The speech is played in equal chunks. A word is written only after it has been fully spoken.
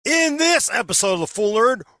this episode of The Full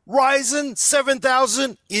Nerd, Ryzen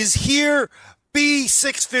 7000 is here,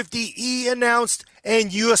 B650E announced,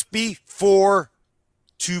 and USB4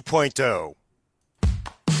 2.0.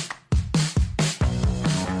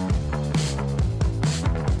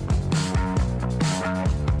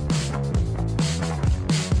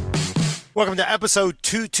 Welcome to episode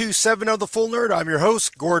 227 of The Full Nerd. I'm your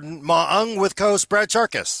host, Gordon Maung, with co-host Brad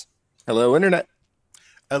Charkis. Hello, Internet.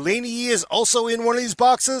 Elena Yee is also in one of these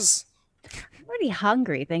boxes. I'm already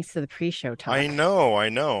hungry thanks to the pre-show talk. I know.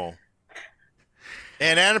 And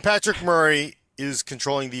Anna Patrick Murray is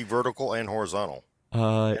controlling the vertical and horizontal.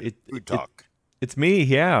 Food talk. It's me,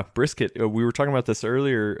 yeah, brisket. We were talking about this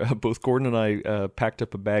earlier. Both Gordon and I packed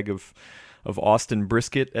up a bag of Austin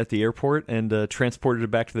brisket at the airport and transported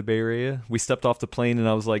it back to the Bay Area. We stepped off the plane and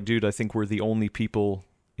I was like, dude, I think we're the only people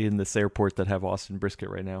in this airport that have Austin brisket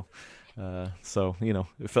right now. So, you know,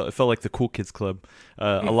 it felt like the cool kids club.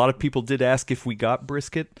 A lot of people did ask if we got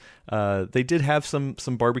brisket. They did have some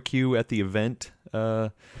barbecue at the event.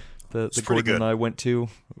 The Gordon and I went to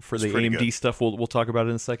for the AMD good stuff. We'll talk about it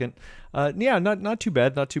in a second. Yeah, not too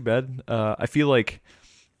bad. I feel like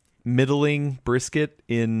middling brisket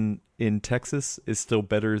in Texas is still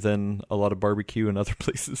better than a lot of barbecue in other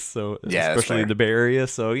places. So yeah, especially in the Bay Area.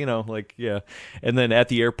 So, you know, like, yeah. And then at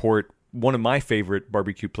the airport, one of my favorite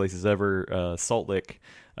barbecue places ever, Salt Lick,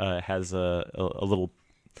 has a little.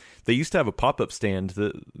 They used to have a pop-up stand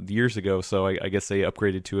years ago, so I guess they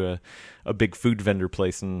upgraded to a big food vendor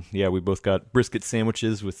place. And yeah, we both got brisket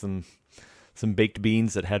sandwiches with some baked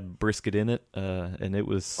beans that had brisket in it, and it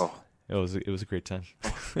was a great time.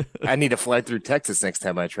 I need to fly through Texas next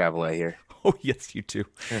time I travel out here. Oh yes, you too.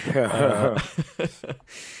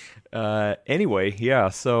 Anyway, yeah,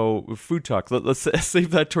 so food talk. Let's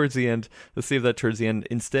save that towards the end.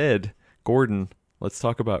 Instead, Gordon, let's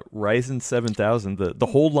talk about Ryzen 7000. The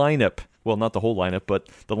whole lineup. Well, not the whole lineup, but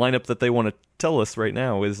the lineup that they want to tell us right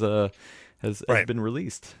now has been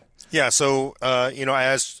released. Yeah, so,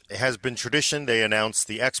 as has been tradition, they announced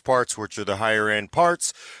the X parts, which are the higher-end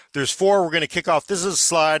parts. There's 4 we're going to kick off. This is a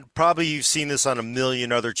slide. Probably you've seen this on a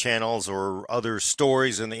million other channels or other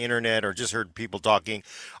stories on the internet or just heard people talking.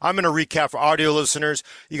 I'm going to recap for audio listeners.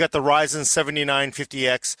 You got the Ryzen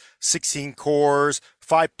 7950X, 16 cores,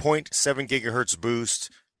 5.7 gigahertz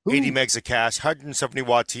boost, 80 megs of cache,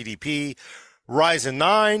 170-watt TDP. Ryzen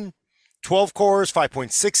 9. 12 cores,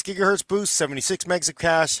 5.6 gigahertz boost, 76 megs of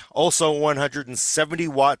cache, also 170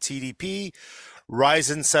 watt TDP.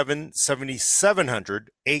 Ryzen 7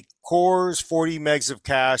 7700, 8 cores, 40 megs of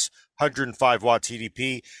cache, 105 watt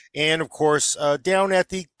TDP. And of course, down at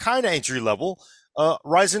the kind of entry level,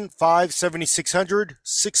 Ryzen 5 7600,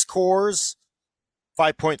 6 cores,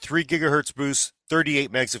 5.3 gigahertz boost,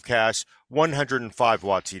 38 megs of cache, 105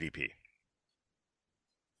 watt TDP.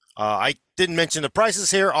 I didn't mention the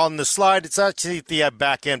prices here on the slide. It's actually at the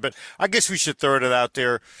back end, but I guess we should throw it out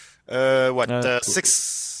there.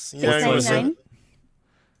 $699?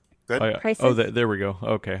 Good. There we go.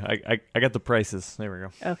 Okay, I got the prices. There we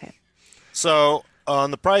go. Okay. So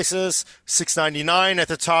on the prices, $699 at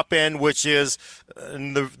the top end, which is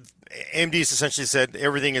the AMD's essentially said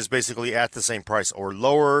everything is basically at the same price or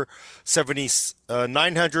lower.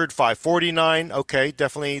 7900, $549. Okay,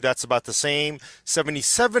 definitely that's about the same.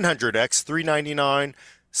 7700X, $399.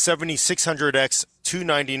 7600X,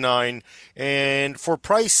 $299. And for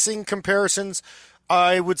pricing comparisons,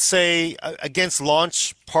 I would say against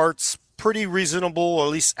launch parts, pretty reasonable, or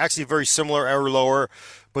at least actually very similar or lower.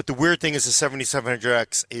 But the weird thing is the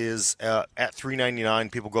 7700X is at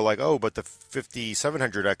 $399. People go like, oh, but the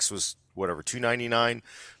 5700X was whatever, $299.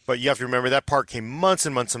 But you have to remember that part came months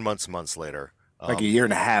and months and months and months later. Like a year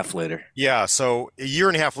and a half later. Yeah, so a year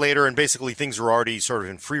and a half later, and basically things were already sort of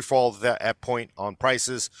in free fall at that point on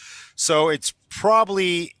prices. So it's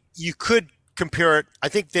probably, you could compare it. I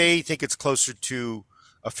think they think it's closer to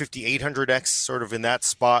a 5800X, sort of in that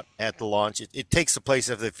spot at the launch. It takes the place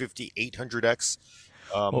of the 5800X.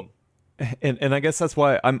 And I guess that's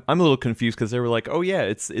why I'm a little confused, because they were like, oh yeah,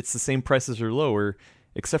 it's the same prices or lower,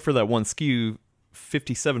 except for that one SKU,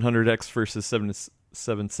 5700X versus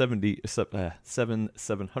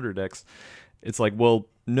 7700X. It's like, well,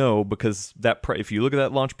 no, because if you look at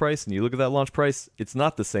that launch price and you look at that launch price, it's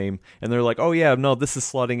not the same. And they're like, oh yeah, no, this is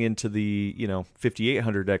slotting into the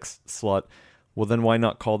 5800X slot. Well, then why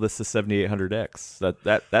not call this the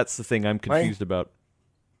 7800X? That's the thing I'm confused about.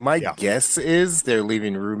 My guess is they're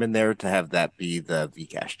leaving room in there to have that be the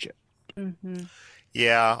Vcache chip. Mm-hmm.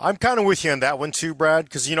 Yeah, I'm kind of with you on that one too, Brad,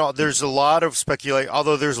 because, there's a lot of speculation,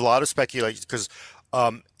 because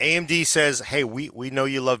AMD says, hey, we know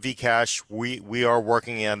you love Vcache. We are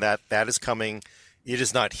working on that. That is coming. It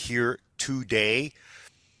is not here today.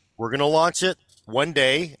 We're going to launch it one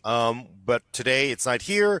day, but today it's not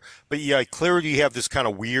here. But yeah, clearly you have this kind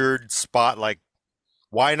of weird spot. Like,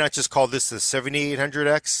 why not just call this the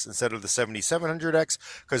 7800X instead of the 7700X?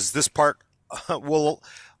 Because this part will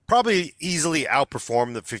probably easily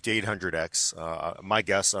outperform the 5800X. My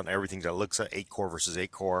guess on everything that looks at 8 core versus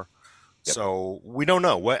 8 core. Yep. So we don't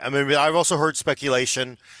know. I mean, I've also heard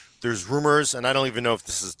speculation. There's rumors, and I don't even know if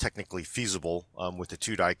this is technically feasible with the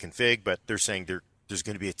 2 die config, but they're saying there's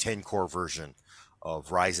going to be a 10 core version of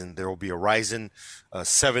Ryzen. There will be a Ryzen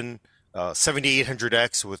 7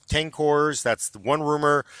 7800X with 10 cores. That's the one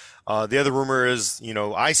rumor. The other rumor is,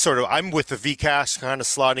 I'm with the Vcache kind of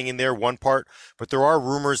slotting in there one part, but there are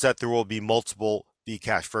rumors that there will be multiple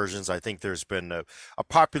Vcache versions. I think there's been a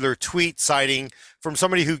popular tweet citing from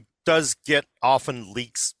somebody who does get often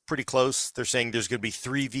leaks pretty close. They're saying there's going to be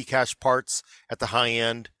 3 Vcache parts at the high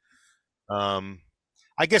end. I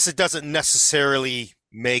guess it doesn't necessarily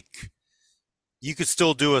make. You could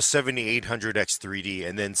still do a 7800X 3D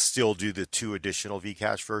and then still do the 2 additional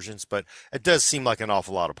Vcache versions, but it does seem like an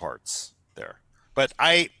awful lot of parts there. But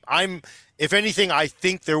I'm if anything, I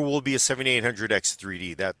think there will be a 7800X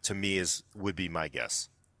 3D. That to me would be my guess.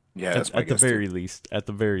 Yeah, that's my At the guess, too. very least. At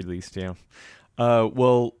the very least, yeah.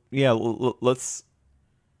 Well, yeah. Let's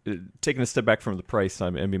taking a step back from the price. I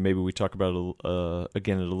mean, maybe we talk about it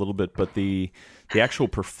again in a little bit, but the actual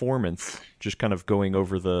performance, just kind of going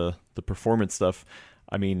over the performance stuff.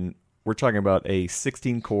 I mean, we're talking about a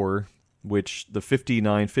 16 core, which the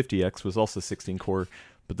 5950X was also 16 core,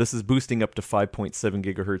 but this is boosting up to 5.7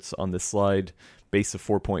 gigahertz on this slide, base of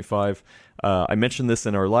 4.5. I mentioned this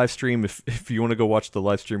in our live stream. If you want to go watch the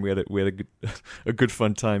live stream, we had a good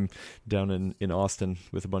fun time down in Austin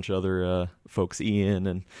with a bunch of other folks, Ian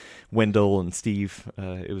and Wendell and Steve.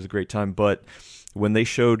 It was a great time. But when they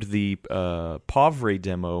showed the Pavre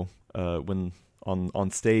demo when on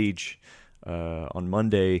stage on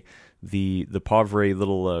Monday, the Pavre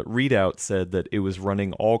little readout said that it was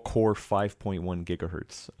running all core 5.1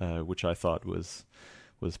 gigahertz, which I thought was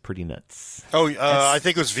pretty nuts. Oh, I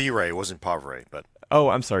think it was V-Ray. It wasn't Pavre, but Oh,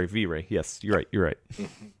 I'm sorry, V-Ray. Yes, you're right.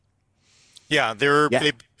 yeah, Yeah.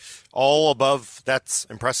 they all above. That's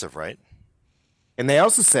impressive, right? And they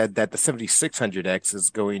also said that the 7600X is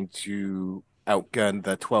going to outgun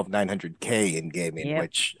the 12900K in gaming, Yep.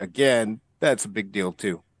 which, again, that's a big deal,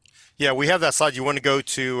 too. Yeah, we have that slide. You want to go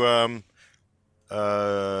to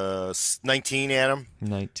 19, Adam?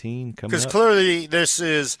 19 coming Because up. clearly this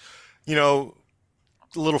is,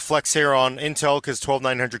 a little flex here on Intel because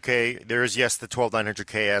 12900K. There is, yes, the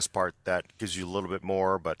 12900KS part that gives you a little bit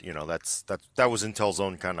more, but that was Intel's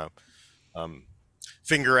own kind of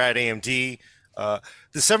finger at AMD. The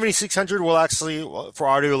 7600 will actually, for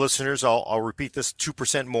audio listeners, I'll repeat this: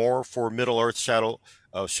 2% more for Middle Earth Shadow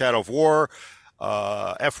of War.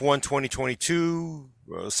 F1 2022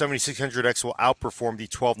 7600X will outperform the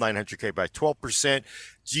 12900K by 12%.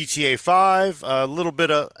 GTA 5, a little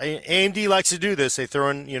bit of AMD likes to do this. They throw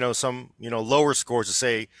in, some, lower scores to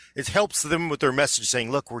say it helps them with their message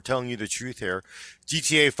saying, look, we're telling you the truth here.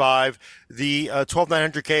 GTA 5, the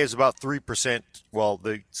 12900K is about 3%. Well,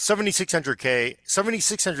 the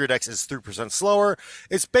 7600X is 3% slower.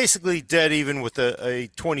 It's basically dead even with a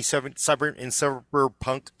 27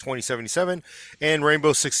 Cyberpunk 2077 and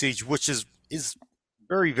Rainbow Six Siege, which is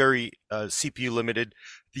very, very CPU limited.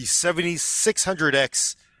 The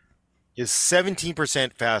 7600X is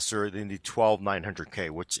 17% faster than the 12900K,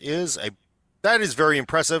 which is that is very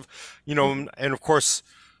impressive. And of course,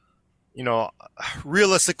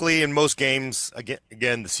 realistically in most games,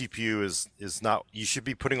 again, the CPU is not. You should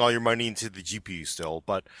be putting all your money into the GPU still.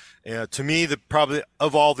 But to me, probably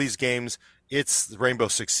of all these games, it's Rainbow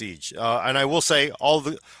Six Siege. And I will say all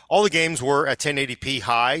the games were at 1080p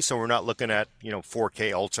high, so we're not looking at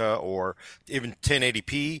 4K Ultra or even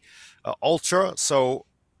 1080p Ultra. So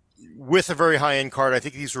with a very high end card, I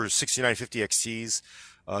think these were 6950 XTs,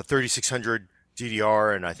 3600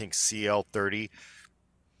 DDR, and I think CL30.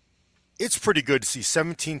 It's pretty good to see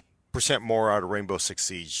 17% more out of Rainbow Six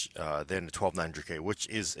Siege than the 12900K, which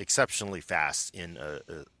is exceptionally fast in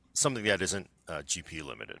something that isn't GPU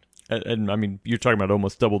limited. And I mean, you're talking about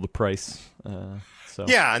almost double the price. So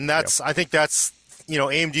Yeah, and I think that's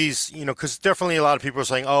AMD's because definitely a lot of people are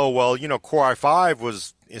saying, oh well, Core i5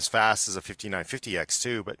 was as fast as a 5950X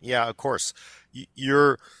too, but yeah, of course,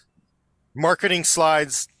 your marketing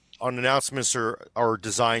slides on announcements are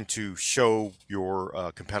designed to show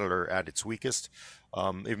your competitor at its weakest.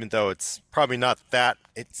 Even though it's probably not that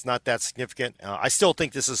significant. I still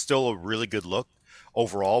think this is still a really good look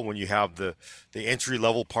overall when you have the entry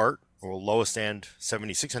level part or lowest end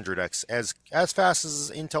 7600X as fast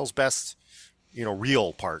as Intel's best,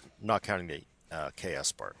 real part, not counting the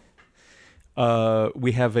KS part.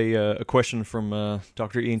 We have a question from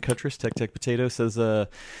Dr. Ian Cuttress, Tech Potato, says,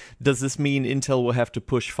 does this mean Intel will have to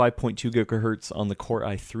push 5.2 gigahertz on the Core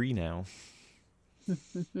i3 now?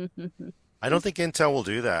 I don't think Intel will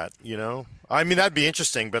do that, I mean, that'd be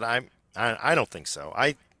interesting, but I don't think so.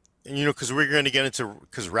 Because we're going to get into,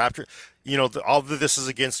 because Raptor, all of this is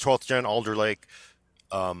against 12th gen Alder Lake.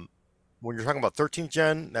 When you're talking about 13th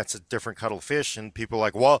gen, that's a different kettle of fish, and people are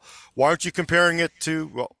like, well, why aren't you comparing it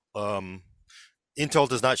to, Intel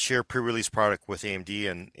does not share pre-release product with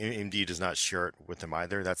AMD, and AMD does not share it with them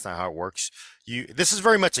either. That's not how it works. This is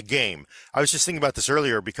very much a game. I was just thinking about this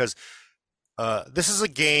earlier because this is a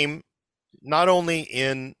game not only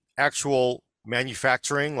in actual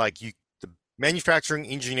manufacturing, the manufacturing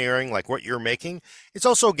engineering, like what you're making. It's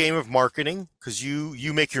also a game of marketing because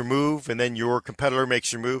you make your move and then your competitor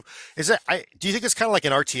makes your move. Do you think it's kind of like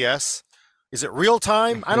an RTS? Is it real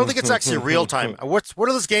time? I don't think it's actually real time. What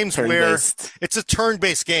are those games where it's a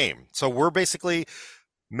turn-based game? So we're basically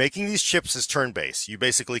making these chips as turn-based. You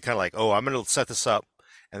basically kind of like, oh, I'm going to set this up,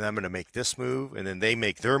 and then I'm going to make this move, and then they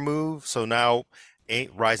make their move. So now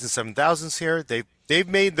Ryzen 7000's here. They've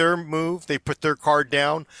made their move. They put their card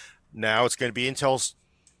down. Now it's going to be Intel's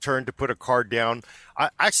turn to put a card down. I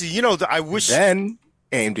wish then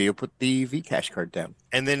AMD will put the Vcache card down.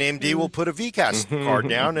 And then AMD will put a Vcast card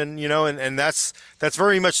down, and that's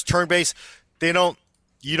very much turn-based.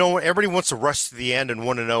 Everybody wants to rush to the end and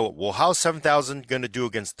want to know, well, how's 7000 going to do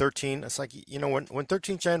against 13? It's like, when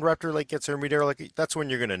 13th gen Raptor Lake gets Meteor Lake, that's when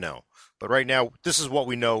you're going to know. But right now, this is what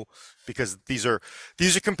we know because these are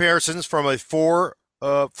comparisons from a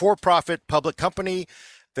for-profit public company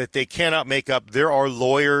that they cannot make up. There are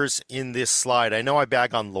lawyers in this slide. I know I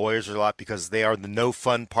bag on lawyers a lot because they are the no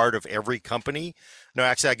fun part of every company. No,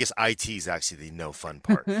 actually, I guess IT is actually the no fun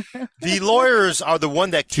part. The lawyers are the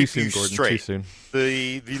one that keep you straight. Too soon.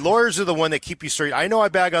 The lawyers are the one that keep you straight. I know I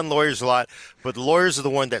bag on lawyers a lot, but the lawyers are the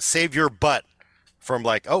one that save your butt from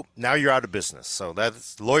like, oh, now you're out of business. So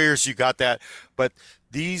that's lawyers, you got that. But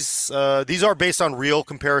these are based on real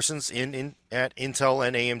comparisons at Intel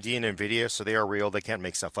and AMD and NVIDIA, so they are real. They can't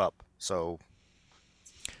make stuff up. So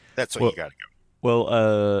that's what you got to go.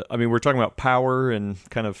 Well, I mean, we're talking about power and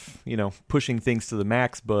kind of, pushing things to the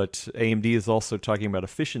max, but AMD is also talking about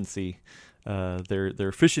efficiency, their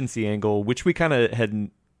efficiency angle, which we kind of had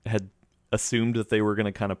assumed that they were going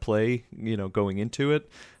to kind of play, going into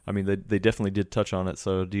it. I mean, they definitely did touch on it.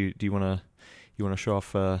 So do you want to show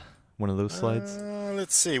off one of those slides?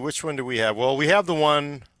 Let's see, which one do we have? Well, we have the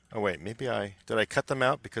one. Oh wait, maybe did I cut them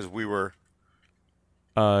out because we were.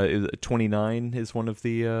 29 is one of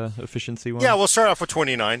the efficiency ones. Yeah, we'll start off with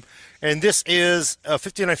 29, and this is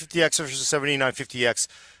 5950X versus 7950X.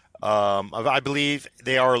 I believe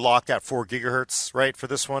they are locked at 4 gigahertz, right, for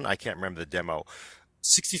this one. I can't remember the demo.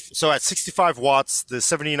 So at 65 watts, the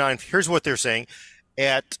 79. Here's what they're saying: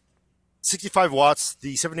 at 65 watts,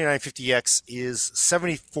 the 7950X is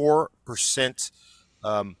 74%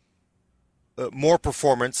 more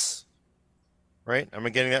performance. Right? Am I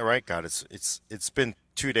getting that right? God, it's been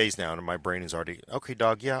 2 days now, and my brain is already okay.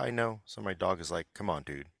 Dog, yeah, I know. So my dog is like, "Come on,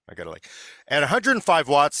 dude, I gotta like." At 105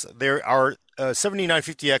 watts, there are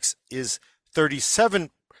 7950X is 37%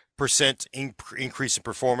 increase in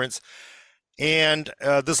performance, and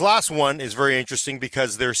this last one is very interesting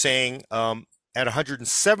because they're saying at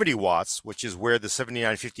 170 watts, which is where the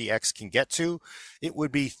 7950X can get to, it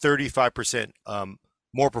would be 35%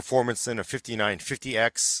 more performance than a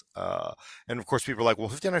 5950X. And of course, people are like, well,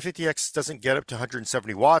 5950X doesn't get up to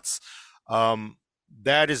 170 watts.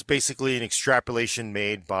 That is basically an extrapolation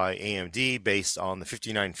made by AMD based on the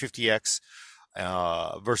 5950X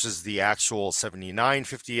versus the actual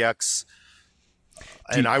 7950X.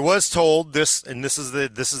 And I was told this, and this is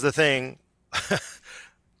the thing.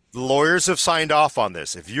 The lawyers have signed off on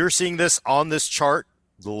this. If you're seeing this on this chart,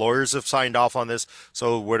 the lawyers have signed off on this.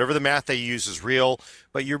 So whatever the math they use is real,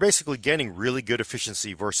 but you're basically getting really good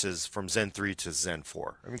efficiency versus from Zen 3 to Zen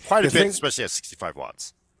 4. I mean, quite a bit, especially at 65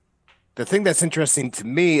 watts. The thing that's interesting to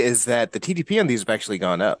me is that the TDP on these have actually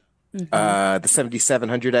gone up. The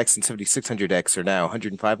 7700X and 7600X are now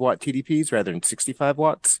 105 watt TDPs rather than 65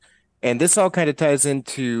 watts. And this all kind of ties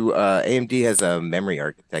into AMD has a memory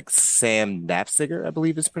architect, Sam Nafziger, I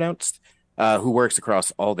believe is pronounced, who works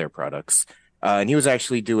across all their products. And he was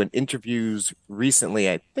actually doing interviews recently,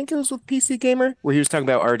 I think it was with PC Gamer, where he was talking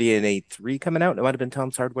about RDNA 3 coming out. It might have been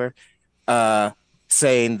Tom's Hardware,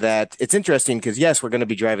 saying that it's interesting because, yes, we're going to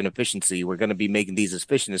be driving efficiency. We're going to be making these as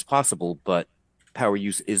efficient as possible. But power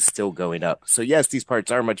use is still going up. So yes, these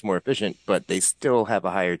parts are much more efficient, but they still have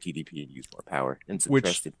a higher TDP and use more power. And it's Which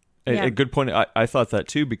interesting. Yeah. a good point. I thought that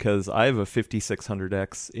too because I have a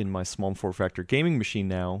 5600X in my small form factor gaming machine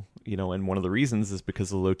now, and one of the reasons is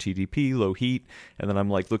because of low TDP, low heat, and then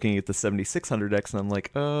I'm like looking at the 7600X and I'm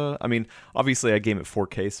like, I mean, obviously I game at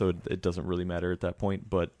 4K, so it doesn't really matter at that point,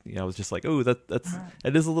 but I was just like, oh,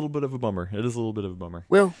 it is a little bit of a bummer. It is a little bit of a bummer.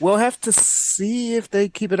 Well, we'll have to see if they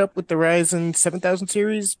keep it up with the Ryzen 7000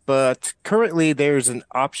 series, but currently there's an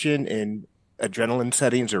option in Adrenaline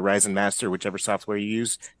settings or Ryzen Master, whichever software you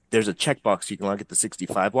use. There's a checkbox you can look at the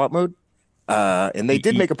 65 watt mode. And they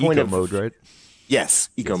did make a point Eco of mode, right? Yes,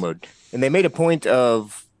 eco Yes. mode. And they made a point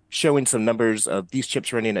of showing some numbers of these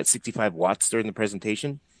chips running at 65 watts during the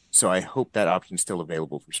presentation. So I hope that option's still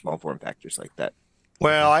available for small form factors like that.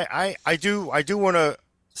 Well, I do want to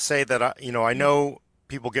say that I know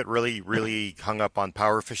people get really hung up on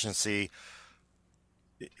power efficiency.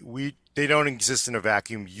 They don't exist in a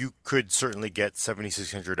vacuum. You could certainly get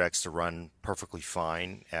 7600X to run perfectly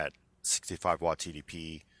fine at 65 watt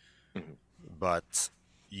TDP, Mhm. but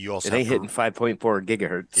you also It ain't have hitting to, 5.4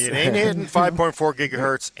 gigahertz. it ain't hitting 5.4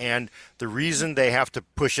 gigahertz, and the reason they have to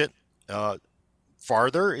push it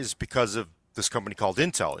farther is because of this company called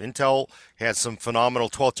Intel. Intel has some phenomenal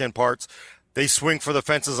 12th gen parts. They swing for the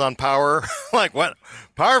fences on power. Like what?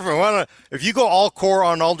 Power for what? If you go all core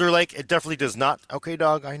on Alder Lake, it definitely does not. Okay,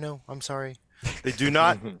 dog. I know. I'm sorry. They do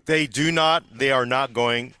not. They do not. They are not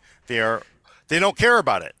going. They are. They don't care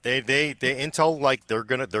about it. They Intel like they're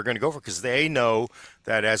gonna go for it because they know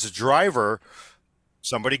that as a driver,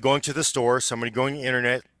 somebody going to the store, somebody going to the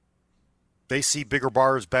internet, they see bigger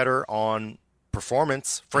bars better on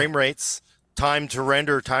performance, frame rates, time to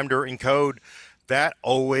render, time to encode. That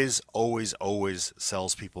always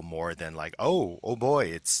sells people more than like, oh boy,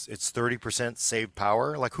 it's 30% saved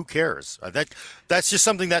power. Like who cares? That's just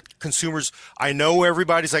something that consumers. I know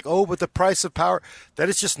everybody's like, oh, but the price of power. That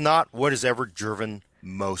is just not what has ever driven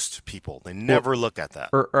most people. They never look at that.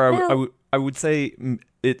 Well, I would say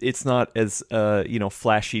it's not as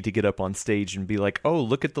flashy to get up on stage and be like, oh,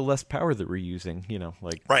 look at the less power that we're using.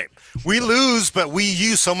 Like Right. We lose, but we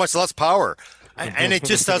use so much less power. And it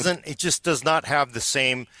just does not have the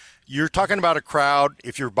same. You're talking about a crowd.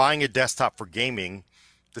 If you're buying a desktop for gaming,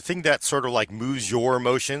 the thing that sort of like moves your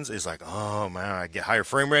emotions is like, oh man, I get higher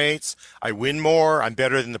frame rates. I win more. I'm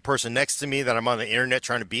better than the person next to me that I'm on the internet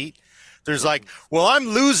trying to beat. There's like, well, I'm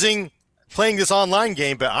losing playing this online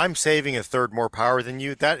game, but I'm saving a third more power than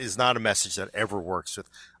you. That is not a message that ever works with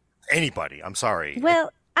anybody. I'm sorry.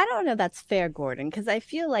 well, I don't know if that's fair, Gordon, because I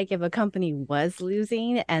feel like if a company was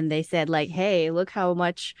losing and they said like, "Hey, look how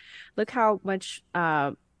much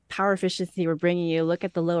power efficiency we're bringing you. Look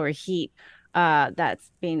at the lower heat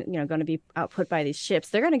that's being, going to be output by these chips."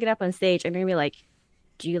 They're going to get up on stage and they're going to be like,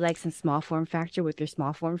 "Do you like some small form factor with your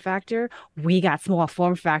small form factor? We got small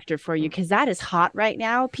form factor for you because that is hot right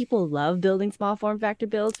now. People love building small form factor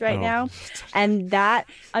builds right oh, now." And that,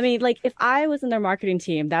 I mean, like if I was in their marketing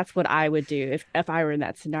team, that's what I would do if I were in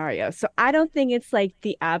that scenario. So I don't think it's like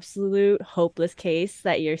the absolute hopeless case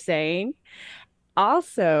that you're saying.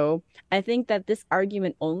 Also, I think that this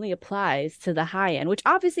argument only applies to the high end, which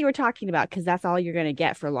obviously we're talking about because that's all you're going to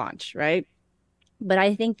get for launch, right? But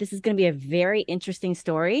I think this is going to be a very interesting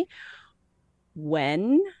story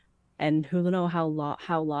when, and who know how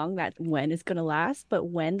long that when is going to last, but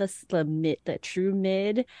when the true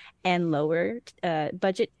mid and lower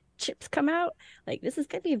budget chips come out, like this is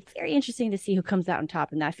going to be very interesting to see who comes out on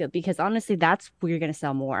top in that field because honestly, that's where you're going to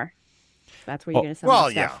sell more. That's where you're going to sell more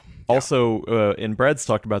Well, yeah. stuff. Also, and Brad's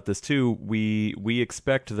talked about this too. We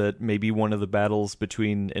expect that maybe one of the battles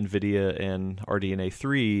between Nvidia and RDNA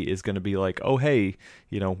 3 is going to be like, oh hey,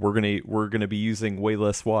 we're gonna be using way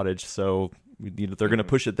less wattage, so they're going to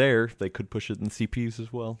push it there. They could push it in CPUs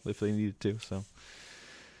as well if they needed to. So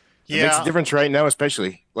It makes a Yeah. difference right now,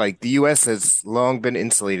 especially like the US has long been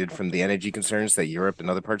insulated from the energy concerns that Europe and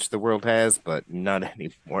other parts of the world has, but not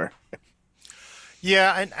anymore.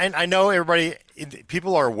 Yeah, and I know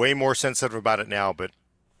people are way more sensitive about it now, but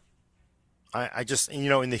I just,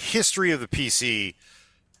 in the history of the PC,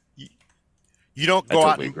 you, you don't I go out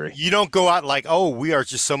totally and agree. you don't go out like, oh, we are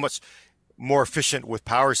just so much more efficient with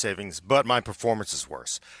power savings, but my performance is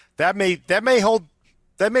worse. That may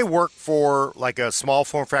work for like a small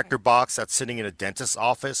form factor box that's sitting in a dentist's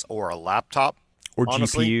office or a laptop. or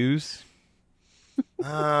Honestly, GPUs.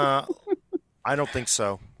 uh, I don't think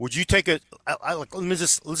so. Would you take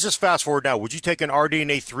let's just fast forward now. Would you take an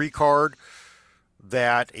RDNA 3 card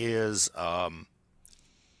that is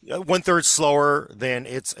 1/3 slower than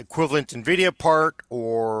its equivalent NVIDIA part,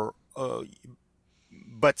 or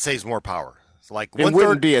but saves more power? Like It one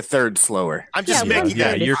wouldn't third. be a third slower. I'm just Yeah, making Yeah, that.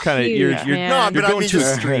 one-third you're is kind of huge, No, man. you're but I going mean to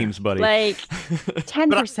just. extremes, buddy. Like But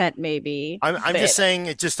 10% maybe. I'm just But saying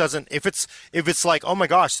it just doesn't. If it's like, oh my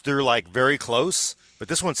gosh, they're like very close, but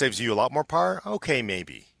this one saves you a lot more power. Okay,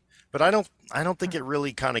 maybe, but I don't think it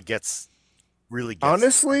really kind of really gets there, I think.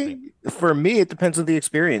 Honestly, for me, it depends on the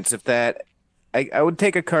experience. I would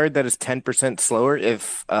take a card that is 10% slower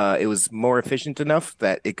if it was more efficient enough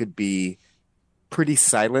that it could be pretty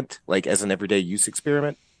silent, like as an everyday use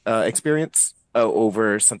experience,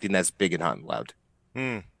 over something that's big and hot and loud.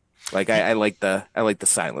 Hmm. Like I like the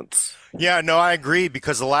silence. Yeah, no, I agree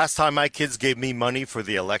because the last time my kids gave me money for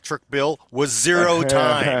the electric bill was 0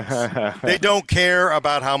 times. They don't care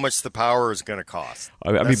about how much the power is going to cost.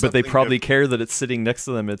 I mean, That's but they something probably different. care that it's sitting next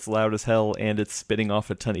to them. It's loud as hell, and it's spitting off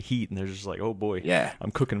a ton of heat, and they're just like, "Oh boy, Yeah,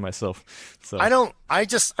 I'm cooking myself." I So, don't. I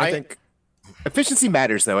just. I think efficiency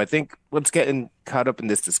matters, though. I think what's getting caught up in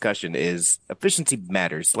this discussion is efficiency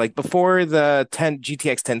matters. Like before the 10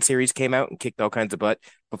 GTX 10 series came out and kicked all kinds of butt,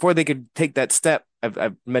 before they could take that step,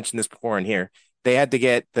 I've mentioned this before in here, they had to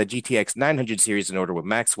get the GTX 900 series in order with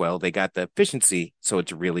Maxwell. They got the efficiency, so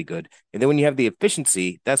it's really good. And then when you have the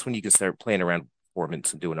efficiency, that's when you can start playing around with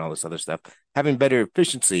performance and doing all this other stuff. Having better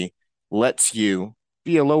efficiency lets you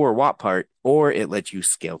be a lower watt part, or it lets you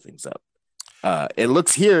scale things up. It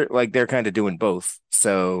looks here like they're kind of doing both.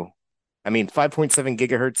 So, I mean, 5.7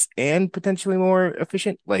 gigahertz and potentially more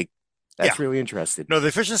efficient. Like, Yeah. that's really interesting. No, the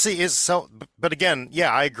efficiency is so. But again,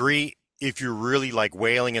 yeah, I agree. If you're really like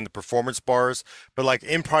wailing in the performance bars, but like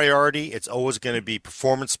in priority, it's always going to be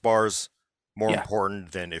performance bars more Yeah.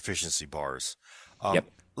 important than efficiency bars. Um, Yep.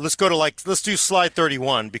 let's do slide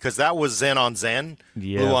 31 because that was Zen on Zen, blue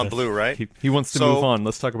yeah, on blue, right? he wants to move So on.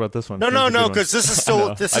 Let's talk about this one. no, This is no, a good no, one. because this is I still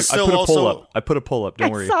know. this is I still put a poll also. up. I put a poll up. Don't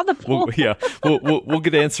I worry. saw the poll. Yeah, we'll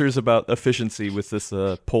get answers about efficiency with this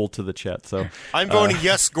poll to the chat. So I'm voting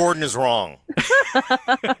yes. Gordon is wrong.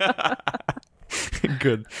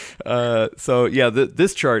 good. So yeah,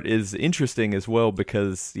 this chart is interesting as well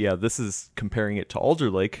because yeah, this is comparing it to Alder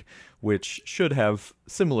Lake, which should have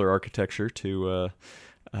similar architecture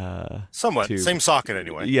Somewhat to same socket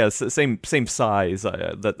anyway. yes, same size.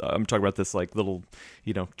 That I'm talking about this like little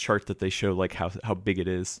chart that they show like how big it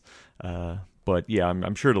is. But yeah,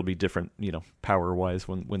 I'm sure it'll be different power wise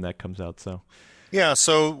when that comes out. So. Yeah,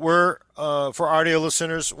 so we're for audio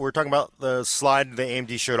listeners, we're talking about the slide the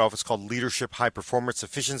AMD showed off. It's called Leadership High Performance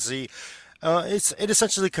Efficiency. It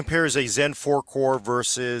essentially compares a Zen 4 core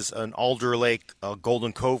versus an Alder Lake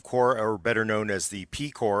Golden Cove core, or better known as the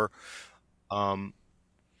P core. Um,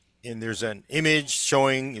 and there's an image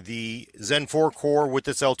showing the Zen 4 core with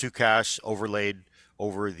its L2 cache overlaid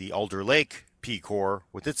over the Alder Lake P core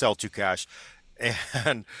with its L2 cache,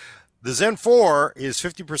 and the Zen 4 is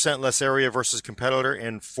 50% less area versus competitor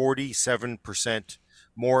and 47%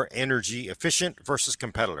 more energy efficient versus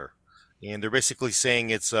competitor. And they're basically saying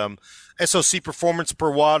its SoC performance per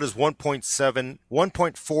watt is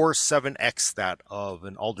 1.47x that of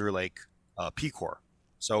an Alder Lake P core.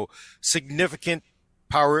 So significant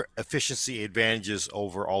power efficiency advantages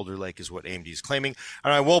over Alder Lake is what AMD is claiming.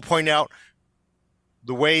 And I will point out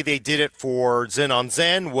the way they did it for Zen on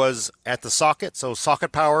Zen was at the socket, so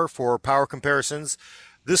socket power for power comparisons.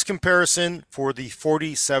 This comparison for the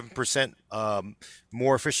 47%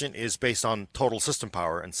 more efficient is based on total system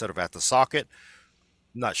power instead of at the socket.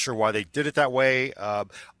 I'm not sure why they did it that way.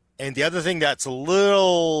 And the other thing that's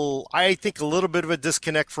I think a little bit of a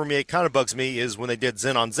disconnect for me, it kind of bugs me, is when they did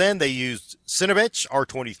Zen on Zen, they used Cinebench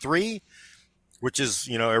R23, which is,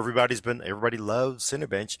 everybody loves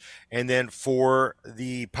Cinebench. And then for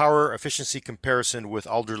the power efficiency comparison with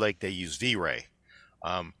Alder Lake, they use V-Ray.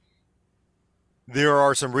 There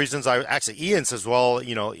are some reasons. Ian says, well,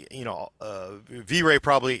 V-Ray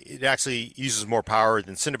probably it actually uses more power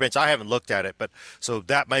than Cinebench. I haven't looked at it, but so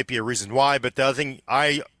that might be a reason why. But the thing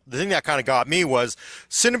that kind of got me was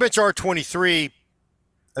Cinebench R23,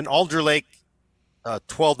 an Alder Lake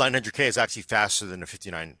 12900K is actually faster than a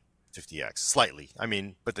 5950X, slightly. I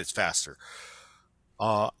mean, but it's faster.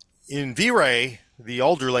 In V-Ray, the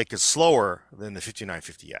Alder Lake is slower than the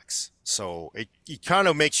 5950X. So it kind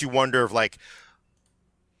of makes you wonder if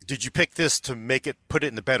did you pick this to put it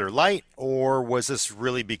in the better light, or was this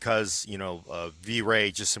really because,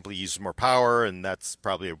 V-Ray just simply uses more power and that's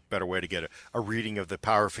probably a better way to get a reading of the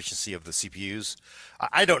power efficiency of the CPUs?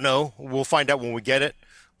 I don't know. We'll find out when we get it.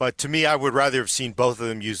 But to me, I would rather have seen both of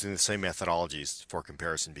them using the same methodologies for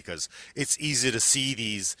comparison because it's easy to see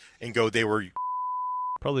these and go, they were.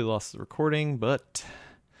 Probably lost the recording, but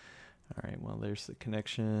all right. Well, there's the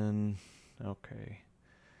connection. Okay.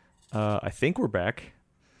 I think we're back.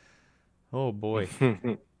 Oh boy.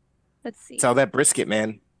 Let's see. It's all that brisket,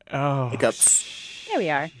 man. Oh, Hiccups. There we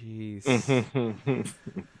are. jeez.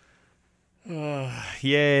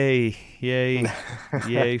 Yay, yay,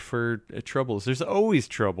 yay for troubles. There's always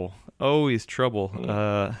trouble. Always trouble.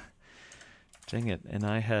 Dang it. And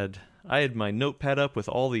I had my notepad up with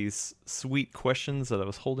all these sweet questions that I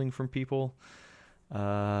was holding from people.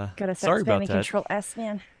 Gotta start Sorry about spamming that. Control S,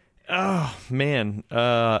 man. Oh man.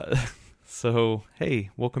 So hey,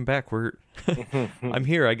 welcome back. I'm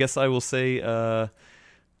here. I guess I will say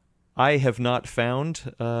I have not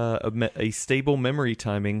found a stable memory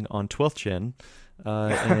timing on 12th gen,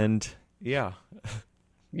 and yeah,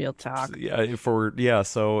 Real talk. yeah.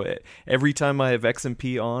 So every time I have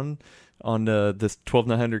XMP on this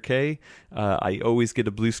 12900K, I always get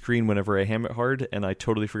a blue screen whenever I ham it hard, and I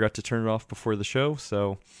totally forgot to turn it off before the show.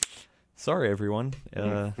 So sorry, everyone.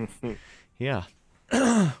 Yeah.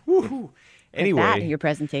 Woohoo. Anyway, that in your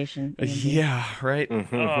presentation. Andy. yeah, right.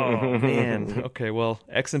 Oh man. Okay, well,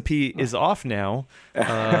 XMP is off now,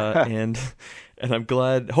 and I'm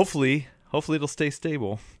glad. Hopefully it'll stay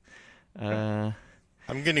stable. I'm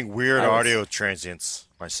getting weird audio transients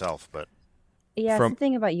myself, but Yeah, From-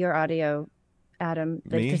 something about your audio, Adam.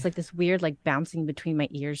 Like, Me? there's like this weird like bouncing between my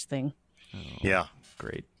ears thing. yeah.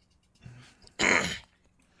 Great.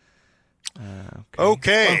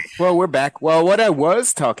 Okay. Well, we're back. Well, what I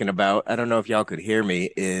was talking about, I don't know if y'all could hear me,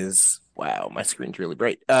 is wow, my screen's really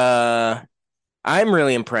bright. I'm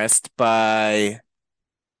really impressed by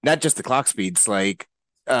not just the clock speeds. Like,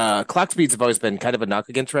 clock speeds have always been kind of a knock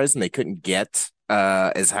against Ryzen. They couldn't get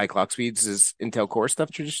as high clock speeds as Intel Core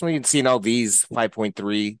stuff traditionally. And seeing all these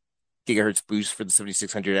 5.3 gigahertz boosts for the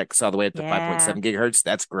 7600X all the way up to Yeah. 5.7 gigahertz,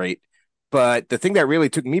 that's great. But the thing that really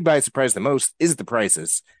took me by surprise the most is the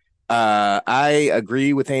prices. I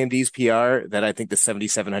agree with AMD's PR that I think the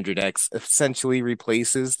 7700X essentially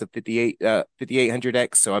replaces the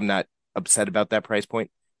 5800X, so I'm not upset about that price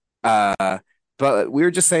point. But we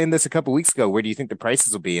were just saying this a couple weeks ago. Where do you think the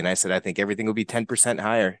prices will be? And I said I think everything will be 10%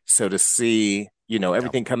 higher. So to see,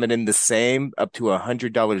 everything coming in the same up to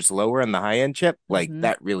 $100 lower on the high end chip, like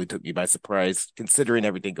that really took me by surprise, considering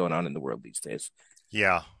everything going on in the world these days.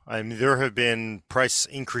 Yeah. I mean, there have been price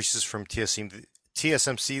increases from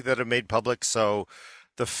TSMC that have made public. So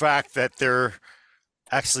the fact that they're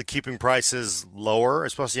actually keeping prices lower,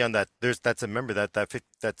 especially on that, remember that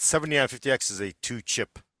 7950X is a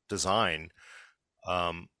 2-chip design.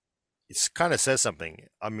 It kind of says something.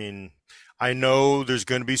 I mean, I know there's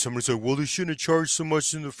going to be somebody say, well, they shouldn't have charged so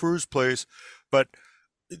much in the first place, but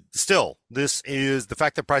still, this is the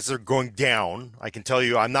fact that prices are going down. I can tell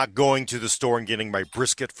you, I'm not going to the store and getting my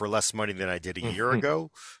brisket for less money than I did a year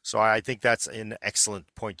ago. So I think that's an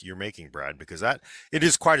excellent point you're making, Brad, because it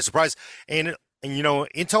is quite a surprise. And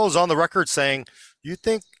Intel is on the record saying, you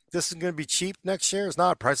think this is going to be cheap next year? It's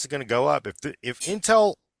not. Price is going to go up. If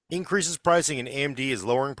Intel increases pricing and AMD is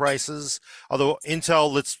lowering prices, although Intel,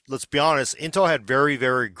 let's be honest, Intel had very,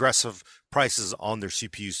 very aggressive prices on their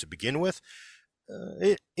CPUs to begin with.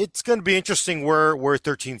 It's going to be interesting where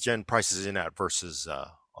 13th gen prices in at versus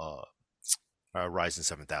Ryzen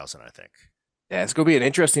 7000, I think. Yeah, it's going to be an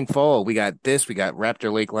interesting fall. We got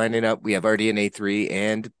Raptor Lake lining up. We have RDNA 3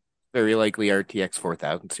 and very likely RTX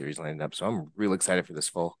 4000 series lining up. So I'm real excited for this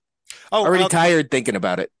fall. Oh, already tired thinking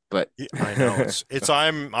about it, but I know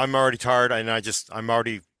I'm already tired, and I'm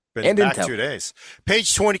already been and back Intel. 2 days.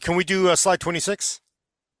 Page 20. Can we do slide 26?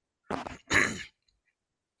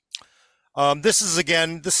 This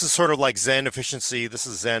is sort of like Zen efficiency. This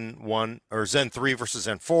is Zen 1 or Zen 3 versus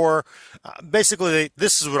Zen 4. Basically,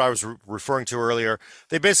 this is what I was referring to earlier.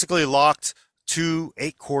 They basically locked 2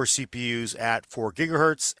 8-core CPUs at 4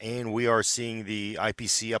 gigahertz, and we are seeing the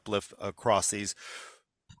IPC uplift across these.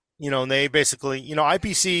 And they basically,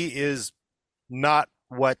 IPC is not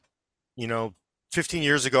what, 15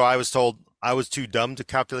 years ago I was told I was too dumb to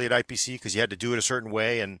calculate IPC because you had to do it a certain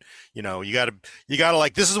way, and you gotta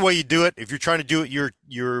like, this is the way you do it. If you're trying to do it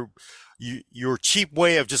your cheap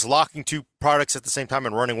way of just locking 2 products at the same time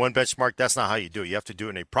and running one benchmark, that's not how you do it. You have to do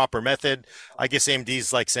it in a proper method. I guess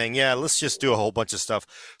AMD's like saying, yeah, let's just do a whole bunch of stuff.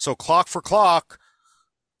 So clock for clock,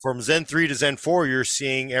 from Zen 3 to Zen 4, you're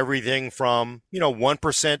seeing everything from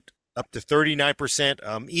 1% up to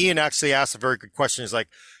 39%. Ian actually asked a very good question. He's like,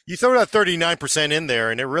 you throw that 39% in there,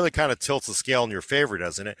 and it really kind of tilts the scale in your favor,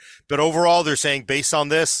 doesn't it? But overall, they're saying, based on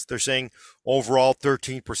this, they're saying overall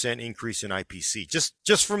 13% increase in IPC,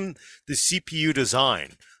 just from the CPU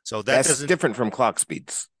design. So that's different from clock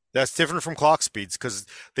speeds. That's different from clock speeds because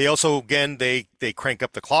they also, again, they crank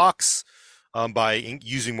up the clocks by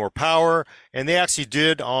using more power. And they actually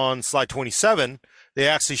did on slide 27, they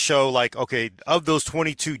actually show like, okay, of those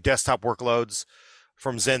 22 desktop workloads,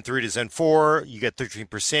 from Zen 3 to Zen 4, you get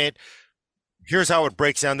 13%. Here's how it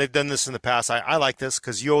breaks down. They've done this in the past. I like this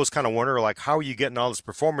because you always kind of wonder, like, how are you getting all this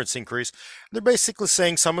performance increase? They're basically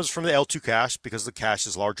saying some is from the L2 cache because the cache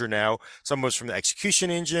is larger now. Some was from the execution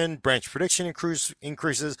engine, branch prediction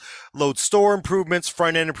increases, load store improvements,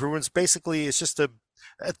 front end improvements. Basically, it's just a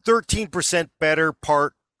 13% better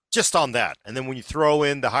part just on that. And then when you throw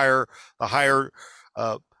in the higher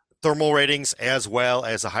uh, thermal ratings as well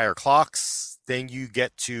as the higher clocks, then you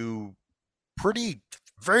get to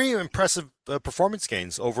very impressive performance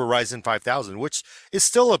gains over Ryzen 5000, which is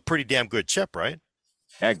still a pretty damn good chip, right?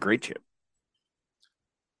 Yeah, great chip.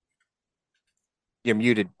 You're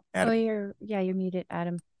muted, Adam. You're muted,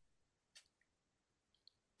 Adam.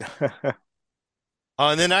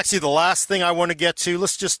 And then actually the last thing I want to get to,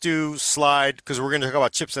 let's just do slide, because we're going to talk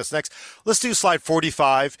about chipsets next. Let's do slide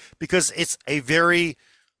 45 because it's a very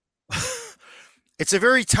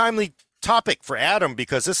timely topic for Adam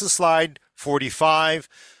because this is slide 45.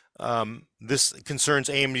 This concerns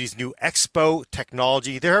AMD's new Expo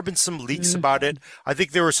technology. There have been some leaks about it. I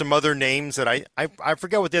think there were some other names that I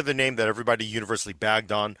forget what the other name that everybody universally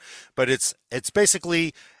bagged on, but it's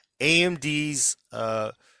basically AMD's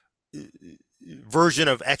version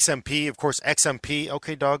of XMP. Of course, XMP.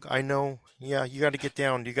 Okay, Doug, I know. Yeah, you got to get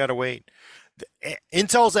down. You got to wait.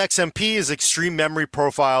 Intel's XMP is extreme memory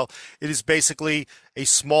profile. It is basically a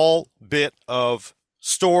small bit of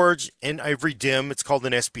storage in every DIMM. It's called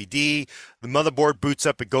an SPD. The motherboard boots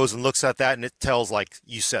up, it goes and looks at that, and it tells, like,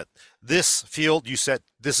 you set this field, you set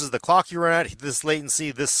this is the clock you run at, this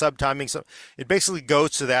latency, this subtiming. So it basically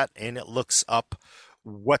goes to that, and it looks up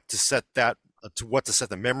what to set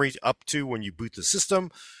the memory up to when you boot the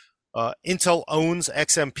system. Intel owns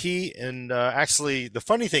XMP, and actually, the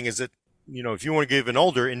funny thing is that, if you want to give an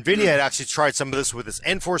older, NVIDIA had actually tried some of this with its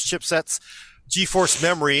Enforce chipsets, GeForce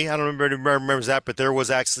memory. I don't remember if anybody remembers that, but there was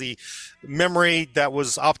actually memory that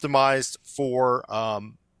was optimized for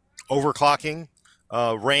overclocking,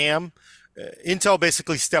 RAM. Intel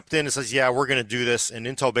basically stepped in and says, yeah, we're going to do this. And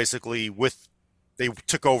Intel basically, they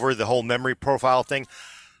took over the whole memory profile thing.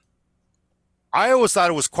 I always thought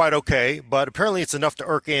it was quite okay, but apparently it's enough to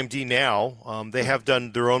irk AMD now. They have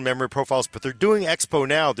done their own memory profiles, but they're doing Expo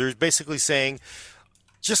now. They're basically saying,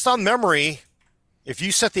 just on memory, if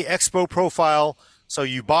you set the Expo profile, so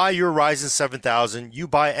you buy your Ryzen 7000, you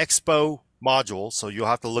buy Expo module, so you'll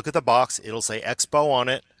have to look at the box. It'll say Expo on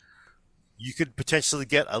it. You could potentially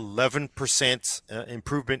get 11%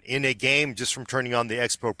 improvement in a game just from turning on the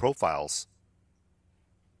Expo profiles.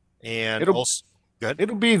 And also...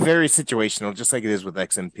 It'll be very situational, just like it is with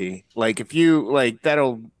XMP. Like if you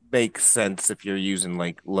that'll make sense if you're using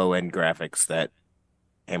like low end graphics that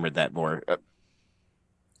hammered that more.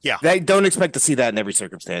 Yeah, I don't expect to see that in every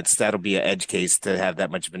circumstance. That'll be an edge case to have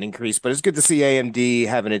that much of an increase. But it's good to see AMD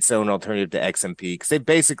having its own alternative to XMP because they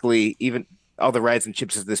basically even all the Ryzen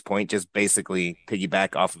chips at this point just basically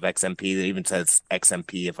piggyback off of XMP. That even says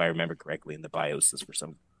XMP if I remember correctly in the BIOSes for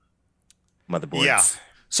some motherboards. Yeah.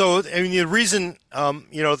 So, I mean, the reason,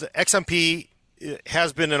 the XMP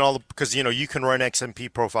has been in all because, you can run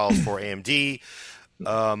XMP profiles for AMD.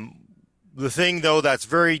 The thing, though, that's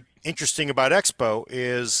very interesting about Expo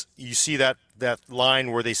is you see that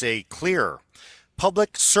line where they say clear.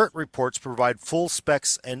 Public cert reports provide full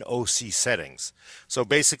specs and OC settings. So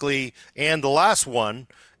basically, and the last one,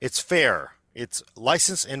 it's fair. It's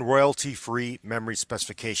license and royalty-free memory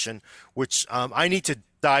specification, which I need to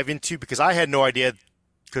dive into because I had no idea.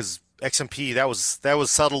 Because XMP, that was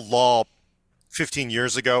settled law 15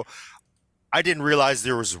 years ago. I didn't realize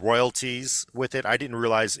there was royalties with it. I didn't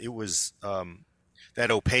realize it was that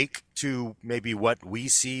opaque to maybe what we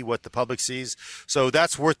see, what the public sees. So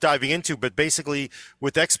that's worth diving into. But basically,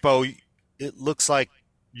 with Expo, it looks like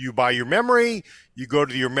you buy your memory, you go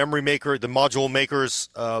to your memory maker, the module maker's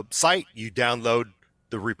site, you download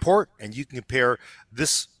the report, and you can compare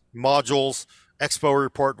this module's Expo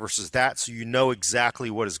report versus that, so you know exactly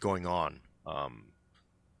what is going on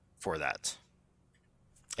for that.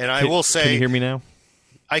 And I will say, can you hear me now?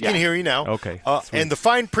 I can hear you now. Okay. And the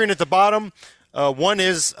fine print at the bottom, one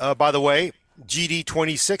is, by the way,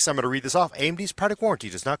 GD26. I'm going to read this off. AMD's product warranty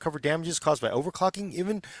does not cover damages caused by overclocking,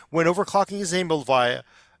 even when overclocking is enabled via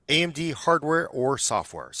AMD hardware or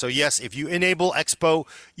software. So yes, if you enable Expo,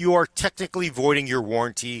 you are technically voiding your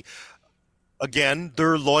warranty. Again,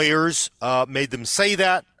 their lawyers made them say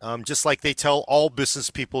that, just like they tell all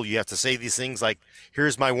business people you have to say these things like,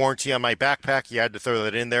 here's my warranty on my backpack. You had to throw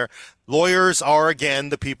that in there. Lawyers are, again,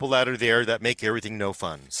 the people that are there that make everything no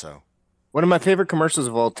fun. So, one of my favorite commercials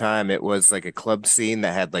of all time, it was like a club scene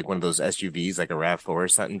that had like one of those SUVs, like a RAV4 or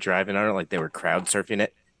something driving on it, like they were crowd surfing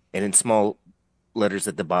it. And in small letters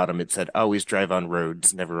at the bottom. It said, "Always drive on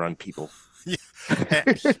roads, never on people."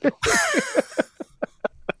 Eh,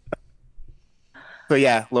 So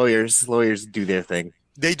yeah, lawyers do their thing.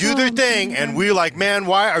 They do their Oh thing, and man. we're like, man,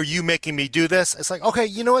 why are you making me do this? It's like, okay,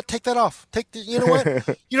 you know what? Take that off. You know what?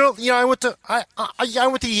 I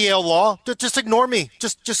went to Yale Law. Just ignore me.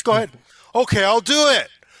 Just go ahead. Okay, I'll do it.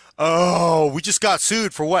 Oh, we just got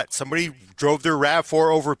sued for what? Somebody drove their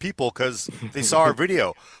RAV4 over people because they saw our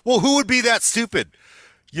video. Well, who would be that stupid?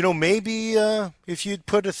 Maybe if you'd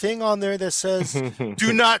put a thing on there that says,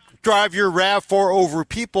 do not drive your RAV4 over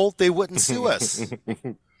people, they wouldn't sue us.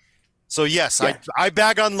 So, yes, Yeah. I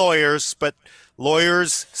bag on lawyers, but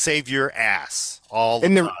lawyers save your ass all the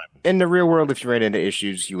In the time. in the real world, if you ran into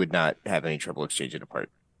issues, you would not have any trouble exchanging a part.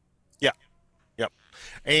 Yeah, yep.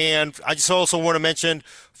 And I just also want to mention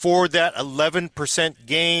for that 11%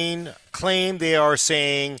 gain claim, they are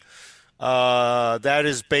saying that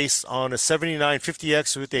is based on a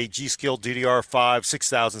 7950X with a G-Skill DDR5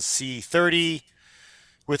 6000C30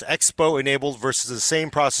 with Expo enabled versus the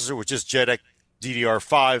same processor, which is JEDEC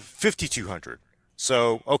DDR5 5200.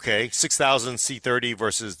 So, okay, 6000 C30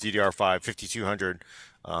 versus DDR5 5200.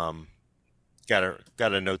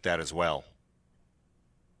 Gotta note that as well.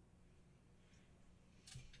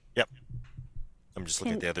 Yep. I'm just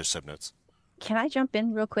looking at the other subnotes. Can I jump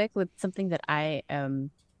in real quick with something that I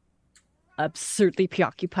am absurdly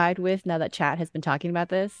preoccupied with now that chat has been talking about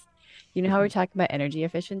this? You know how we're talking about energy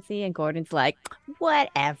efficiency, and Gordon's like,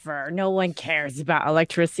 whatever, no one cares about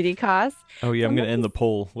electricity costs. Oh yeah, I'm gonna Somebody end the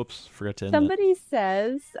poll. Whoops, forgot to end that. Somebody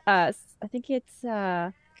says, I think it's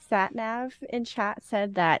SatNav in chat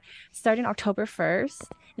said that starting October 1st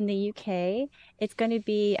in the UK, it's going to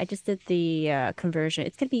be, I just did the conversion,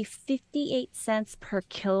 it's going to be 58 cents per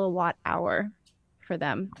kilowatt hour for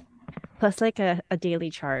them, plus like a daily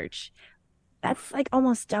charge. That's like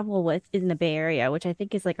almost double what's in the Bay Area, which I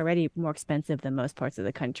think is like already more expensive than most parts of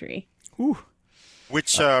the country. Whew.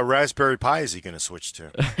 Which Raspberry Pi is he going to switch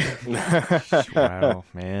to? Wow,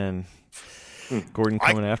 man. Gordon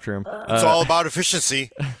coming after him. It's all about efficiency.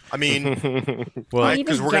 I mean, Well, Can you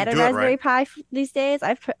because even we're get going to a do it Raspberry right. Pi these days?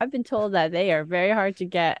 I've been told that they are very hard to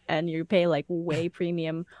get, and you pay like way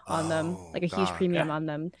premium on them, Oh, like a huge God. premium on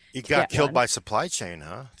them He to got get killed one. by supply chain,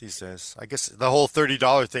 huh? These days. I guess the whole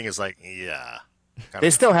 $30 thing is like, yeah. Kind They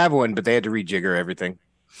of. still have one, but they had to rejigger everything.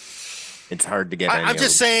 It's hard to get any I'm of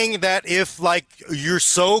just them. saying that if like you're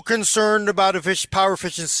so concerned about power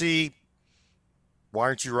efficiency, why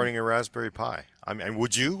aren't you running a Raspberry Pi? I mean,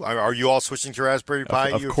 would you? Are you all switching to Raspberry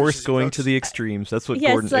Pi? of You course, efficiency going folks? to the extremes. That's what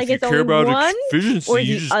Yes, Gordon. like If you it's care only about one efficiency, or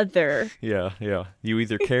you the just other. yeah. You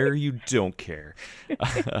either care or you don't care.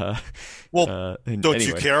 Uh, Well, and don't you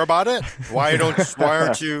anyway. care about it? Why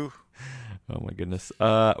aren't you? Oh my goodness.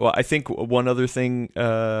 Well, I think one other thing,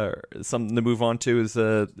 something to move on to is,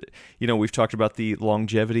 we've talked about the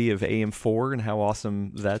longevity of AM4 and how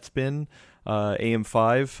awesome that's been.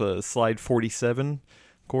 AM5, slide 47,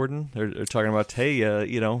 Gordon. They're talking about, hey,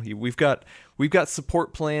 we've got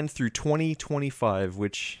support planned through 2025,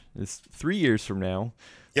 which is 3 years from now.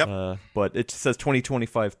 Yep. But it says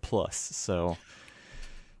 2025 plus, so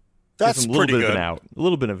That's gives them a little pretty bit of good. an out. A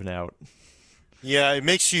little bit of an out. Yeah, it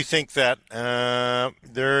makes you think that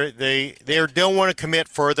they don't want to commit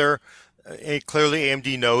further. Clearly,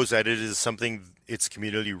 AMD knows that it is something its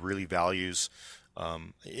community really values.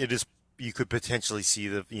 It is you could potentially see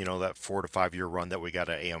that 4 to 5 year run that we got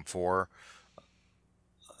at AM4.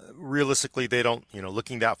 Realistically, they don't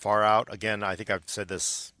looking that far out. Again, I think I've said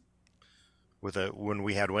this when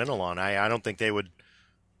we had Wendell on. I don't think they would.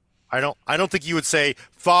 I don't think you would say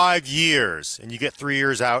 5 years and you get 3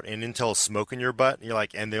 years out and Intel's smoking your butt. And you're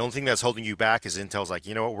like, and the only thing that's holding you back is Intel's like,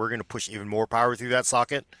 you know what, we're going to push even more power through that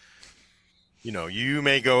socket. You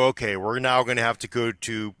may go, okay, we're now going to have to go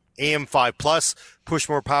to AM5 plus, push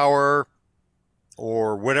more power,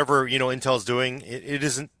 or whatever Intel's doing. It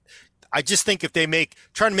isn't. I just think if they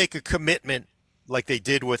try to make a commitment like they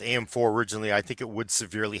did with AM4 originally, I think it would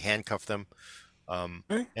severely handcuff them.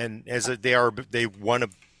 And as they want to.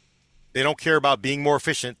 They don't care about being more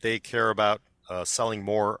efficient. They care about selling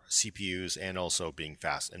more CPUs and also being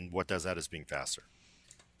fast. And what does that is being faster.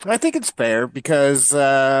 I think it's fair because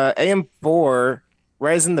AM4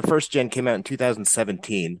 Ryzen, the first gen, came out in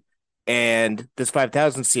 2017, and this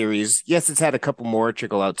 5000 series, yes, it's had a couple more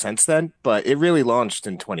trickle out since then, but it really launched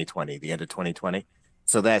in 2020, the end of 2020.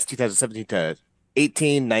 So that's 2017 to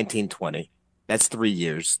 18, 19, 20. That's 3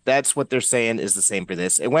 years. That's what they're saying is the same for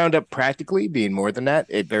this. It wound up practically being more than that.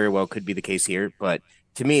 It very well could be the case here, but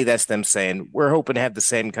to me, that's them saying we're hoping to have the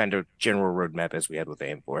same kind of general roadmap as we had with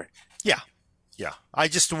AM4. Yeah. I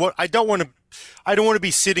don't want to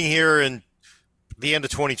be sitting here and the end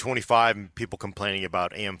of 2025 and people complaining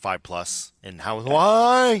about AM5 Plus and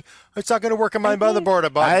why it's not going to work on my motherboard I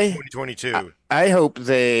bought in I 2022. I hope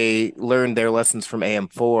they learned their lessons from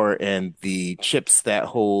AM4 and the chips that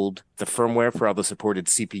hold the firmware for all the supported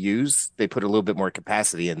CPUs. They put a little bit more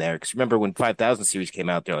capacity in there. Because remember when 5000 series came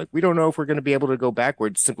out, they're like, we don't know if we're going to be able to go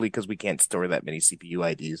backwards simply because we can't store that many CPU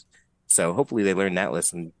IDs. So hopefully they learned that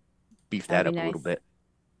lesson, beef That'd that be up a little nice. bit.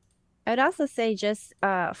 I'd also say just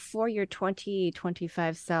for your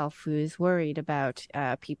 2025 self who's worried about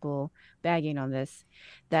people bagging on this,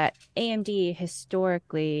 that AMD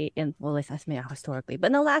historically, well, let's maybe not historically, but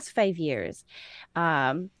in the last 5 years,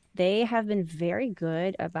 they have been very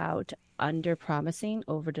good about under promising,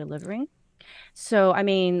 over delivering. So, I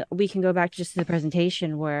mean, we can go back just to the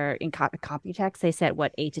presentation where in Computex, they said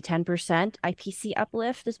what, 8 to 10% IPC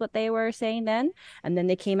uplift is what they were saying then. And then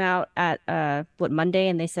they came out at what, Monday,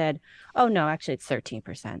 and they said, oh no, actually it's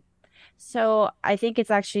 13%. So I think it's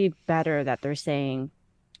actually better that they're saying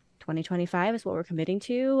 2025 is what we're committing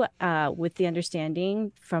to, with the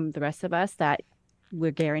understanding from the rest of us that we're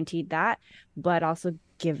guaranteed that, but also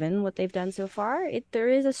given what they've done so far, there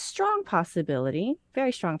is a strong possibility,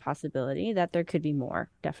 very strong possibility that there could be more,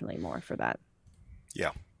 definitely more for that.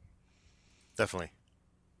 Yeah, definitely.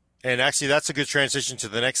 And actually, that's a good transition to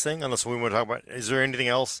the next thing, unless we want to talk about, is there anything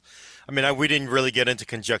else? I mean, we didn't really get into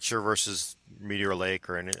conjecture versus Meteor Lake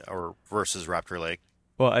or versus Raptor Lake.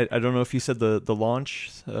 Well, I don't know if you said the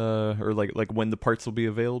launch or like when the parts will be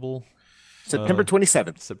available. September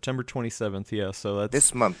 27th, September 27th. Yeah, so that's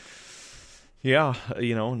this month. yeah,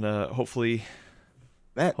 and hopefully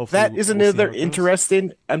That is we'll see how another it goes.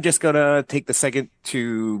 interesting. I'm just gonna take the second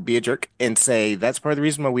to be a jerk and say that's part of the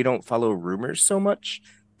reason why we don't follow rumors so much.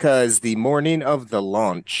 Because the morning of the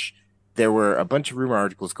launch, there were a bunch of rumor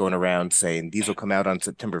articles going around saying these will come out on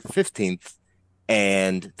September 15th,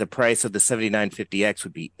 and the price of the 7950X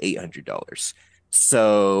would be $800.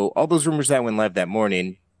 So all those rumors that went live that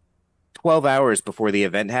morning, 12 hours before the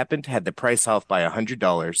event happened, had the price off by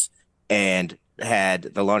 $100 and had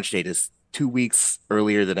the launch date is 2 weeks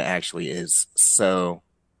earlier than it actually is. So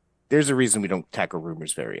there's a reason we don't tackle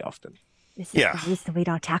rumors very often. This is Yeah. the reason we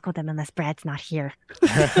don't tackle them unless Brad's not here.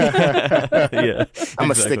 Yeah, I'm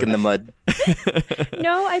a stick in the mud.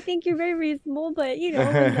 No, I think you're very reasonable, but when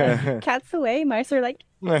the cat's away, mice are like,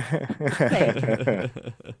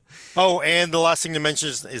 Oh, and the last thing to mention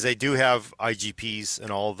is they do have IGPs in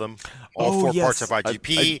all of them. All Oh, four yes. parts have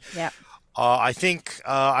IGP. yeah. I think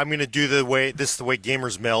I'm going to do the way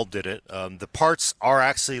Gamers Mail did it. The parts are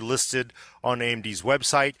actually listed on AMD's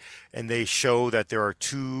website, and they show that there are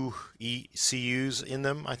two ECUs in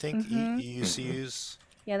them. I think EUCUs.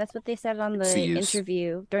 Yeah, that's what they said on the CUs.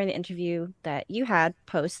 interview, during the interview that you had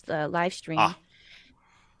post live stream. Ah.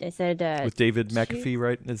 They said With David two- McAfee,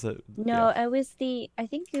 right? Is that No, yeah. I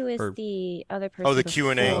think it was Or- the other person. Oh, the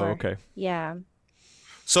Q&A. before. Oh, okay. Yeah.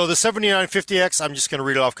 So the 7950X, I'm just going to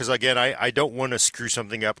read it off because, again, I don't want to screw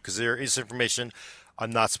something up because there is information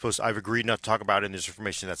I've agreed not to talk about in this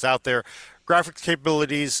information that's out there. Graphics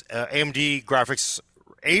capabilities, AMD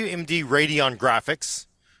Radeon graphics,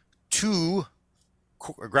 two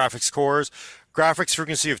graphics cores, graphics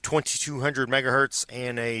frequency of 2200 megahertz,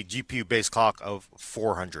 and a GPU base clock of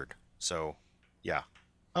 400. So, yeah.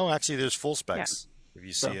 Oh, actually, there's full specs if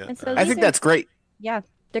you see it. And so I think that's great. Yeah,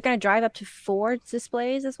 they're going to drive up to 4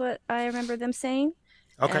 displays, is what I remember them saying.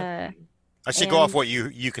 Okay. I should go off and- what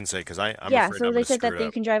you can say because I'm Yeah, afraid so I'm they gonna said screw that it you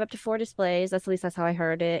up. can drive up to 4 displays. At least that's how I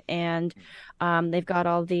heard it. And they've got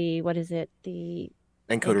all the, what is it? The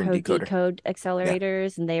Encoder and decoder. decode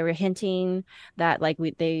accelerators, and they were hinting that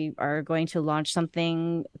they are going to launch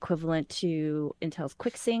something equivalent to Intel's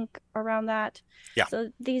QuickSync around that. Yeah. So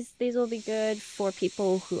these will be good for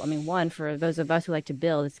people who, I mean, one, for those of us who like to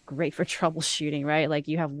build, it's great for troubleshooting, right? Like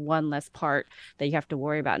you have one less part that you have to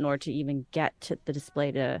worry about in order to even get to the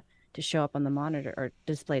display to show up on the monitor or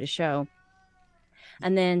display to show.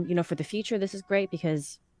 And then, for the future, this is great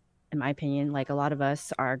because in my opinion, like a lot of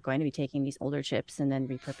us are going to be taking these older chips and then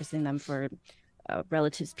repurposing them for a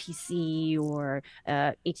relative's PC or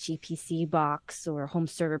a HGPC box or a home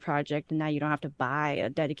server project. And now you don't have to buy a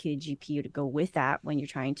dedicated GPU to go with that when you're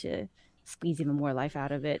trying to squeeze even more life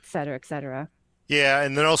out of it, et cetera, et cetera. Yeah,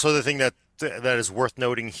 and then also the thing that is worth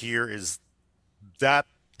noting here is that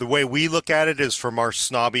the way we look at it is from our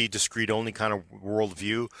snobby, discrete-only kind of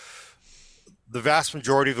worldview. The vast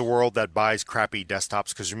majority of the world that buys crappy desktops,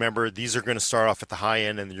 because remember, these are going to start off at the high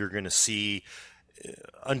end, and you're going to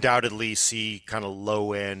undoubtedly see kind of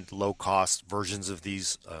low-end, low-cost versions of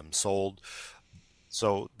these sold.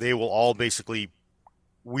 So they will all basically,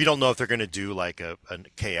 we don't know if they're going to do like a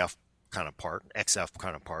KF kind of part, XF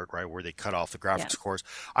kind of part, right, where they cut off the graphics Yeah. cores.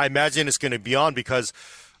 I imagine it's going to be on because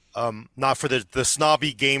not for the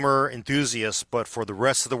snobby gamer enthusiast, but for the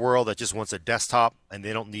rest of the world that just wants a desktop and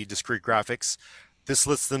they don't need discrete graphics. This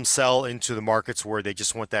lets them sell into the markets where they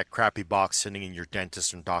just want that crappy box sitting in your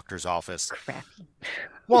dentist and doctor's office. Crappy.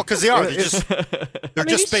 Well, because they are. They're I mean,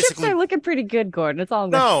 just these basically. chips are looking pretty good, Gordon. That's all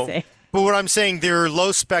I'm going No, to say. but what I'm saying, they're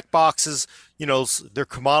low spec boxes. They're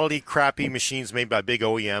commodity, crappy machines made by big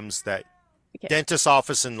OEMs that Okay. dentist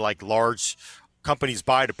office and like large companies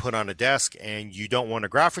buy to put on a desk. And you don't want a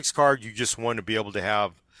graphics card; you just want to be able to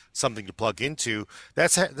have something to plug into.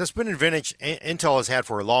 That's been an advantage Intel has had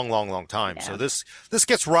for a long, long, long time. Yeah. So this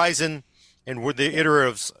gets Ryzen and with the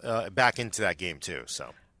iteratives back into that game too.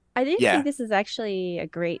 So. I do Yeah. think this is actually a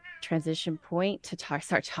great transition point to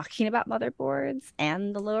start talking about motherboards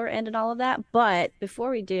and the lower end and all of that. But before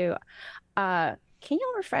we do, can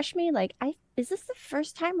y'all refresh me? Like, is this the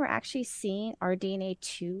first time we're actually seeing RDNA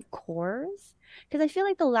 2 cores? Because I feel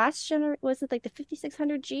like the last was it like the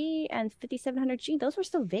 5600G and 5700G? Those were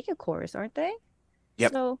still Vega cores, aren't they?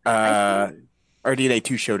 Yep. So I think RDNA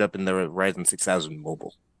 2 showed up in the Ryzen 6000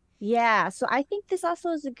 mobile. yeah, so I think this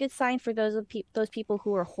also is a good sign for those people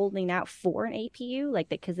who are holding out for an APU, like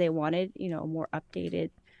that, because they wanted, a more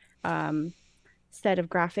updated set of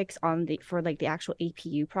graphics for like the actual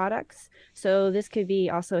APU products. So this could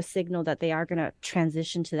be also a signal that they are going to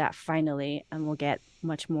transition to that finally, and we'll get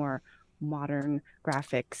much more modern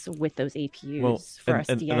graphics with those APUs for us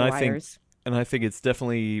DIYers. I think it's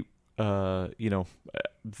definitely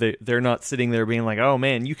they're not sitting there being like, oh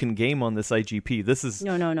man, you can game on this IGP. This is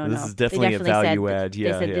No. This is definitely a value add.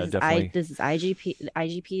 They said Definitely. this is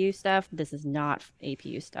IGPU stuff. This is not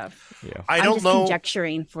APU stuff. Yeah, I I'm don't just know.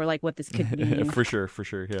 conjecturing for like what this could mean. for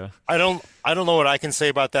sure. Yeah. I don't know what I can say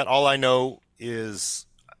about that. All I know is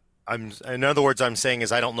in other words, I'm saying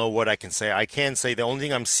is I don't know what I can say. I can say the only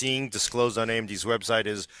thing I'm seeing disclosed on AMD's website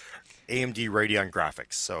is AMD Radeon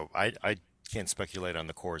graphics. So I can't speculate on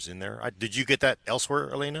the cores in there. Did you get that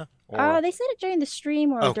elsewhere, Elena? They said it during the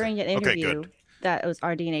stream or Okay. during an Okay, interview good. that it was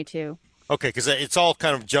RDNA 2. Okay, because it's all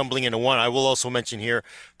kind of jumbling into one. I will also mention here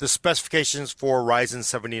the specifications for Ryzen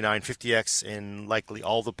 7950X and likely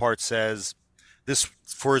all the parts says there's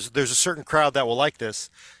a certain crowd that will like this.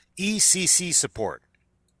 ECC support.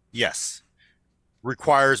 Yes.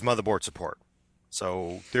 Requires motherboard support.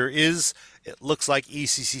 So it looks like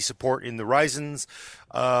ECC support in the Ryzens.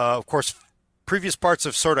 Of course, previous parts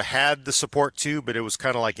have sort of had the support too, but it was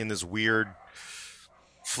kind of like in this weird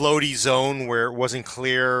floaty zone where it wasn't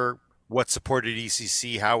clear what supported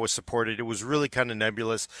ECC, how it was supported. It was really kind of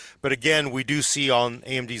nebulous. But again, we do see on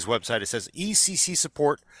AMD's website, it says ECC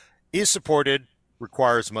support is supported,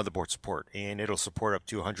 requires motherboard support, and it'll support up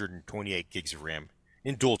to 128 gigs of RAM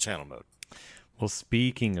in dual channel mode. Well,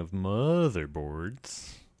 speaking of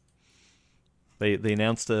motherboards, they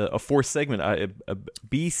announced a fourth segment, a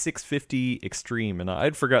B650 Extreme, and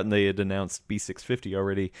I'd forgotten they had announced B650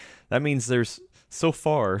 already. That means there's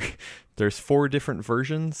 4 different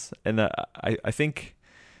versions, and I think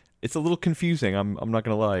it's a little confusing. I'm not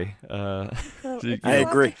gonna lie. So it's I a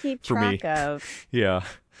lot agree. to keep For me. track of. Yeah.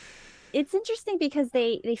 It's interesting because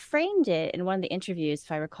they framed it in one of the interviews,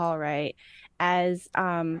 if I recall right, as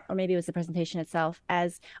or maybe it was the presentation itself,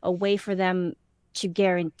 as a way for them to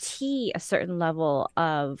guarantee a certain level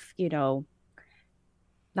of,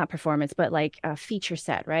 not performance, but like a feature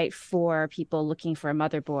set, right, for people looking for a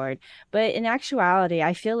motherboard. But in actuality,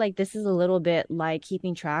 I feel like this is a little bit like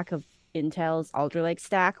keeping track of Intel's Alder Lake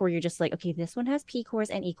stack, where you're just like, okay, this one has P cores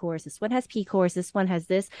and E cores, this one has P cores, this one has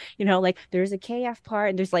this, like there's a KF part,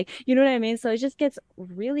 and there's like, you know what I mean? So it just gets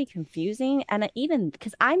really confusing. And even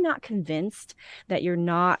because I'm not convinced that you're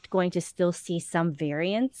not going to still see some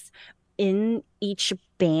variance in each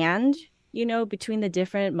band, between the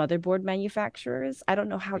different motherboard manufacturers. I don't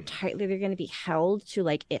know how tightly they're going to be held to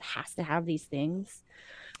like it has to have these things.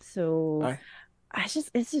 So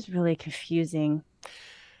it's just really confusing.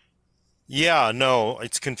 Yeah, no,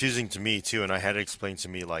 it's confusing to me too, and I had it explained to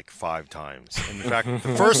me like 5 times. And in fact,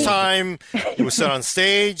 the first time it was said on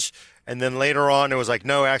stage, and then later on it was like,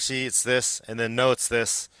 no, actually it's this, and then no, it's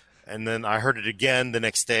this, and then I heard it again the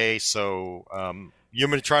next day. So you're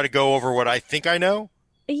going to try to go over what I think I know?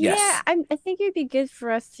 Yeah, Yes. I think it'd be good for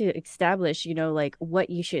us to establish, like what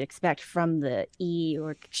you should expect from the E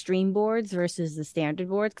or extreme boards versus the standard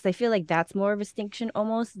boards, because I feel like that's more of a distinction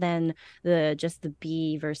almost than just the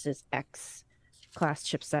B versus X class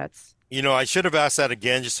chipsets. I should have asked that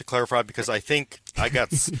again just to clarify, because I think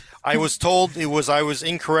I was told I was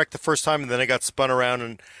incorrect the first time, and then I got spun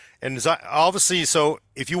around and obviously, so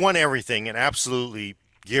if you want everything, and absolutely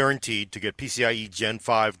guaranteed to get PCIe Gen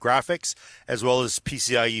 5 graphics as well as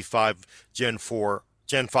PCIe 5 Gen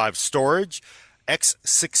 5 storage.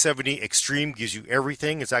 X670 Extreme gives you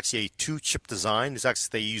everything. It's actually a two-chip design. It's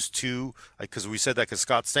actually they use two because we said that because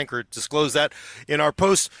Scott Stenker disclosed that in our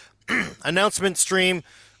post announcement stream.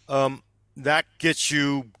 That gets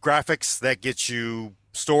you graphics, that gets you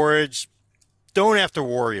storage. Don't have to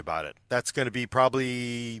worry about it. That's going to be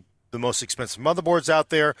probably the most expensive motherboards out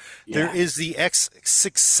there. Yeah. There is the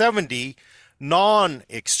X670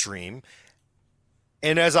 non-extreme,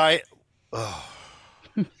 and as I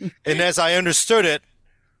understood it,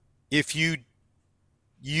 if you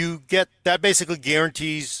get that, basically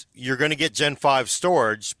guarantees you're going to get Gen 5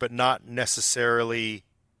 storage, but not necessarily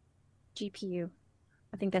GPU.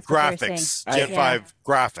 I think that's what graphics, Gen 5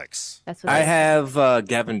 graphics. That's what I have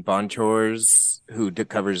Gavin Bonchors, who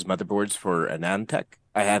covers motherboards for Anantech.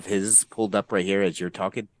 I have his pulled up right here as you're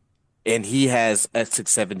talking. And he has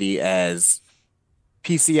X670 as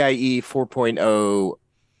PCIe 4.0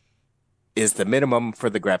 is the minimum for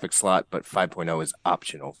the graphics slot, but 5.0 is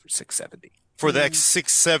optional for 670. For the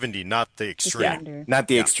X670, not the Extreme. Yeah. Not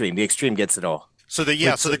the Extreme. The Extreme gets it all. So the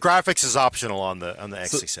graphics is optional on the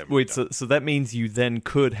X670. So that means you then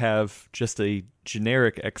could have just a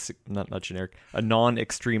generic a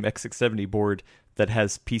non-extreme X670 board that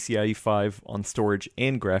has PCIe 5 on storage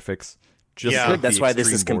and graphics. Just like that's why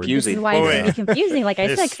this is confusing. This is why it's going to be confusing. Like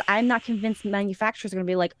I said, because I'm not convinced manufacturers are going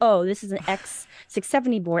to be like, oh, this is an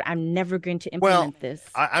X670 board. I'm never going to implement this.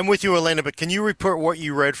 I'm with you, Elena, but can you report what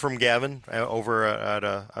you read from Gavin over at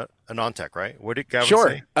Anantech, right? What did Gavin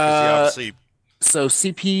say? Obviously. So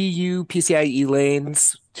CPU PCIe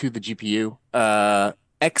lanes to the GPU.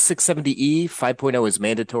 X670E 5.0 is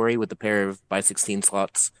mandatory with a pair of by 16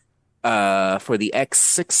 slots. For the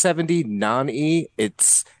X670 non-E,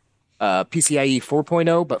 it's PCIe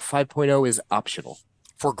 4.0, but 5.0 is optional.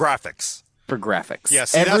 For graphics. Yeah,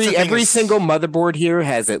 see, every single motherboard here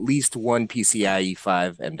has at least one PCIe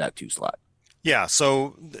 5 M.2 slot. Yeah,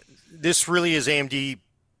 so this really is AMD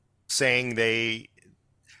saying they,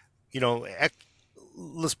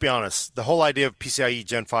 let's be honest, the whole idea of PCIe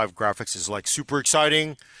Gen 5 graphics is like super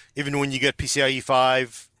exciting. Even when you get PCIe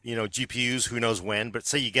 5, GPUs, who knows when, but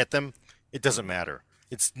say you get them, it doesn't matter.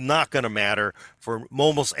 It's not going to matter for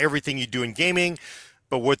almost everything you do in gaming.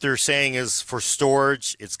 But what they're saying is for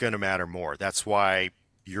storage, it's going to matter more. That's why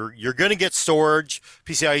you're going to get storage,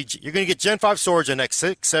 PCIe, you're going to get Gen 5 storage on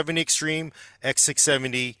X670 Extreme,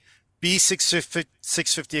 X670,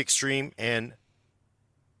 B650 Extreme, and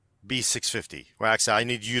B650. Well, actually, I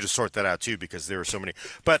need you to sort that out too because there are so many.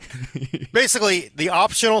 But basically, the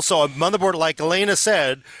optional, so a motherboard, like Elena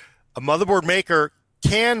said, a motherboard maker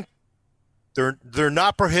can, they're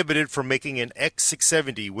not prohibited from making an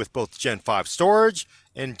X670 with both Gen 5 storage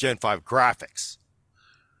and Gen 5 graphics.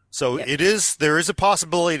 So there is a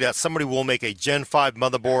possibility that somebody will make a Gen 5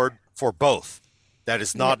 motherboard for both. That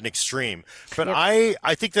is not an extreme. But I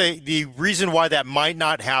think the reason why that might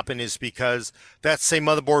not happen is because that same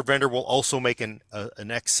motherboard vendor will also make an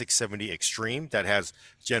X670 Extreme that has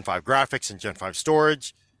Gen 5 graphics and Gen 5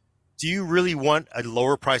 storage. Do you really want a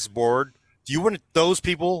lower price board? Do you want those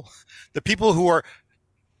people, the people who are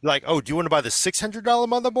like, oh, do you want to buy the $600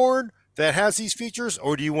 motherboard that has these features,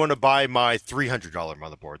 or do you want to buy my $300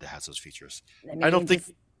 motherboard that has those features? I don't think.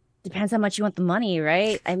 Depends how much you want the money,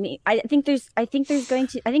 right? I mean, I think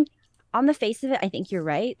on the face of it, I think you're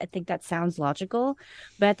right. I think that sounds logical,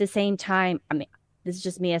 but at the same time, I mean, this is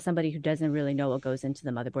just me as somebody who doesn't really know what goes into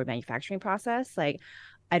the motherboard manufacturing process. Like,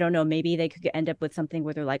 I don't know, maybe they could end up with something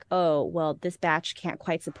where they're like, oh, well, this batch can't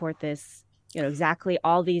quite support this, exactly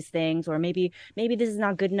all these things, or maybe this is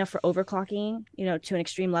not good enough for overclocking, to an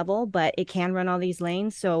extreme level, but it can run all these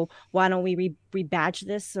lanes. So why don't we rebadge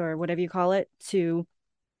this or whatever you call it to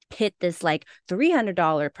hit this like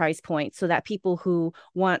 $300 price point so that people who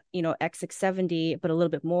want, X670, but a little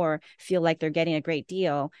bit more feel like they're getting a great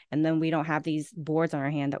deal. And then we don't have these boards on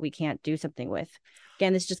our hand that we can't do something with.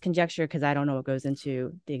 Again, this is just conjecture because I don't know what goes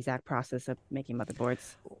into the exact process of making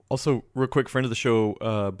motherboards. Also, real quick, friend of the show,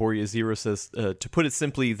 Boria Zero says, to put it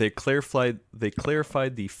simply, they clarified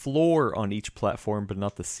the floor on each platform, but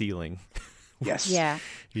not the ceiling. Yes. Yeah.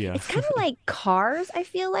 It's kind of like cars, I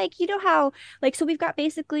feel like. You know how, like, so we've got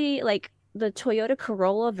basically, like, the Toyota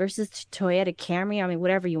Corolla versus Toyota Camry. I mean,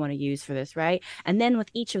 whatever you want to use for this, right? And then with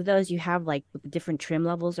each of those, you have, like, the different trim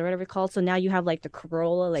levels or whatever it's called. So now you have, like, the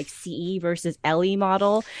Corolla, like, CE versus LE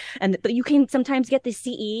model. But you can sometimes get the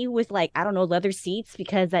CE with, like, I don't know, leather seats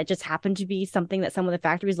because that just happened to be something that some of the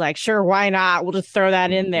factories like, sure, why not? We'll just throw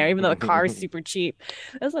that in there, even though the car is super cheap.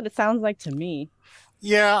 That's what it sounds like to me.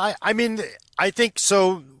 Yeah, I mean, I think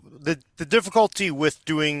so. the difficulty with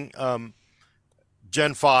doing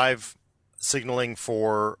Gen 5 signaling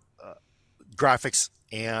for graphics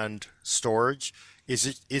and storage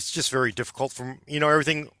is it's just very difficult from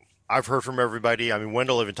everything I've heard from everybody. I mean,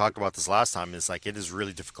 Wendell even talked about this last time. It's like it is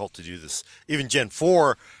really difficult to do this. Even Gen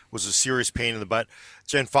 4 was a serious pain in the butt.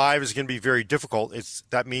 Gen 5 is going to be very difficult.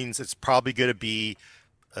 That means it's probably going to be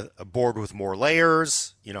a board with more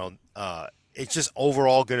layers. It's just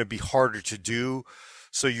overall going to be harder to do.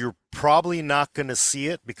 So you're probably not going to see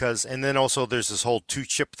it and then also there's this whole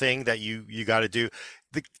 2-chip thing that you got to do.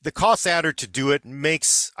 The cost adder to do it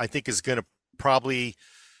I think is going to probably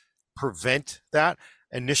prevent that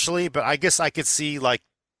initially, but I guess I could see like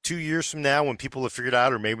 2 years from now when people have figured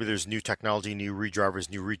out, or maybe there's new technology, new redrivers,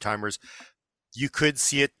 new retimers, you could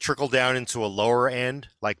see it trickle down into a lower end,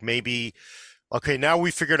 like maybe, okay, now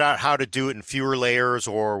we figured out how to do it in fewer layers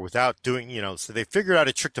or without doing, so they figured out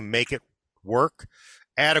a trick to make it work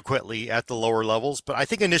adequately at the lower levels. But I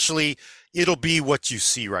think initially it'll be what you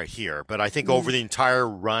see right here. But I think over the entire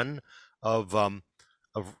run of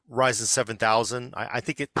Ryzen 7000, I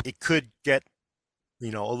think it could get a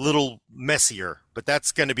little messier, but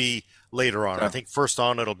that's going to be later on. I think first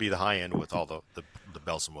on it'll be the high end with all the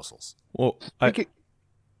bells and whistles. Well, I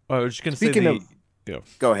was just going to say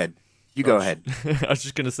go ahead. Go ahead. I was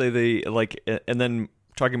just going to say and then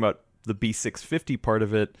talking about the B650 part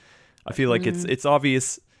of it, I feel like it's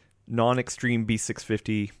obvious non-extreme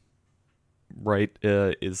B650, right,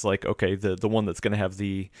 is like, okay, the one that's going to have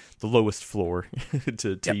the lowest floor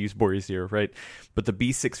to use Boreas Zero, right? But the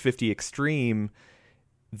B650 extreme,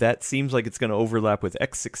 that seems like it's going to overlap with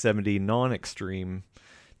X670 non-extreme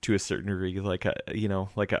to a certain degree.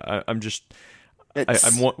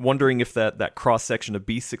 I'm wondering if that cross section of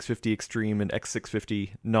B650 extreme and X650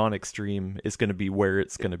 non-extreme is going to be where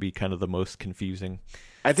it's going to be kind of the most confusing.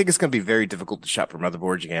 I think it's going to be very difficult to shop for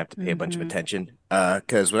motherboards. You're going to have to pay a bunch of attention.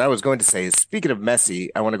 Because what I was going to say is, speaking of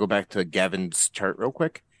messy, I want to go back to Gavin's chart real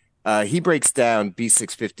quick. He breaks down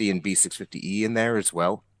B650 and B650E in there as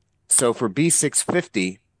well. So for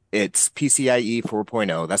B650, it's PCIe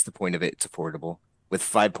 4.0. That's the point of it. It's affordable with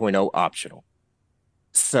 5.0 optional.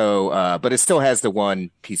 So, but it still has the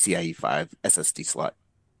one PCIe 5 SSD slot.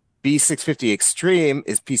 B650 Extreme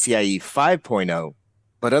is PCIe 5.0,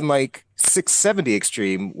 but unlike 670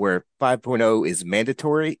 Extreme, where 5.0 is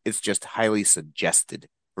mandatory, it's just highly suggested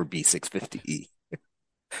for B650E.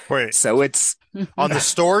 Wait, so it's on the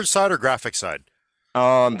storage side or graphics side?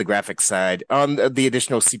 On the graphics side, on the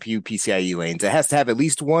additional CPU PCIe lanes. It has to have at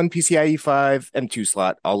least one PCIe 5 M2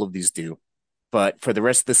 slot. All of these do. But for the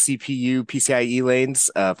rest of the CPU PCIe lanes,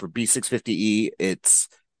 for B650E, it's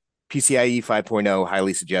PCIe 5.0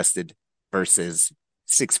 highly suggested versus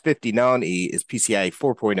 650 non-E is PCIe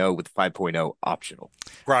 4.0 with 5.0 optional.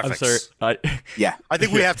 Graphics. I'm sorry. Yeah. I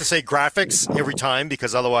think we have to say graphics every time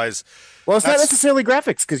because otherwise... Well, it's not necessarily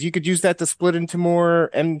graphics because you could use that to split into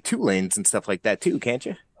more M2 lanes and stuff like that too, can't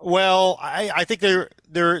you? Well, I think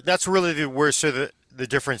that's really where the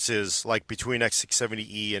difference is, like between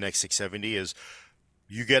X670E and X670 is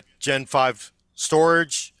you get Gen 5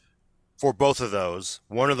 storage for both of those.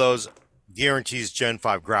 One of those guarantees Gen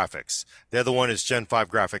 5 graphics. The other one is Gen 5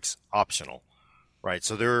 graphics optional, right?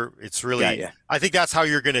 So it's really, yeah. I think that's how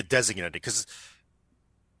you're going to designate it because,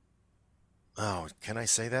 can I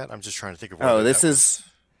say that? I'm just trying to think of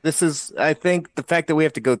This is, I think, the fact that we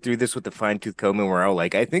have to go through this with the fine-tooth comb and we're all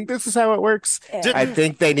like, I think this is how it works. I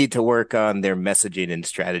think they need to work on their messaging and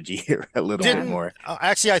strategy here a little bit more.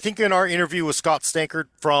 Actually, I think in our interview with Scott Stankert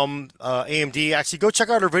from AMD, actually go check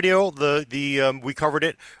out our video. We covered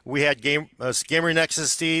it. We had Gamer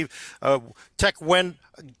Nexus Steve,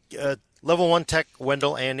 Level 1 Tech,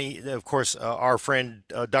 Wendell, and of course, our friend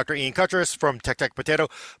Dr. Ian Cuttress from Tech Potato.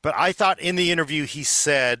 But I thought in the interview he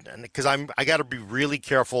said, because I got to be really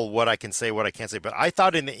careful what I can say, what I can't say, but I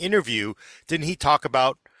thought in the interview, didn't he talk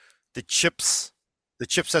about the chipsets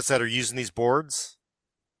that are used in these boards?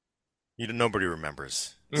 Nobody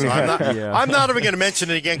remembers. So I'm not even going to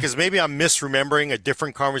mention it again because maybe I'm misremembering a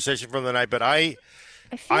different conversation from the night. But I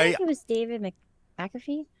feel like it was David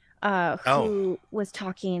McAfee. Who was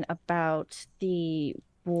talking about the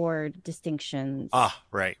board distinctions.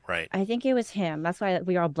 Right. I think it was him. That's why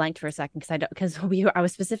we all blanked for a second because I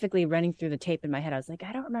was specifically running through the tape in my head. I was like,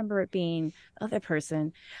 I don't remember it being the other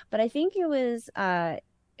person, but I think it was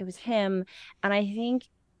him. And I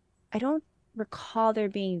don't recall there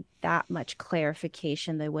being that much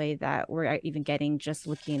clarification the way that we're even getting just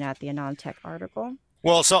looking at the AnonTech article.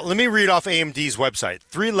 Well, so let me read off AMD's website.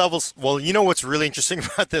 3 levels. Well, you know what's really interesting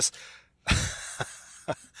about this?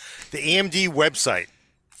 The AMD website,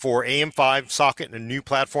 for AM5 socket and a new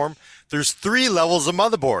platform. There's 3 levels of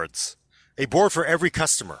motherboards, a board for every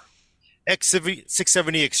customer.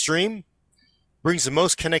 X670 Extreme brings the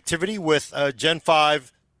most connectivity with Gen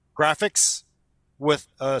 5 graphics, with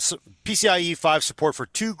PCIe 5 support for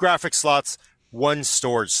 2 graphics slots, 1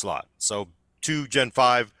 storage slot. So 2 Gen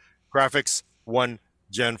 5 graphics, 1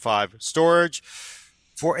 Gen 5 storage.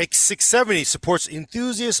 For X670 supports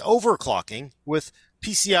enthusiast overclocking with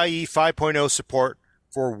PCIe 5.0 support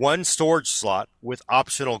for 1 storage slot with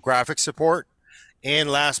optional graphics support.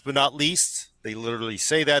 And last but not least, they literally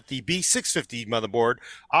say that the B650 motherboard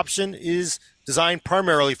option is designed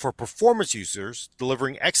primarily for performance users,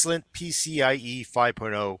 delivering excellent PCIe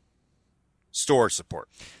 5.0 storage support.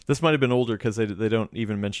 This might have been older because they don't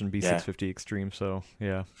even mention B650 Extreme. So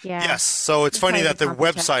yeah. Yes. So it's funny that the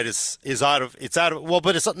website is out of well,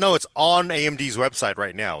 but it's on AMD's website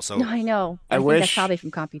right now. So no, I know. I think that's probably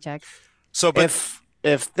from Computex. So, but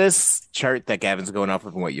if this chart that Gavin's going off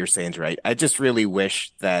of and what you're saying is right, I just really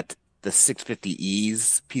wish that the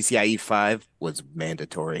 650E's PCIe 5 was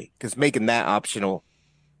mandatory, because making that optional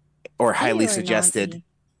or highly suggested.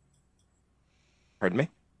 Pardon me?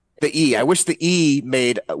 The E. I wish the E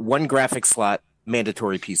made 1 graphic slot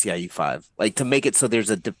mandatory PCIe 5, like to make it so there's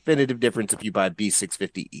a definitive difference if you buy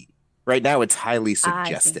B650E. Right now, it's highly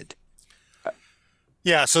suggested.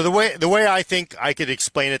 Yeah, so the way I think I could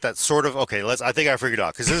explain it, that's sort of okay. I think I figured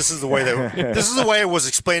out, because this is the way it was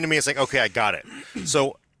explained to me. It's like, okay, I got it.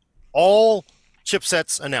 So all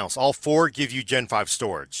chipsets announced, all 4 give you Gen 5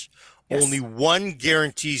 storage. Yes. Only 1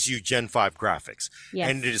 guarantees you Gen 5 graphics,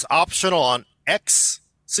 and it is optional on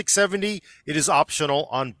X670. It is optional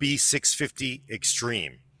on B650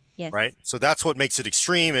 Extreme. Yes. Right. So that's what makes it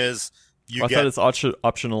extreme is. I thought it's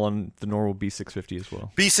optional on the normal B650 as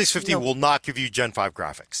well. B650 will not give you Gen 5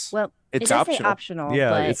 graphics. Well, it's optional.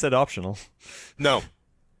 Yeah, it said optional. No.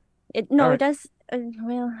 It does.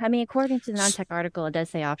 Well, I mean, according to the non-tech article, it does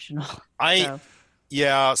say optional.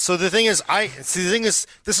 Yeah. So the thing is,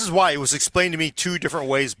 this is why it was explained to me 2 different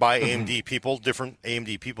ways by AMD people, different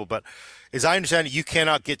AMD people. But as I understand it, you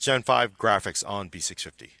cannot get Gen 5 graphics on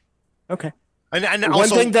B650. Okay. And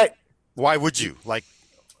also, why would you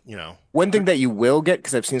One thing that you will get,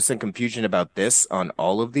 because I've seen some confusion about this on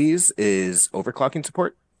all of these, is overclocking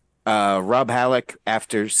support. Rob Halleck,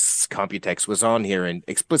 after Computex, was on here and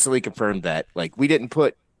explicitly confirmed that, like, we didn't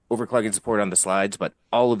put overclocking support on the slides, but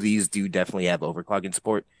all of these do definitely have overclocking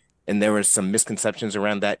support. And there were some misconceptions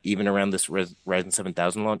around that, even around this Ryzen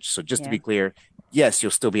 7000 launch. So just to be clear, yes,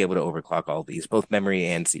 you'll still be able to overclock all of these, both memory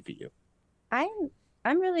and CPU.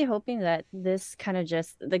 I'm really hoping that this kind of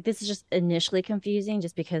this is just initially confusing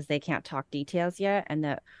just because they can't talk details yet, and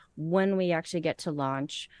that when we actually get to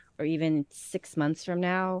launch, or even 6 months from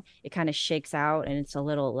now, it kind of shakes out and it's a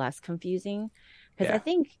little less confusing. Because I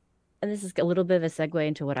think, and this is a little bit of a segue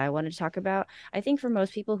into what I wanted to talk about, I think for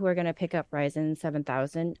most people who are going to pick up Ryzen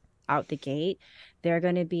 7000 out the gate, they're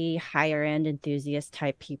going to be higher end enthusiast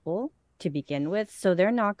type people to begin with, so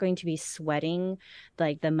they're not going to be sweating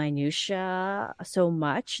like the minutia so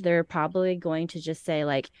much. They're probably going to just say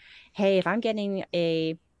like, hey, if I'm getting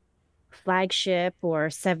a flagship or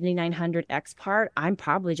 7900X part, I'm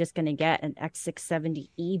probably just going to get an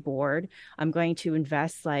X670E board. I'm going to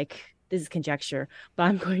invest, like, this is conjecture, but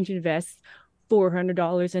I'm going to invest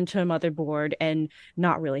 $400 into a motherboard and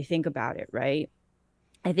not really think about it, right?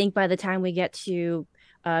 I think by the time we get to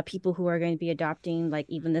people who are going to be adopting like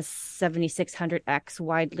even this 7600X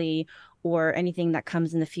widely, or anything that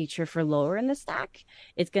comes in the future for lower in the stack,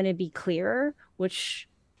 it's going to be clearer,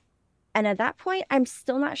 and at that point, I'm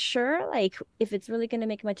still not sure like if it's really going to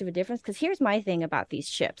make much of a difference. Because here's my thing about these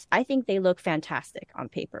chips. I think they look fantastic on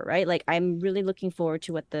paper, right? Like, I'm really looking forward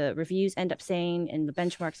to what the reviews end up saying and the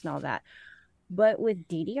benchmarks and all that. But with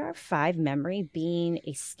DDR5 memory being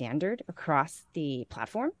a standard across the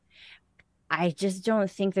platform, I just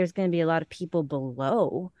don't think there's going to be a lot of people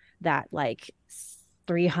below that like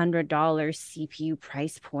 $300 CPU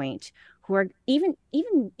price point who are even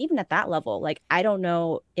at that level. Like, I don't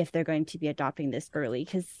know if they're going to be adopting this early,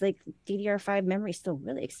 because like DDR5 memory is still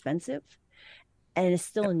really expensive and it's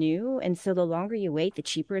still new. And so the longer you wait, the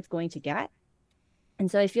cheaper it's going to get. And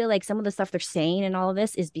so I feel like some of the stuff they're saying in all of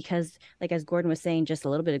this is because, like, as Gordon was saying just a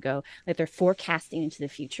little bit ago, like they're forecasting into the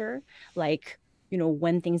future. Like,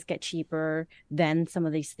 when things get cheaper, then some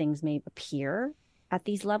of these things may appear at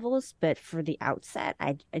these levels. But for the outset,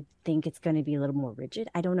 I think it's going to be a little more rigid.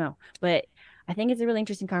 I don't know. But I think it's a really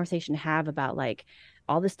interesting conversation to have about, like,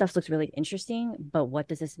 all this stuff looks really interesting, but what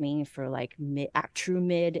does this mean for, like, true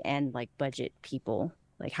mid and, like, budget people?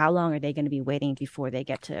 Like, how long are they going to be waiting before they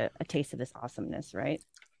get to a taste of this awesomeness, right?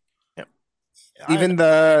 Yep. Even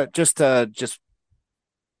the just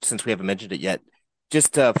since we haven't mentioned it yet,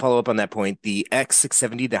 just to follow up on that point, the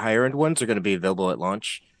X670, the higher end ones, are going to be available at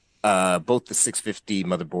launch. Both the 650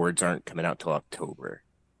 motherboards aren't coming out till October,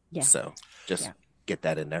 Yeah. so just get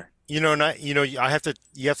that in there. You have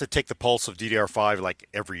to take the pulse of DDR5 like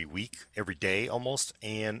every week, every day almost,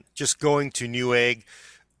 and just going to Newegg,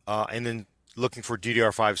 and then looking for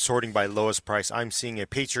DDR5 sorting by lowest price. I'm seeing a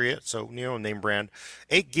Patriot, so name brand,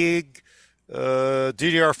 8 gig,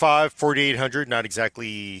 DDR5 4800, not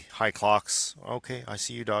exactly high clocks. Okay, I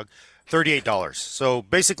see you, dog. $38. So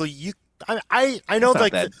basically, I know That's not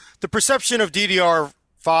like bad. the perception of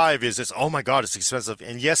DDR5 is it's, oh my God, it's expensive,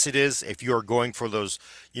 and yes, it is if you are going for those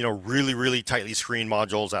really really tightly screened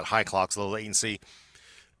modules at high clocks, low latency.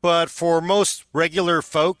 But for most regular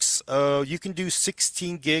folks, you can do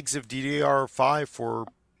 16 gigs of DDR5 for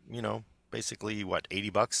basically what,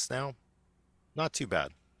 $80 now. Not too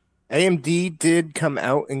bad. AMD did come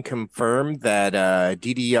out and confirm that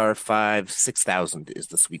DDR5 6000 is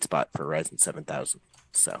the sweet spot for Ryzen 7000.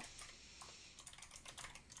 So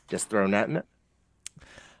just throwing that in it.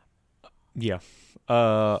 Yeah.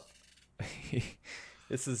 Uh,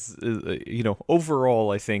 this is,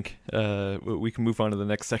 overall, I think we can move on to the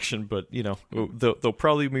next section, but, there'll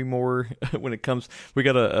probably be more when it comes. We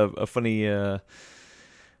got a funny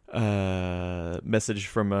message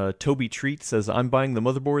from Toby Treat says, I'm buying the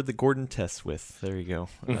motherboard that Gordon tests with. There you go.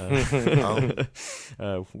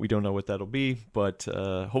 We don't know what that'll be, but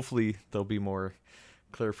hopefully there'll be more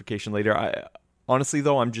clarification later. Honestly,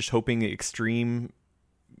 though, I'm just hoping Extreme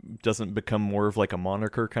doesn't become more of like a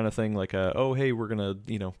moniker kind of thing, like oh hey, we're gonna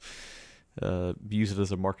use it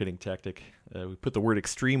as a marketing tactic. We put the word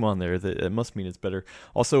extreme on there, that it must mean it's better.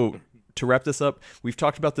 Also, to wrap this up, we've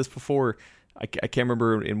talked about this before. I can't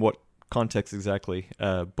remember in what context exactly,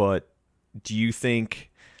 but do you think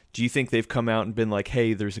they've come out and been like,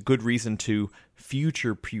 hey, there's a good reason to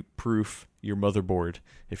future-proof your motherboard?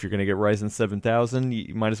 If you're going to get Ryzen 7000,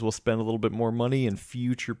 you might as well spend a little bit more money and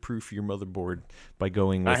future-proof your motherboard by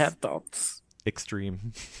going with I have thoughts.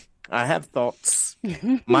 Extreme. I have thoughts.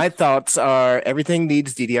 My thoughts are everything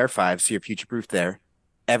needs DDR5, so you're future-proof there.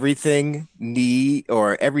 Everything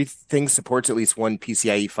supports at least one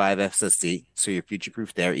PCIe 5 SSD, so you're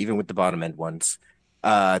future-proof there, even with the bottom-end ones.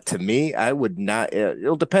 To me, I would not.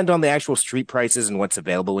 It'll depend on the actual street prices and what's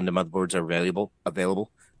available when the motherboards are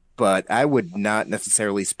available. But I would not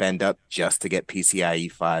necessarily spend up just to get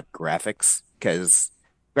PCIe 5 graphics, because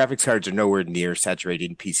graphics cards are nowhere near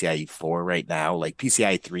saturating PCIe 4 right now. Like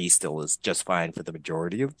PCIe 3 still is just fine for the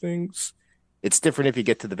majority of things. It's different if you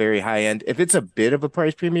get to the very high end. If it's a bit of a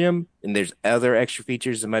price premium and there's other extra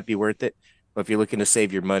features that might be worth it. But if you're looking to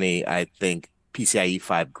save your money, I think PCIe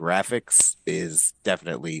 5 graphics is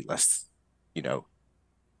definitely less, you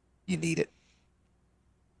need it.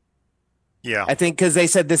 Yeah. I think because they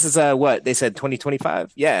said this is what they said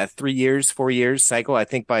 2025. Yeah, 3 years, 4 years cycle. I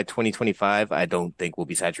think by 2025, I don't think we'll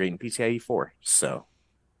be saturating PCIe 4. So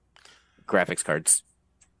graphics cards.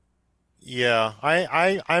 Yeah,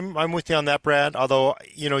 I'm with you on that, Brad. Although,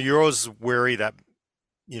 you're always wary that,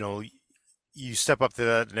 you step up to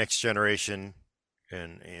that next generation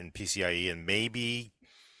in PCIe and maybe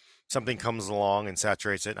something comes along and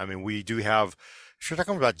saturates it. I mean, we do have, if you're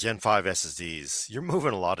talking about Gen 5 SSDs, you're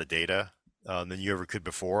moving a lot of data than you ever could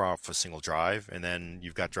before off a single drive, and then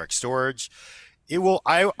you've got direct storage.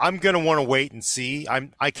 I'm going to want to wait and see.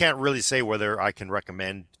 I can't really say whether I can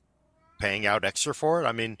recommend paying out extra for it.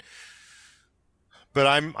 I mean, but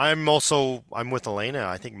I'm with Elena.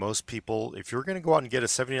 I think most people, if you're going to go out and get a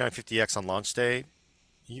 7950X on launch day,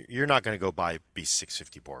 you're not going to go buy a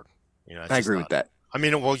B650 board. It's I just agree not. with that. I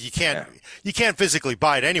mean, well, you can't physically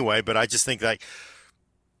buy it anyway, but I just think that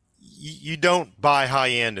you don't buy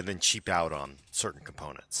high end and then cheap out on certain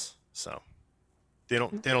components. So they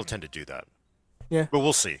don't tend to do that. Yeah. But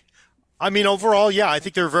we'll see. I mean, overall, yeah, I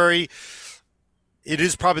think it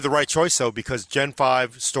is probably the right choice though, because Gen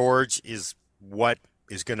 5 storage is what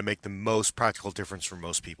is going to make the most practical difference for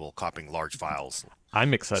most people copying large files.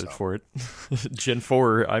 I'm excited for it. Gen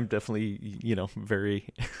 4, I'm definitely, very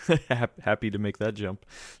happy to make that jump.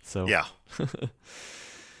 So yeah.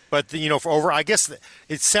 But I guess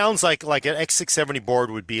it sounds like an X670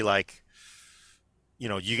 board would be like, you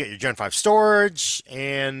get your Gen 5 storage,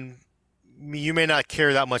 and you may not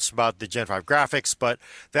care that much about the Gen 5 graphics, but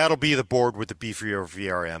that'll be the board with the beefier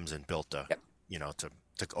VRMs and built to,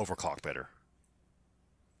 to overclock better.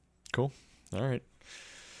 Cool. All right.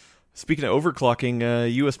 Speaking of overclocking,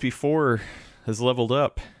 USB4 has leveled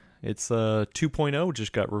up. It's 2.0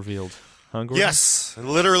 just got revealed. Huh, Gordon? Yes,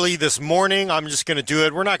 literally this morning. I'm just going to do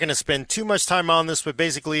it. We're not going to spend too much time on this, but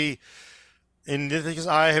basically And the thing is,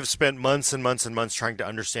 I have spent months and months and months trying to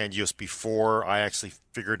understand USB 4. I actually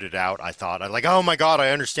figured it out. I thought, like, oh my God,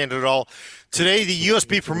 I understand it all. Today, the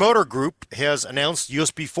USB Promoter Group has announced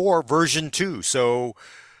USB 4 version 2. So,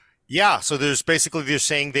 yeah, so there's basically, they're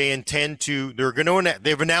saying they intend to,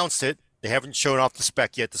 they've announced it. They haven't shown off the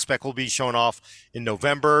spec yet. The spec will be shown off in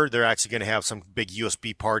November. They're actually going to have some big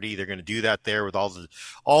USB party. They're going to do that there with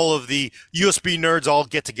all of the USB nerds all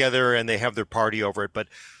get together and they have their party over it. But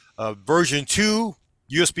version 2,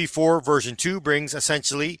 USB 4 version 2 brings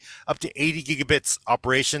essentially up to 80 gigabits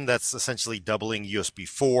operation. That's essentially doubling USB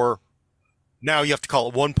 4. Now you have to call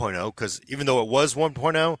it 1.0 because even though it was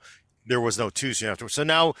 1.0, there was no 2. So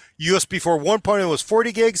now USB 4 1.0 was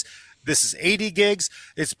 40 gigs. This is 80 gigs.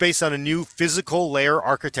 It's based on a new physical layer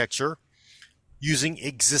architecture using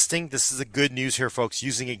existing, this is the good news here, folks,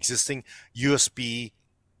 using existing USB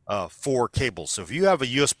 4 cables. So if you have a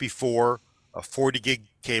USB 4, a 40 gig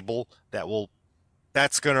cable,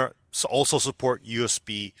 that's going to also support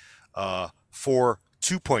USB 4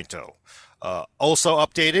 2.0. Also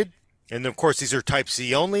updated, and of course these are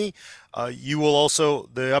Type-C only. You will also,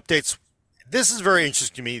 the updates, this is very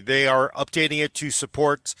interesting to me. They are updating it to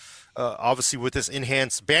support, obviously with this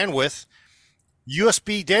enhanced bandwidth,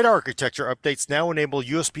 USB data architecture updates now enable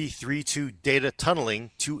USB 3.2 data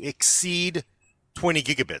tunneling to exceed 20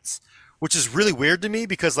 gigabits, which is really weird to me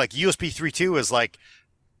because like USB 3.2 is like,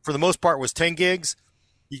 for the most part was 10 gigs.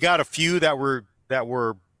 You got a few that were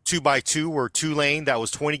 2x2 or 2-lane that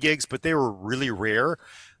was 20 gigs, but they were really rare.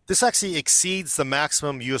 This actually exceeds the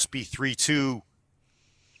maximum USB 3.2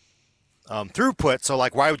 throughput. So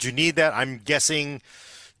like, why would you need that? I'm guessing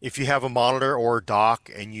if you have a monitor or a dock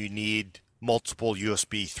and you need multiple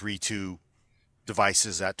USB 3.2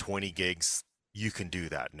 devices at 20 gigs, you can do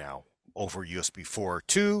that now over USB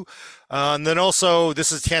 4.2. And then also,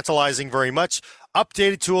 this is tantalizing very much,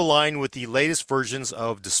 updated to align with the latest versions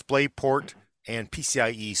of DisplayPort and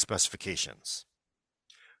PCIe specifications.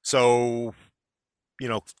 So,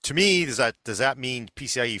 to me, does that mean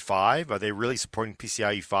PCIe 5? Are they really supporting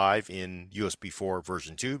PCIe 5 in USB 4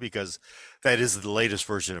 version 2? Because that is the latest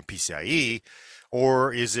version of PCIe,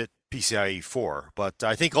 or is it PCIe 4? But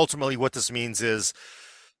I think ultimately what this means is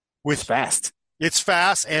It's fast. It's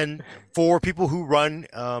fast, and for people who run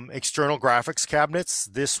external graphics cabinets,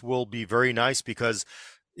 this will be very nice because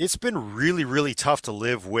it's been really, really tough to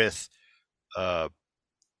live with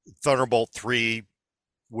Thunderbolt 3,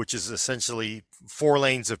 which is essentially 4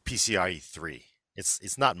 lanes of PCIe 3.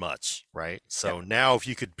 It's not much, right? So now if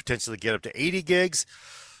you could potentially get up to 80 gigs,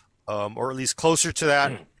 or at least closer to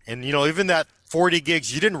that, and even that 40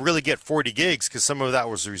 gigs, you didn't really get 40 gigs because some of that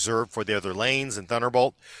was reserved for the other lanes in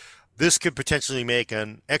Thunderbolt. This could potentially make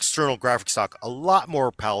an external graphics dock a lot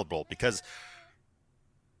more palatable because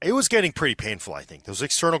it was getting pretty painful, I think. Those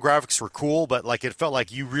external graphics were cool, but like it felt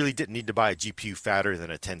like you really didn't need to buy a GPU fatter than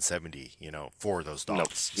a 1070, for those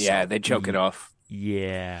docks. Nope. Yeah, they choke it off.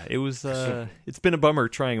 Yeah, it was. It's been a bummer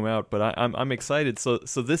trying them out, but I'm excited. So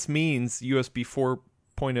this means USB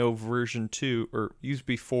 4.0 version 2 or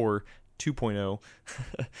USB 4 2.0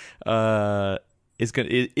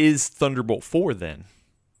 is Thunderbolt 4 then.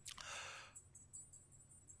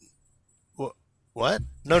 What?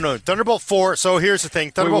 No. Thunderbolt 4. So here's the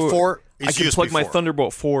thing. Thunderbolt 4 is I can USB plug 4. my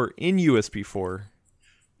Thunderbolt 4 in USB 4,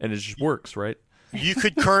 and it just works, right? You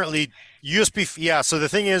could currently USB. Yeah. So the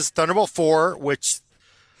thing is, Thunderbolt 4, which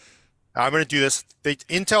I'm going to do this.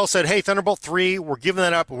 Intel said, "Hey, Thunderbolt 3, we're giving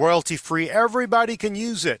that up royalty free. Everybody can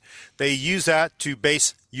use it." They use that to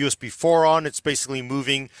base USB 4 on. It's basically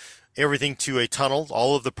moving everything to a tunnel.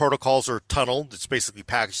 All of the protocols are tunneled. It's basically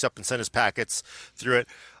packaged up and sent as packets through it.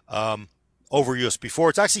 Over USB 4.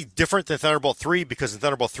 It's actually different than Thunderbolt 3 because in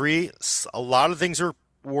Thunderbolt 3, a lot of things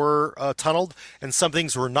were tunneled and some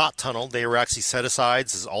things were not tunneled. They were actually set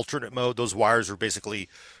asides as alternate mode. Those wires were basically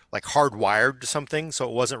like hardwired to something, so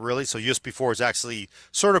it wasn't really. So USB 4 is actually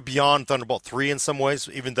sort of beyond Thunderbolt 3 in some ways,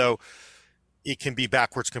 even though it can be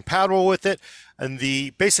backwards compatible with it. And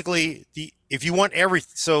if you want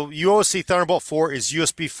so you always see Thunderbolt 4 is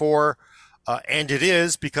USB 4. And it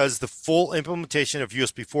is because the full implementation of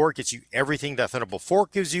USB 4 gets you everything that Thunderbolt 4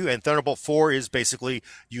 gives you. And Thunderbolt 4 is basically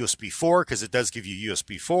USB 4 because it does give you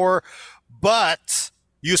USB 4. But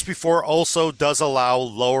USB 4 also does allow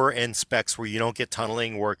lower end specs where you don't get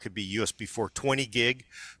tunneling, where it could be USB 4 20 gig.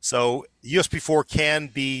 So USB 4 can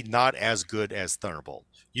be not as good as Thunderbolt.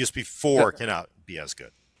 USB 4 cannot be as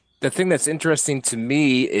good. The thing that's interesting to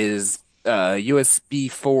me is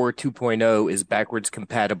USB 4 2.0 is backwards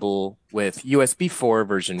compatible with USB 4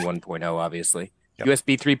 version 1.0, obviously, yep.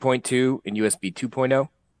 USB 3.2 and USB 2.0.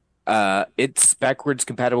 It's backwards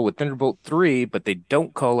compatible with Thunderbolt 3, but they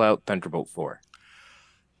don't call out Thunderbolt 4.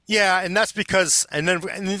 Yeah, and that's because, and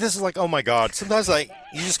this is like, oh my God. Sometimes like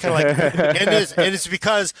you just kind of like, and it's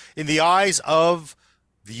because in the eyes of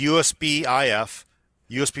the USB IF,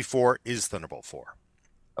 USB 4 is Thunderbolt 4.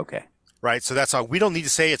 Okay. Right. So that's how we don't need to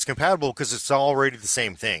say it's compatible because it's already the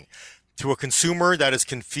same thing. To a consumer that is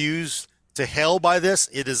confused to hell by this,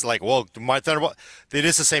 it is like, well, my Thunderbolt, it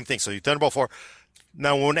is the same thing. So you Thunderbolt 4.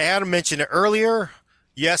 Now, when Adam mentioned it earlier,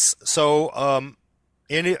 yes. So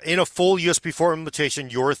in a full USB 4 implementation,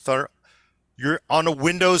 you're on a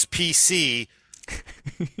Windows PC.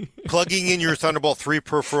 Plugging in your Thunderbolt 3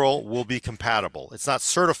 peripheral will be compatible. It's not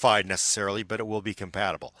certified necessarily, but it will be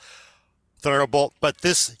compatible. Thunderbolt, but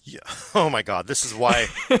this, oh my God, this is why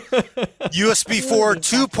USB 4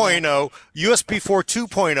 2.0, USB 4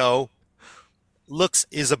 2.0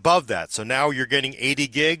 is above that. So now you're getting 80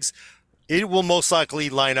 gigs. It will most likely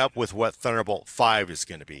line up with what Thunderbolt 5 is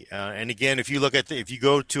going to be. And again, if you look at if you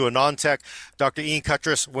go to a non-tech, Dr. Ian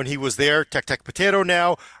Cutress, when he was there, Tech Potato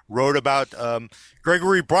now, wrote about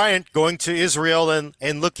Gregory Bryant going to Israel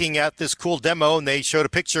and looking at this cool demo, and they showed a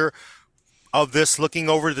picture of this looking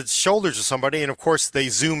over the shoulders of somebody. And of course, they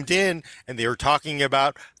zoomed in and they were talking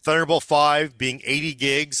about Thunderbolt 5 being 80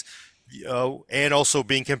 gigs. And also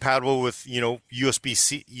being compatible with,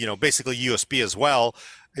 USB-C, basically USB as well.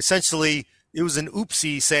 Essentially, it was an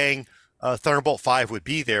oopsie saying Thunderbolt 5 would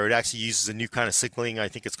be there. It actually uses a new kind of signaling. I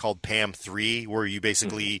think it's called PAM3, where you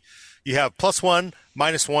basically you have +1,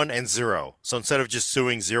 -1, and 0. So instead of just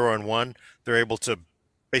doing 0 and 1, they're able to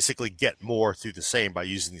basically get more through the same by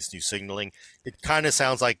using this new signaling. It kind of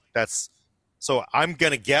sounds like that's. So I'm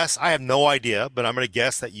going to guess, I have no idea, but I'm going to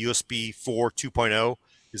guess that USB 4 2.0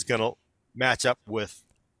 is going to match up with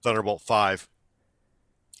Thunderbolt 5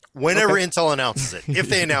 whenever Intel announces it. If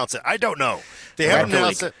they announce it, I don't know. They haven't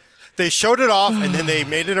announced it. They showed it off and then they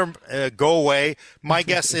made it go away. My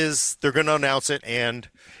guess is they're going to announce it, and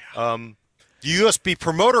the USB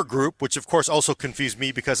promoter group, which of course also confused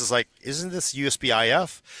me because it's like, isn't this USB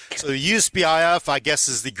IF? So the USB IF, I guess,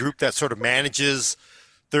 is the group that sort of manages.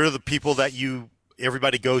 They're the people that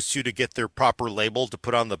everybody goes to get their proper label to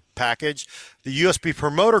put on the package. The USB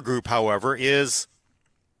promoter group, however, is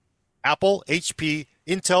Apple, HP,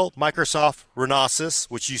 Intel, Microsoft, Renesas,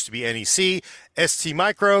 which used to be NEC, ST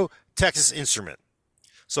Micro, Texas Instrument.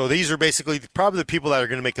 So these are basically probably the people that are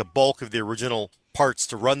going to make a bulk of the original parts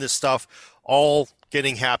to run this stuff, all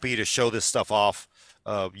getting happy to show this stuff off.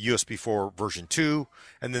 USB 4 version 2,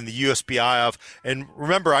 and then the USB IF. And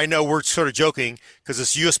remember, I know we're sort of joking because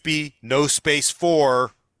it's USB no space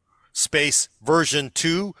 4 space version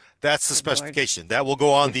 2. That's the specification. That will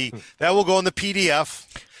go on the PDF.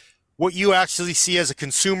 What you actually see as a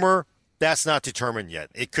consumer, that's not determined yet.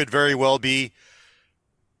 It could very well be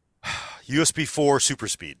USB 4 super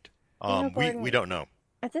speed. We don't know.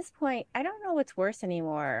 At this point, I don't know what's worse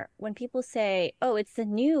anymore. When people say, "Oh, it's the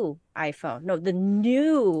new iPhone." No, the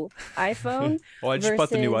new iPhone. Well, I just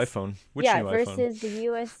bought the new iPhone. Which new iPhone? Versus the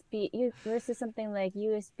USB versus something like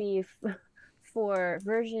USB 4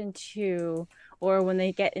 version 2, or when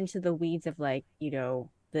they get into the weeds of the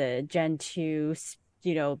Gen 2,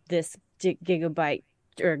 this gigabyte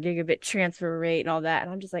or gigabit transfer rate and all that.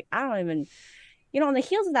 And I'm just like, I don't even. On the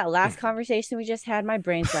heels of that last conversation we just had, my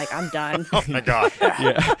brain's like, I'm done. Oh my God!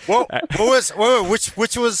 Yeah.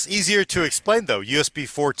 Which was easier to explain though, USB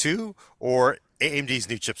 4.2 or AMD's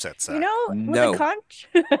new chipset set? No.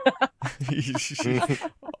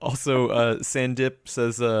 Also, Sandip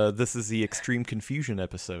says this is the extreme confusion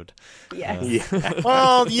episode. Yes.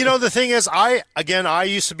 Well, the thing is, I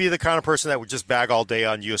used to be the kind of person that would just bag all day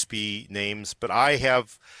on USB names, but I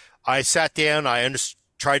sat down,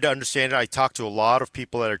 tried to understand it. I talked to a lot of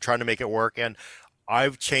people that are trying to make it work, and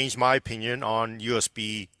I've changed my opinion on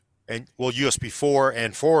USB USB 4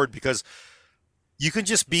 and forward, because you can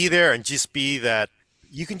just be there and just be that.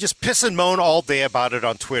 You can just piss and moan all day about it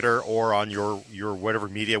on Twitter or on your whatever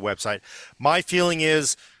media website. My feeling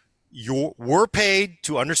is we're paid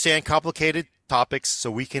to understand complicated topics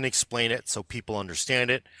so we can explain it so people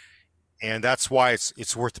understand it, and that's why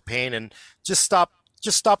it's worth the pain. And just stop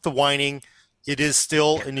the whining. It is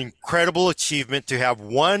still an incredible achievement to have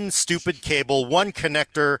one stupid cable, one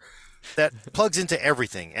connector that plugs into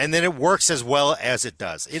everything, and then it works as well as it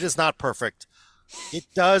does. It is not perfect, It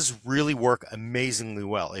does really work amazingly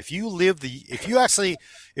well. If you live the USB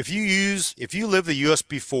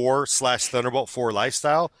 4 / Thunderbolt 4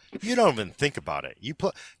 lifestyle, you don't even think about it.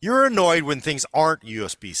 You're annoyed when things aren't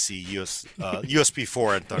USB-C, USB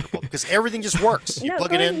 4 and Thunderbolt because everything just works. You No,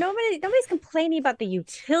 plug it Gordon, in. nobody's complaining about the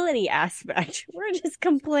utility aspect. We're just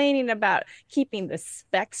complaining about keeping the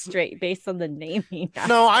specs straight based on the naming.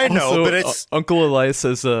 No, I know, Also, but it's Uncle Elias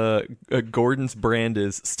says Gordon's brand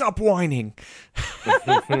is "Stop whining."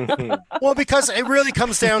 well, because it really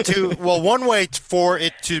comes down to, well, one way for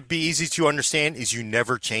it to be easy to understand is you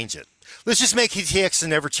never change it. Let's just make ETX and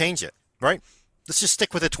never change it, right? Let's just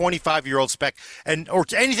stick with a 25-year-old spec or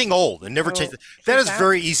anything old and never change it. That is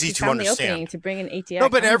very easy to The understand. opening to bring an ATX. No,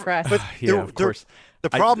 but Yeah, of course. The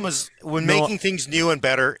problem is when making things new and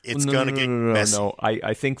better, it's going to get messy. No,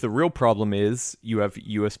 I think the real problem is you have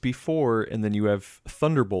USB 4 and then you have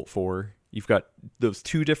Thunderbolt 4. You've got those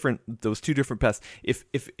two different paths. If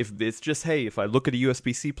it's just, hey, if I look at a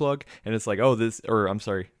USB-C plug and it's like, oh,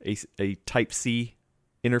 a Type C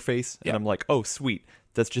interface, and I'm like, oh, sweet,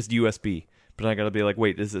 that's just USB. But I gotta be like,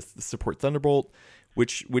 wait, does this support Thunderbolt?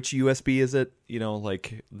 Which USB is it?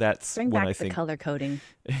 Like that's Bring when back I the think color coding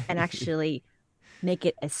and actually make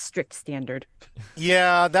it a strict standard.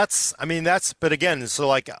 Yeah, but again, so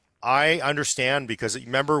like I understand because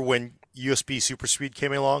remember when USB Super Speed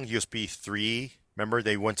came along, USB 3, remember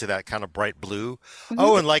they went to that kind of bright blue?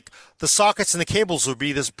 Oh, and like the sockets and the cables would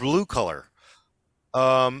be this blue color.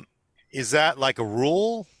 Is that like a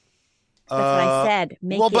rule? That's what I said.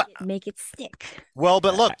 Make it stick. Well,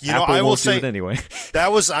 but look, Apple I will won't do say it anyway. that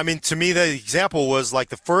was, to me, the example was like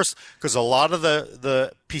the first, because a lot of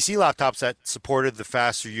the PC laptops that supported the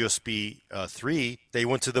faster USB 3, they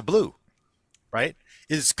went to the blue, right?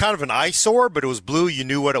 It's kind of an eyesore, but it was blue. You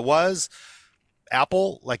knew what it was.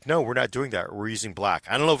 Apple, like, no, we're not doing that. We're using black.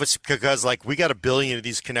 I don't know if it's because like we got a billion of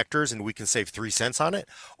these connectors and we can save 3 cents on it,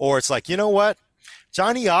 or it's like, you know what?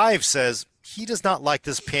 Johnny Ive says he does not like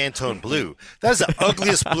this Pantone blue. That is the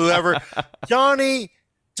ugliest blue ever. Johnny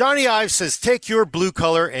Ive says, take your blue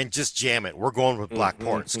color and just jam it. We're going with black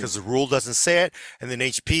ports because the rule doesn't say it. And then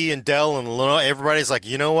HP and Dell and Lenovo, everybody's like,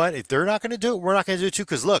 you know what? If they're not going to do it, we're not going to do it too.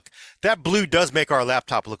 Because look, that blue does make our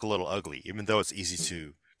laptop look a little ugly, even though it's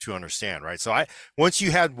easy to understand, right? So once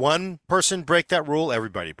you had one person break that rule,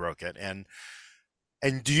 everybody broke it. And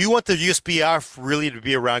do you want the USB-F really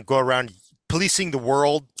to go around policing the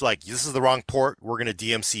world? Like, this is the wrong port, we're going to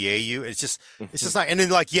DMCA you. It's just not. And then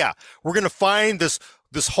like, yeah, we're going to find this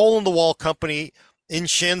hole in the wall company in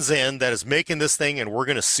Shenzhen that is making this thing and we're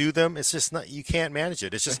going to sue them. It's just not, you can't manage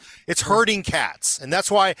it. It's hurting cats. And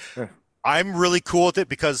that's why I'm really cool with it,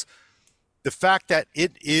 because the fact that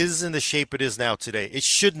it is in the shape it is now today, it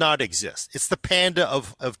should not exist. It's the panda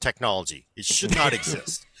of technology. It should not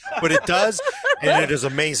exist, but it does. And it is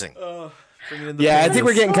amazing. Yeah, I think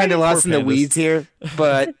we're getting kind of lost in the weeds here,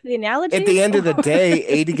 but the analogy? At the end of the day,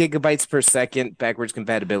 80 gigabytes per second backwards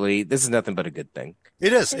compatibility, this is nothing but a good thing.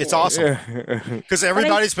 It is. It's awesome. Because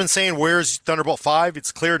everybody's been saying, where's Thunderbolt 5?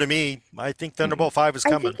 It's clear to me. I think Thunderbolt 5 is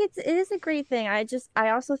coming. I think it is a great thing. I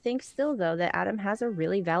also think still, though, that Adam has a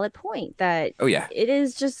really valid point that it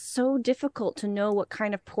is just so difficult to know what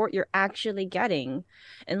kind of port you're actually getting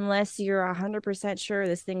unless you're 100% sure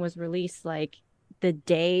this thing was released like the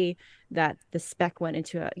day that the spec went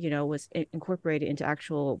into was incorporated into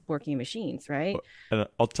actual working machines, right? And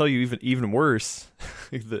I'll tell you even worse.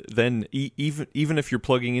 Then even if you're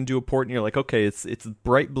plugging into a port and you're like, okay, it's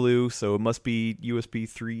bright blue, so it must be USB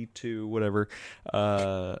 3 to whatever.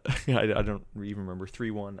 I don't even remember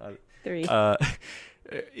 3.1. 3.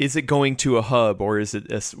 Is it going to a hub or is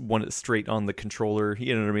it one straight on the controller?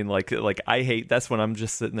 You know what I mean? Like I hate, that's when I'm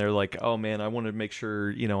just sitting there like, oh man, I want to make sure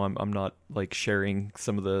I'm not like sharing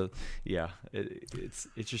some of the it's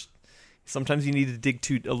just sometimes you need to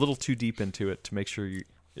dig a little too deep into it to make sure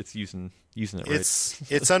it's using it right.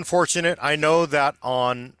 It's unfortunate. I know that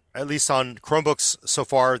at least on Chromebooks so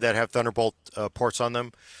far that have Thunderbolt ports on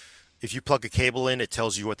them, if you plug a cable in, it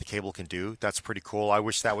tells you what the cable can do. That's pretty cool. I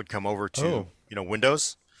wish that would come over to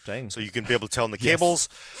Windows. Dang. So you can be able to tell in the cables.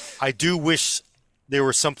 I do wish there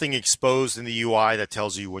was something exposed in the UI that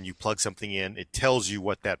tells you when you plug something in, it tells you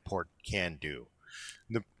what that port can do.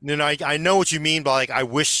 I know what you mean, but like I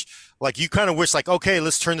wish, like you kind of wish, like, okay,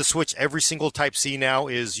 let's turn the switch. Every single Type C now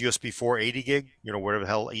is USB 4 80 gig. Whatever the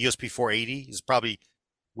hell USB 480 is, probably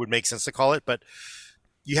would make sense to call it. But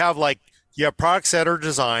you have products that are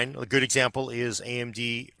designed. A good example is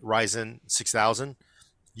AMD Ryzen 6000.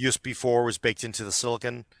 USB 4 was baked into the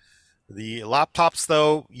silicon. The laptops,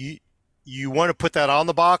 though, you want to put that on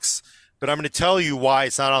the box, but I'm going to tell you why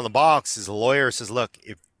it's not on the box. Is the lawyer says, look,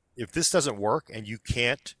 if this doesn't work and you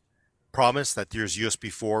can't promise that there's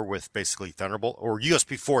USB 4 with basically Thunderbolt or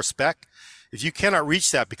USB 4 spec, if you cannot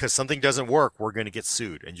reach that because something doesn't work, we're going to get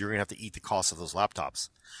sued and you're going to have to eat the cost of those laptops.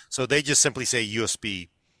 So they just simply say USB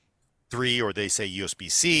 3 or they say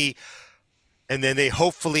USB-C. And then they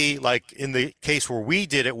hopefully, like in the case where we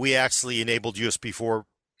did it, we actually enabled USB 4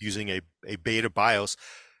 using a beta BIOS.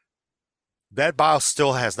 That BIOS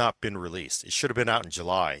still has not been released. It should have been out in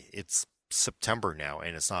July. It's September now,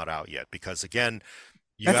 and it's not out yet because, again,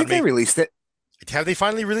 I think they released it. Have they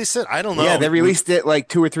finally released it? I don't know. Yeah, they released it like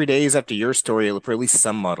 2 or 3 days after your story for at least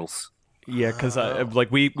some models. Yeah, because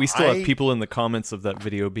we still have people in the comments of that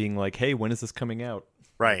video being like, "Hey, when is this coming out?"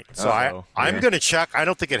 Right. So I'm going to check. I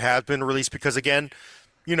don't think it has been released because, again,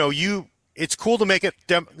 it's cool to make it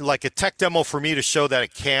like a tech demo for me to show that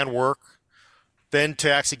it can work, then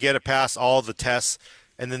to actually get it past all the tests,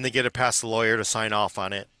 and then they get it past the lawyer to sign off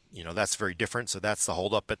on it. That's very different. So that's the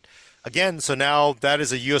holdup. But again, so now that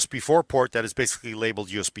is a USB 4 port that is basically labeled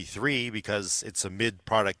USB 3 because it's a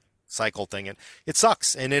mid-product cycle thing, and it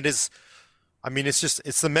sucks. And it is,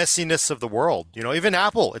 it's the messiness of the world. Even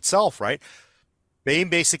Apple itself, right? They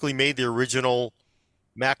basically made the original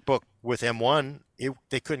MacBook with M1.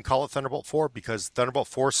 They couldn't call it Thunderbolt 4 because Thunderbolt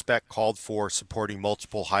 4 spec called for supporting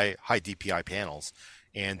multiple high DPI panels,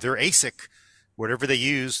 and their ASIC, whatever they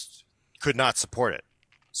used, could not support it.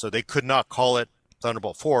 So they could not call it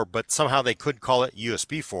Thunderbolt 4, but somehow they could call it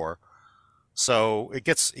USB 4. So it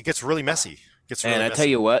gets really messy. I tell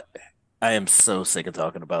you what, I am so sick of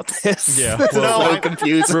talking about this. Yeah, so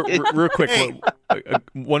confused. Real quick,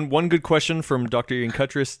 one good question from Dr. Ian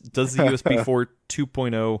Cuttress: does the USB 4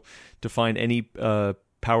 2.0 define any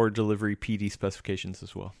power delivery PD specifications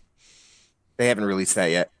as well? They haven't released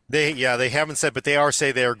that yet. They haven't said, but they are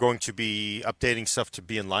going to be updating stuff to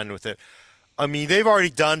be in line with it. They've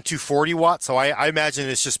already done 240 watt, so I imagine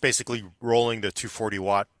it's just basically rolling the 240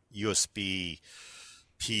 watt USB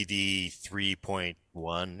PD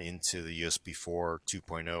 3.1 into the USB 4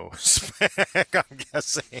 2.0 spec, I'm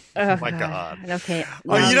guessing. Oh my God. Okay.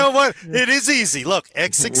 Well, you know what? It is easy. Look,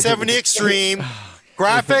 X670 Extreme,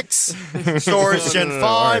 graphics, storage Gen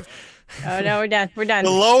 5. Oh, no, we're done.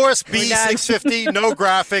 The lowest B650, no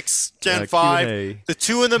graphics, Gen 5. Q&A. The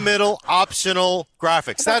two in the middle, optional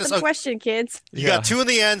graphics. That is a question, kids. You got two in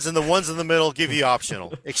the ends, and the ones in the middle give you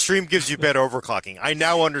optional. Extreme gives you better overclocking. I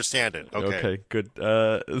now understand it. Okay, good.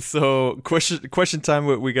 So question time.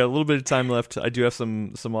 We got a little bit of time left. I do have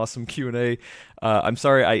some awesome Q&A. I'm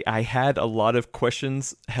sorry, I had a lot of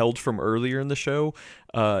questions held from earlier in the show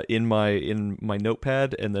in my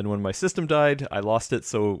notepad, and then when my system died, I lost it.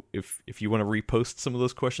 So if you want to repost some of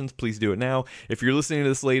those questions, please do it now. If you're listening to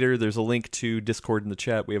this later, there's a link to Discord in the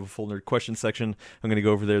chat. We have a full nerd question section. I'm going to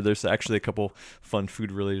go over there. There's actually a couple fun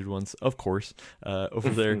food related ones, of course, over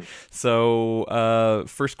there. So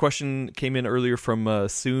first question came in earlier from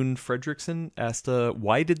Soon Fredrickson. Asked,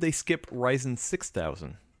 why did they skip Ryzen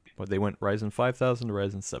 6000? They went Ryzen 5000 to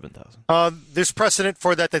Ryzen 7000. There's precedent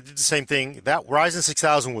for that. They did the same thing. That Ryzen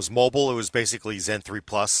 6000 was mobile. It was basically Zen 3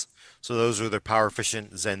 Plus. So those are the power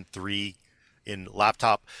efficient Zen 3 in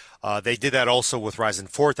laptop. They did that also with Ryzen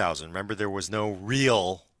 4000. Remember, there was no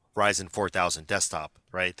real Ryzen 4000 desktop,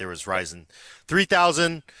 right? There was Ryzen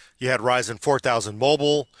 3000. You had Ryzen 4000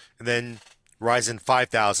 mobile, and then Ryzen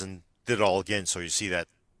 5000 did it all again. So you see that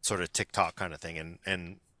sort of TikTok kind of thing.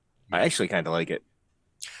 And I actually kind of like it.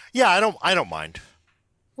 Yeah, I don't mind.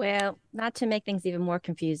 Well, not to make things even more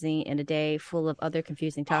confusing in a day full of other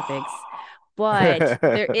confusing topics, but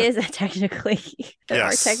there are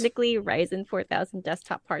technically Ryzen 4000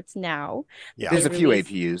 desktop parts now. Yeah, there's a few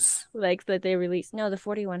APUs like that they released. No, the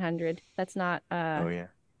 4100. That's not. Oh yeah.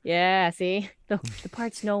 Yeah, see the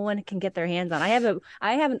parts no one can get their hands on. I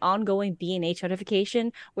have an ongoing B&H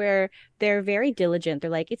notification where they're very diligent. They're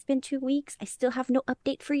like, it's been 2 weeks. I still have no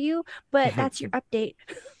update for you, but that's your update.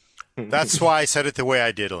 That's why I said it the way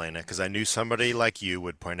I did, Elena, because I knew somebody like you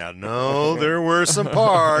would point out, no, there were some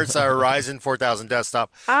parts. Our Ryzen 4000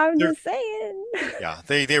 desktop. Just saying. Yeah,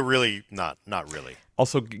 they're really not really.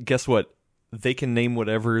 Also, guess what? They can name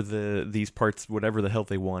whatever these parts, whatever the hell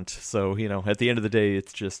they want. So, at the end of the day,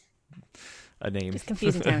 it's just a name. Just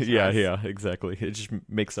confusing times. Yeah, exactly. It just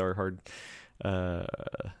makes our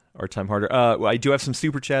time harder. I do have some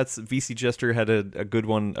super chats. VC Jester had a good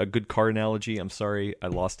one, a good car analogy. I'm sorry, I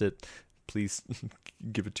lost it. Please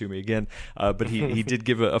give it to me again. But he did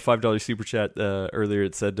give a $5 super chat earlier.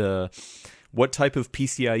 It said, what type of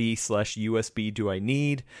PCIe/USB do I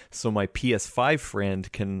need so my PS5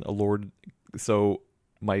 friend can lord? So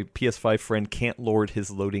my PS5 friend can't lord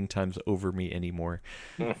his loading times over me anymore.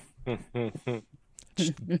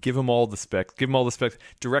 Give them all the specs. Give them all the specs.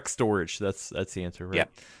 Direct storage. That's the answer, right? Yeah,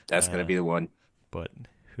 that's going to be the one. But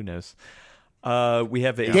who knows? We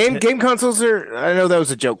have a game consoles are. I know that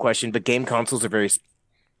was a joke question, but game consoles are very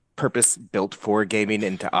purpose built for gaming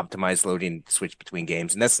and to optimize loading and switch between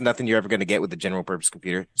games, and that's nothing you're ever going to get with a general purpose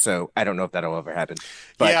computer. So I don't know if that'll ever happen.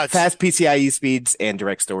 But fast PCIe speeds and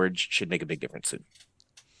direct storage should make a big difference.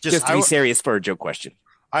 Just to be serious for a joke question.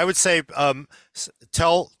 I would say,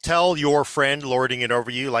 tell your friend lording it over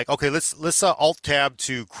you, like, okay, let's Alt Tab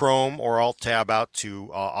to Chrome or Alt Tab out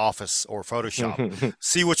to Office or Photoshop.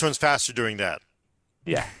 See which one's faster doing that.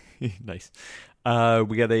 Yeah, nice.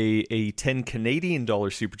 We got a 10 Canadian dollar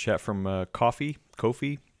super chat from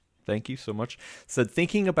Kofi. Thank you so much. Said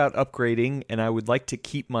thinking about upgrading, and I would like to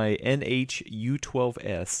keep my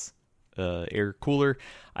NH-U12S air cooler.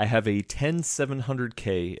 I have a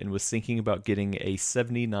 10700K and was thinking about getting a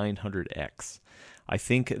 7900X. I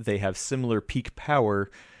think they have similar peak power.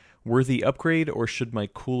 Worthy upgrade, or would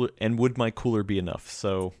my cooler be enough?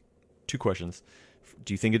 So, two questions.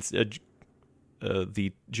 Do you think it's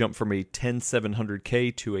the jump from a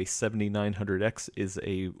 10700K to a 7900X is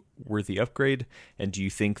a worthy upgrade? And do you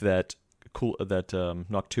think that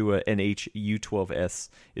Noctua NH-U12S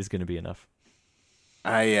is going to be enough?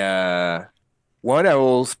 I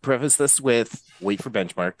will preface this with wait for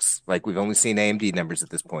benchmarks. Like, we've only seen AMD numbers at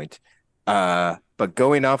this point. But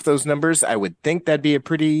going off those numbers, I would think that'd be a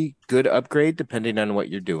pretty good upgrade depending on what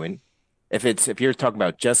you're doing. If you're talking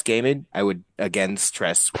about just gaming, I would again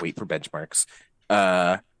stress wait for benchmarks.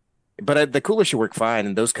 But the cooler should work fine,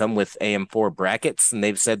 and those come with AM4 brackets, and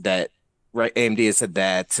they've said that, right? AMD has said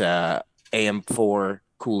that AM4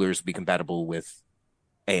 coolers be compatible with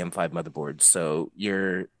AM5 motherboards, so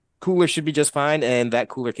your cooler should be just fine, and that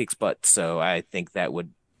cooler kicks butt. So I think that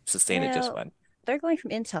would sustain it just fine. They're going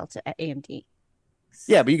from Intel to AMD.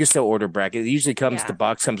 Yeah, but you can still order brackets. It usually comes, the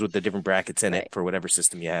box comes with the different brackets in it for whatever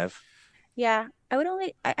system you have. Yeah,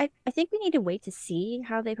 I think we need to wait to see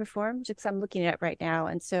how they perform, just because I'm looking at it right now.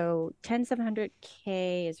 And so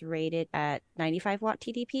 10700K is rated at 95 watt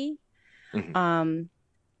TDP. Mm-hmm.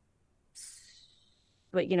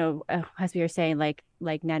 But as we were saying, like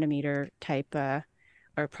nanometer type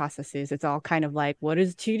or processes, it's all kind of like, what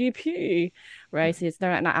is TDP, right? So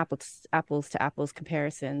they're not apples to apples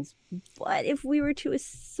comparisons. But if we were to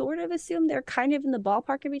sort of assume they're kind of in the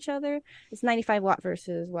ballpark of each other, it's 95 watt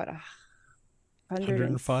versus what?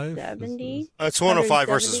 170? It's 105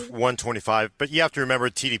 versus 125, but you have to remember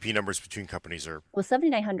TDP numbers between companies are... Well,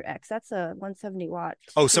 7900X, that's a 170 watt.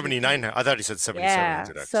 Oh, 79. I thought he said 7700X. Yeah,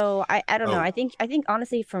 so I don't know. I think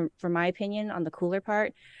honestly, from my opinion on the cooler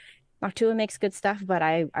part, Noctua makes good stuff, but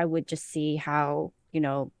I would just see how,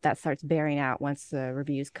 that starts bearing out once the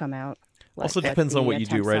reviews come out. Also depends on what you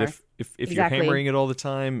do, right? If you're hammering it all the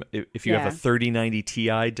time, if you have a 3090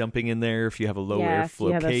 Ti dumping in there, if you have a low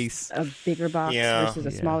airflow case, a bigger box versus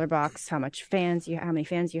a smaller box, how many fans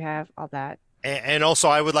you have, all that. And also,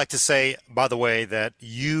 I would like to say, by the way, that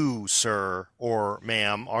you, sir or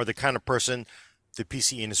ma'am, are the kind of person the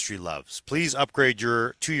PC industry loves. Please upgrade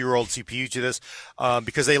your 2-year-old CPU to this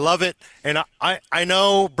because they love it. And I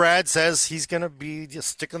know Brad says he's going to be just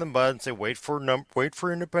sticking the mud and say, wait for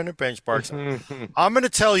independent benchmarks. I'm going to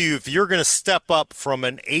tell you, if you're going to step up from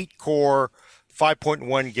an 8-core,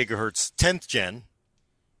 5.1 gigahertz 10th gen,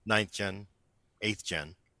 9th gen, 8th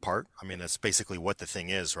gen part, I mean, that's basically what the thing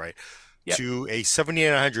is, right? Yep. To a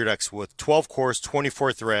 7900X with 12 cores,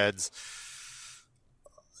 24 threads.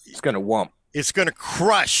 It's going to wump. It's going to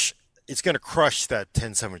crush that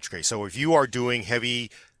 10700K. So if you are doing heavily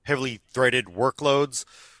threaded workloads,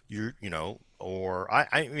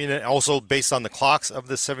 I mean, also based on the clocks of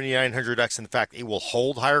the 7900X, in fact, it will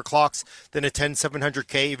hold higher clocks than a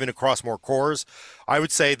 10700K, even across more cores. I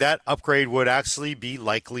would say that upgrade would actually be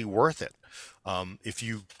likely worth it. If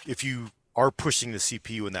you are pushing the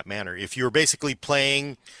CPU in that manner. If you're basically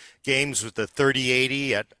playing games with the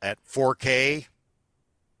 3080 at 4K,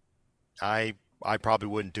 I probably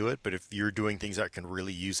wouldn't do it, but if you're doing things that can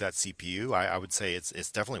really use that CPU, I would say it's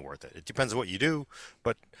definitely worth it. It depends on what you do,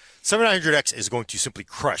 but 7900X is going to simply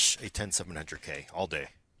crush a 10700K all day.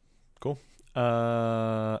 Cool.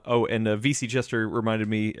 And VC Jester reminded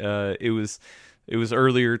me it was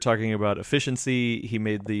earlier talking about efficiency. He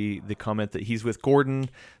made the comment that he's with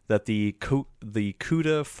Gordon, that the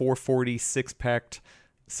CUDA 440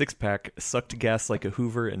 six-pack sucked gas like a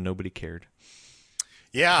Hoover and nobody cared.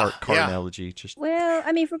 Yeah, car analogy. Well,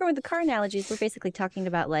 I mean, if we're going with the car analogies, we're basically talking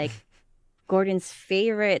about like Gordon's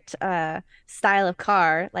favorite style of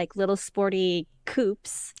car, like little sporty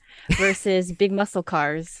coupes versus big muscle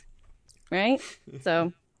cars, right?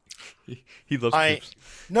 So He loves I coops.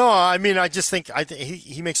 no, I mean, I just think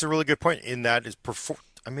he makes a really good point in that is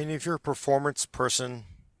I mean, if you're a performance person,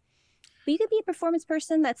 But you could be a performance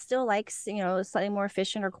person that still likes, a slightly more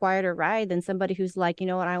efficient or quieter ride than somebody who's like, you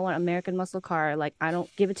know what, I want American muscle car. Like, I don't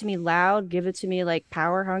give it to me loud, give it to me like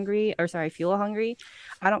power hungry, or sorry, fuel hungry.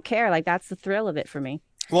 I don't care. Like, that's the thrill of it for me.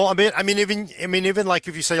 well, even like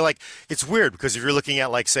if you say like it's weird because if you're looking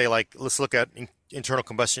at like say like let's look at internal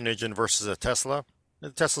combustion engine versus a Tesla,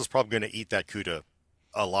 the Tesla's probably going to eat that CUDA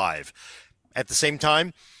alive. At the same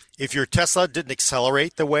time, if your Tesla didn't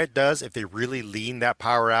accelerate the way it does, if they really lean that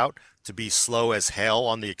power out to be slow as hell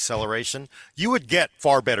on the acceleration, you would get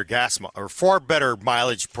far better or far better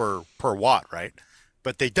mileage per watt, right?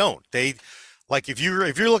 But they don't. They like if you're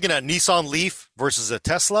looking at Nissan Leaf versus a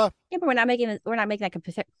Tesla, Yeah, but we're not making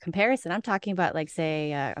that comparison. I'm talking about like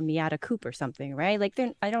say a Miata coupe or something, right? Like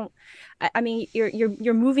they're I don't I mean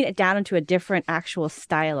you're moving it down into a different actual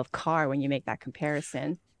style of car when you make that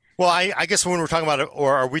comparison. well, I guess when we're talking about it,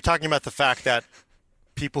 or are we talking about the fact that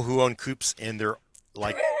people who own coupes and they're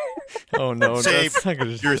like Oh no, say that's not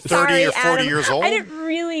gonna. you're 30 Sorry, or 40 Adam. years old? I didn't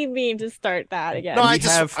really mean to start that again. No,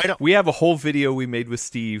 We have a whole video we made with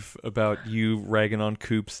Steve about you ragging on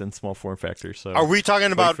coupes and small form factors. So Are we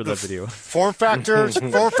talking wait about for the that video? form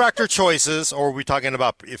factor choices, or are we talking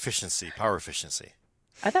about efficiency, power efficiency?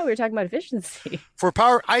 I thought we were talking about efficiency. For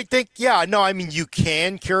power, I think, yeah, no, I mean, you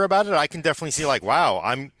can care about it. I can definitely see like, wow,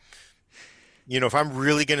 if I'm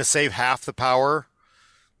really going to save half the power,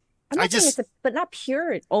 I'm I not saying just, but not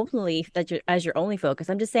pure only that as your only focus.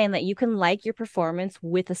 I'm just saying that you can like your performance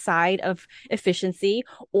with a side of efficiency,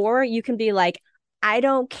 or you can be like, I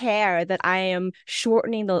don't care that I am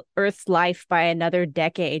shortening the Earth's life by another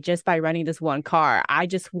decade just by running this one car. I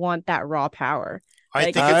just want that raw power. I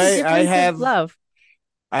Like think it's a it's, I difference have of love.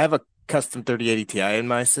 I have a custom 3080 Ti in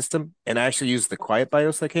my system, and I actually used the quiet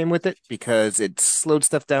BIOS that came with it because it slowed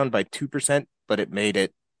stuff down by 2%, but it made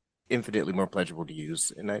it infinitely more pleasurable to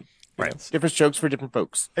use. And right. different strokes for different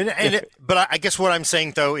folks. But I guess what I'm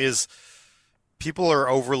saying though is people are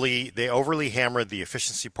they overly hammer the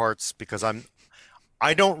efficiency parts because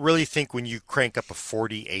I don't really think when you crank up a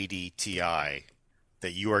 4080 Ti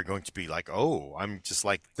that you are going to be like, oh, I'm just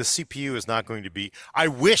like the CPU is not going to be. I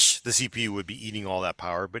wish the CPU would be eating all that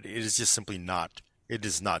power, but it is just simply not. It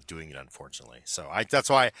is not doing it, unfortunately. So that's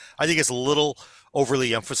why I think it's a little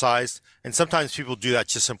overly emphasized. And sometimes people do that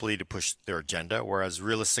just simply to push their agenda. Whereas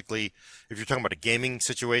realistically, if you're talking about a gaming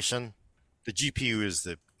situation, the GPU is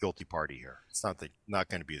the guilty party here. It's not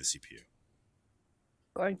going to be the CPU.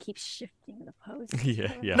 Gordon keeps shifting the pose.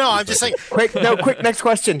 Yeah. No, I'm just saying. Quick, next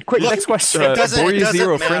question. Next question. Borea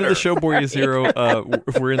Zero, matter. friend of the show, Borea Zero.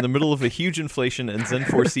 We're in the middle of a huge inflation, and Zen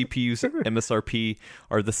 4 CPUs MSRP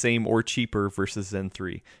are the same or cheaper versus Zen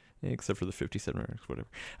 3. Except for the 57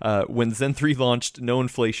 whatever. When Zen 3 launched, no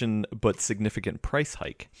inflation, but significant price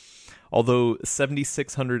hike. Although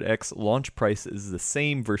 7600X launch price is the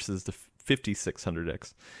same versus the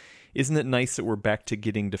 5600X. Isn't it nice that we're back to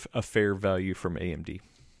getting a fair value from AMD?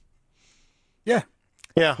 Yeah.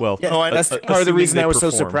 Yeah. Well, Yeah, that's part of the reason I was so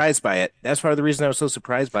perform. surprised by it. That's part of the reason I was so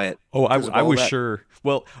surprised by it. Oh, I was that. sure.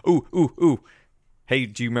 Well, ooh. Hey,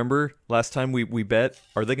 do you remember last time we bet?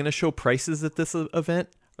 Are they going to show prices at this event?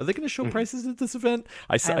 Are they going to show prices at this event?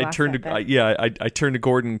 I turned to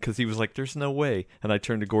Gordon because he was like, "There's no way," and I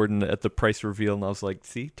turned to Gordon at the price reveal, and I was like,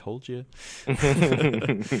 "See, told you."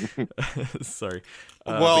 Sorry.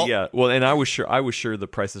 And I was sure the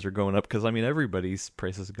prices are going up because I mean everybody's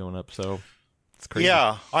prices are going up, so it's crazy.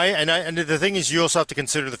 Yeah, and the thing is, you also have to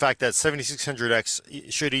consider the fact that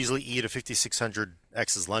 7600X should easily eat a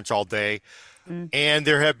 5600X's lunch all day, and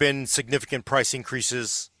there have been significant price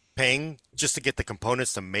increases paying just to get the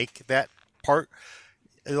components to make that part.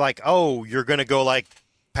 Like, oh, you're going to go like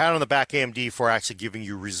pat on the back AMD for actually giving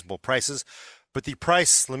you reasonable prices, but the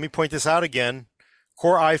price. Let me point this out again: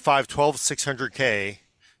 Core i5 12600K,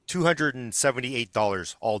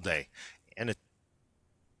 $278 all day, and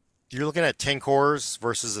you're looking at 10 cores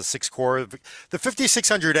versus a 6 core. The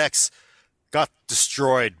 5600X got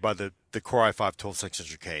destroyed by the Core i5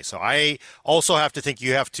 12600K. So I also have to think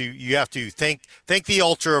you have to thank the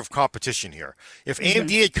ultra of competition here. If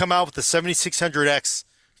AMD had come out with the 7600X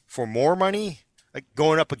for more money, like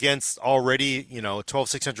going up against already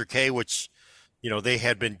 12600K, which they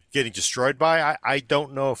had been getting destroyed by, I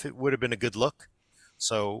don't know if it would have been a good look.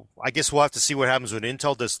 So I guess we'll have to see what happens when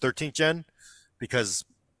Intel does 13th gen, because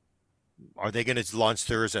are they going to launch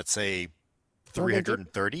theirs at say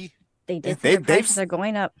 330? They did. Their prices are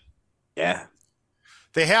going up. Yeah,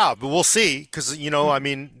 they have, but we'll see because I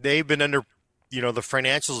mean they've been under, the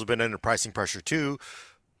financials have been under pricing pressure too,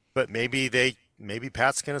 but maybe they maybe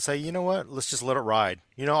Pat's going to say, you know what, let's just let it ride.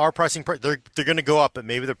 Our pricing, they're going to go up, but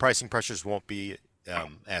maybe the pricing pressures won't be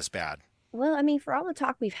as bad. Well, I mean, for all the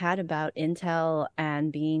talk we've had about Intel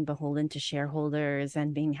and being beholden to shareholders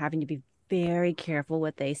and having to be very careful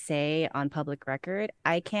what they say on public record,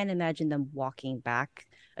 I can't imagine them walking back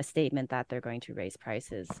a statement that they're going to raise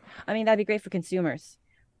prices. I mean, that'd be great for consumers,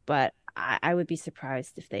 but I would be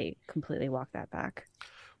surprised if they completely walk that back.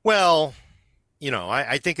 Well,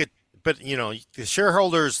 I think it, but the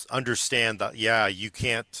shareholders understand that, yeah, you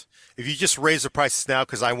can't, if you just raise the prices now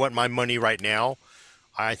because I want my money right now,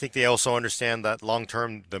 I think they also understand that long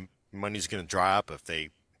term the money's going to dry up if they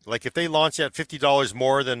launch at $50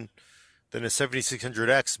 more than a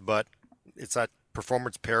 7600X, but it's at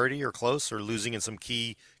performance parity or close or losing in some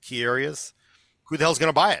key areas. Who the hell's going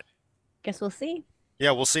to buy it? Guess we'll see.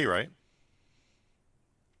 Yeah, we'll see, right?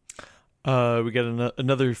 We got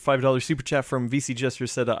another $5 super chat from VC Jester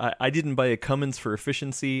said, I didn't buy a Cummins for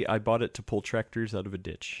efficiency. I bought it to pull tractors out of a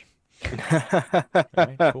ditch.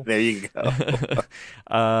 Right, cool. There you go.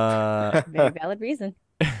 Very valid reason.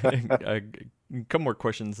 A couple more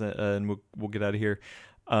questions and we'll get out of here.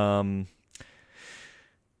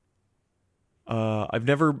 I've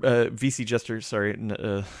never VC Jester, sorry,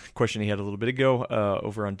 question he had a little bit ago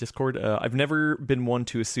over on Discord. I've never been one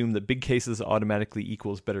to assume that big cases automatically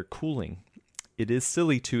equals better cooling. It is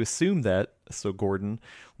silly to assume that. So Gordon,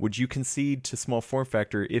 would you concede to small form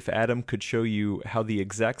factor if Adam could show you how the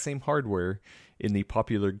exact same hardware in the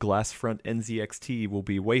popular glass front NZXT will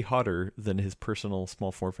be way hotter than his personal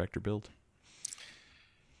small form factor build?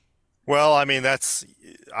 Well, I mean,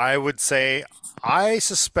 I would say, I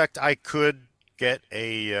suspect I could get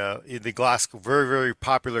the glass, very, very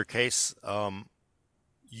popular case.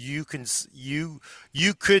 You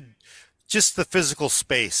could, just the physical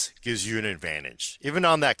space gives you an advantage, even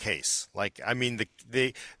on that case. Like, I mean,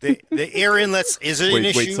 the air inlets, is it an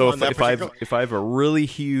issue? Wait, so on that if I have a really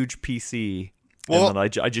huge PC, and then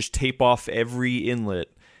I just tape off every inlet,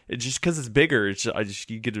 just because it's bigger,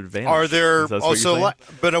 you get an advantage. Are there also,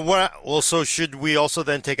 so should we also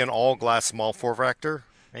then take an all glass small form factor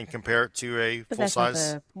and compare it to a full size?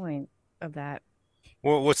 That's not the point of that.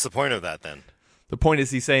 Well, what's the point of that then? The point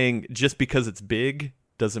is he's saying just because it's big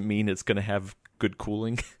doesn't mean it's going to have good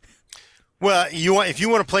cooling. Well, if you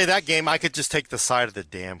want to play that game, I could just take the side of the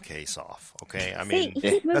damn case off. Okay, I mean,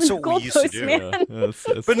 that's what we used to do.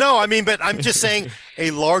 But no, I mean, but I'm just saying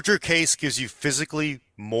a larger case gives you physically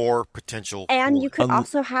more potential. And you could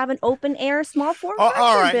also have an open air small form factor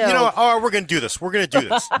all right, build. All right, we're going to do this. We're going to do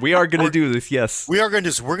this. We are going to do this, yes. We are going to do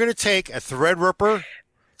this. We're going to take a Threadripper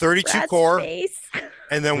 32 core.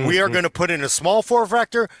 And then we are going to put in a small form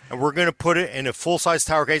factor, and we're going to put it in a full-size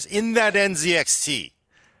tower case in that NZXT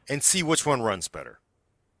and see which one runs better.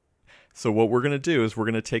 So what we're going to do is we're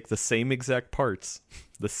going to take the same exact parts.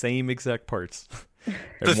 And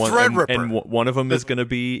Threadripper. And one of them is going to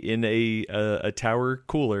be in a tower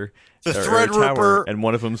cooler. The Threadripper. And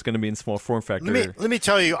one of them is going to be in small form factor. Let me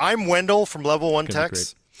tell you, I'm Wendell from Level 1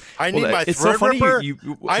 Techs. I need my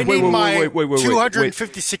Threadripper. I need my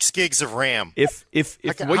 256 gigs of RAM. If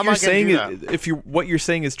what you're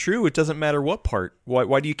saying is true, it doesn't matter what part.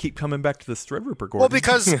 Why do you keep coming back to this Threadripper, Gordon? Well,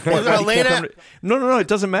 because Elena. No, it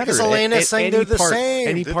doesn't matter. Because Elena's saying they're the same.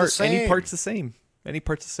 Any part's the same. Any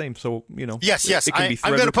part's the same. So Yes.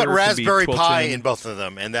 I'm going to put Raspberry Pi in both of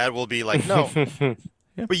them, and that will be like no.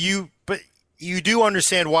 Yeah. But you do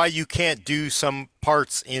understand why you can't do some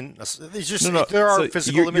parts in. There's just there are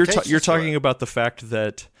physical limitations. You're talking about the fact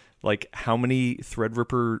that like how many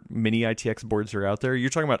Threadripper mini ITX boards are out there.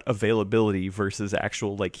 You're talking about availability versus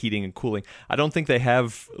actual like heating and cooling. I don't think they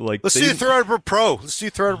have like. Let's do Threadripper Pro. Oh,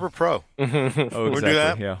 exactly. We'll do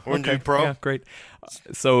that. Yeah, we're gonna do Pro. Yeah, great.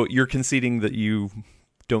 So you're conceding that you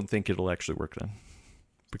don't think it'll actually work then?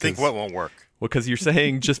 Think what won't work? Well, because you're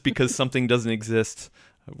saying just because something doesn't exist,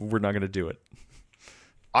 we're not going to do it.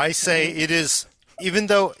 I say it is, even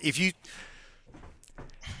though if you...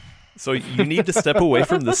 So you need to step away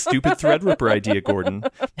from the stupid Threadripper idea, Gordon.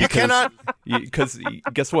 You cannot... Because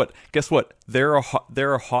guess what? There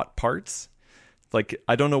are hot parts. Like,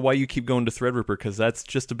 I don't know why you keep going to Threadripper, because that's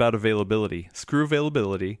just about availability. Screw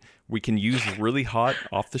availability. We can use really hot,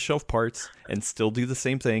 off-the-shelf parts and still do the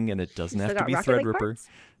same thing, and it doesn't have to be Threadripper.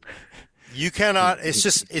 You cannot... It's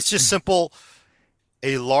just simple...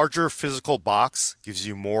 A larger physical box gives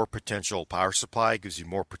you more potential power supply, gives you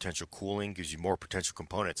more potential cooling, gives you more potential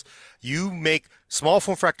components. Small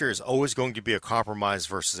form factor is always going to be a compromise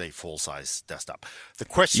versus a full-size desktop. The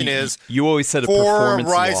question is... You always said a performance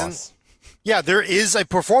loss. Yeah, there is a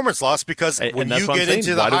performance loss because when you get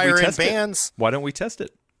into the higher-end bands... Why don't we test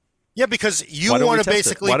it? Yeah, because you Why don't we want to test it?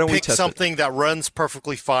 basically Why don't we pick test it? something that runs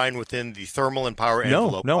perfectly fine within the thermal and power No,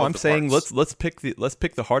 envelope no, of I'm the saying parts. let's pick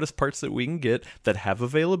the hardest parts that we can get that have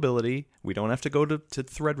availability. We don't have to go to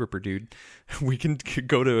Threadripper, dude. We can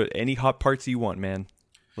go to any hot parts you want, man.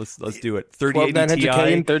 Let's do it. 3080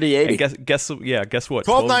 12900K and Ti. 3080. And guess what?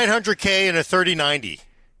 12900K and a 3090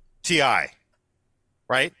 Ti,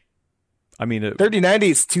 right? I mean, 3090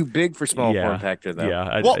 is too big for small yeah, form factor, though.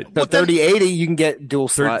 yeah. Well, So but then 3080, you can get dual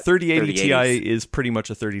slot 3080 3080s. Ti is pretty much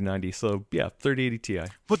a 3090. So yeah, 3080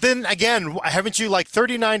 Ti. But then again, haven't you like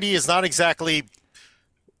 3090 is not exactly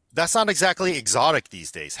that's not exactly exotic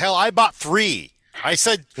these days. Hell, I bought 3. I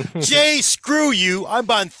said, "Jay, screw you. I'm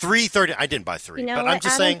buying 330." I didn't buy 3, You know but what, I'm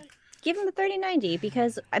just Adam? saying Give him the 3090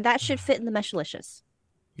 because that should fit in the Meshlicious.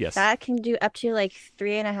 Yes. That can do up to like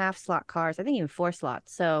 3.5 slot cars. I think even 4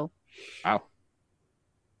 slots. So Wow.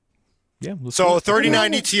 Yeah. Let's so do it.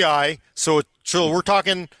 3090 Ti, so we're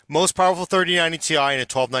talking most powerful 3090 Ti and a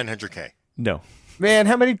 12900K. No. Man,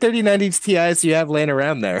 how many 3090s Ti's do you have laying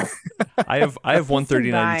around there? I have one Just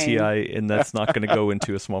 3090 combine. Ti, and that's not going to go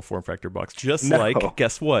into a small form factor box. Just No. like,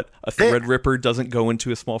 guess what? A Threadripper doesn't go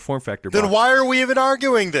into a small form factor box. Then why are we even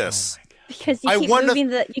arguing this? because you I keep wonder- moving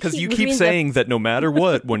the Because you keep keep moving saying that no matter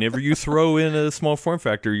what, whenever you throw in a small form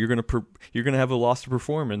factor, you're gonna have a loss of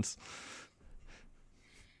performance.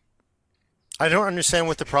 I don't understand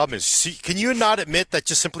what the problem is. See, can you not admit that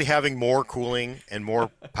just simply having more cooling and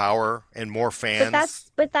more power and more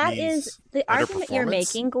fans? but that means is the better argument you're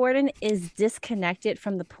performance? making, Gordon, is disconnected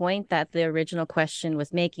from the point that the original question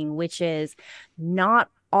was making, which is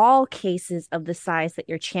not all cases of the size that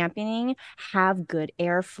you're championing have good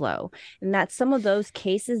airflow, and that some of those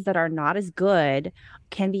cases that are not as good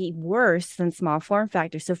can be worse than small form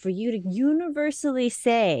factor. So for you to universally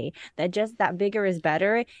say that just that bigger is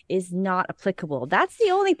better is not applicable. That's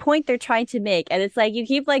the only point they're trying to make, and it's like you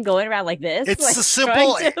keep like going around like this. It's like, a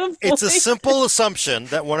simple trying to it's a avoid- simple assumption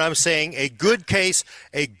that when I'm saying a good case,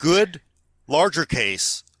 a good larger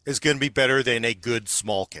case is going to be better than a good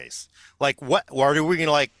small case. Like what? Why are we going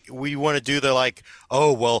to like? We want to do the like?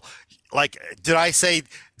 Oh well, like did I say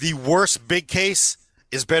the worst big case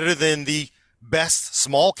is better than the best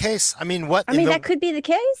small case? I mean, what? I mean, that could be the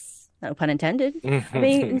case. No pun intended. I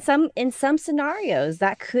mean, in some scenarios,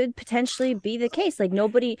 that could potentially be the case. Like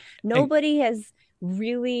nobody has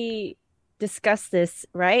really discussed this,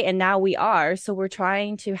 right? And now we are, so we're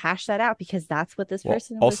trying to hash that out because that's what this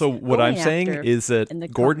person Also, was what I'm going saying after is that in the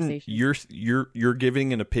Gordon, conversation. you're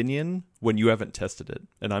giving an opinion when you haven't tested it,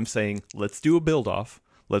 and I'm saying let's do a build off.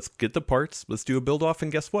 Let's get the parts. Let's do a build off,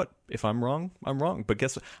 and guess what? If I'm wrong, I'm wrong. But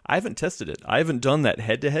guess what? I haven't tested it. I haven't done that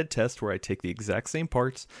head to head test where I take the exact same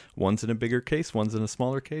parts. One's in a bigger case, one's in a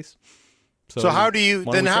smaller case. So how do you why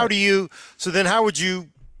don't then? we How try do it? you? So then how would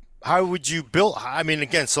you build? I mean,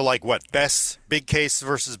 again, so like what? Best big case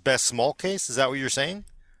versus best small case? Is that what you're saying?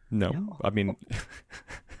 No, I mean.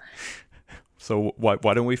 So why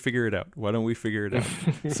don't we figure it out? Why don't we figure it out?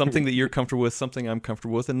 Something that you're comfortable with, something I'm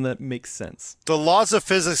comfortable with, and that makes sense. The laws of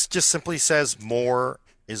physics just simply says more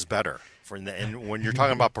is better and when you're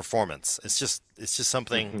talking about performance. It's just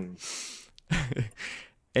something.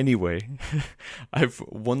 Anyway, I have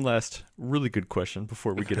one last really good question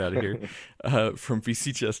before we get out of here from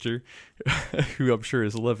VC Chester, who I'm sure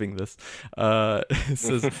is loving this. It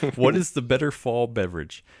says, what is the better fall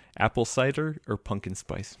beverage, apple cider or pumpkin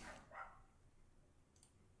spice?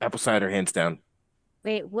 Apple cider, hands down.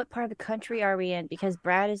 Wait, what part of the country are we in? Because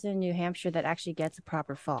Brad is in New Hampshire that actually gets a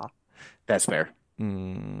proper fall. That's fair.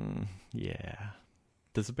 Yeah.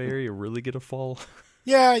 Does the Bay Area really get a fall?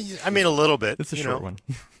 Yeah, I mean a little bit. It's a short one.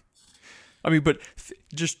 I mean, but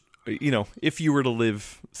just, if you were to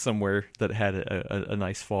live somewhere that had a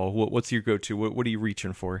nice fall, what's your go-to? What are you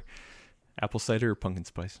reaching for? Apple cider or pumpkin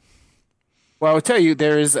spice? Well, I'll tell you,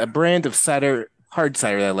 there is a brand of cider, hard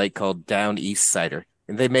cider that I like called Down East Cider.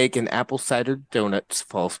 And they make an apple cider donuts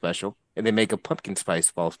fall special, and they make a pumpkin spice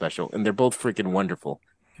fall special, and they're both freaking wonderful.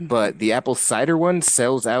 But the apple cider one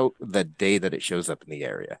sells out the day that it shows up in the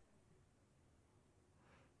area.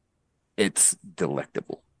 It's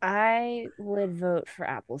delectable. I would vote for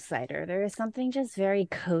apple cider. There is something just very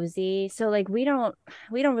cozy. So like we don't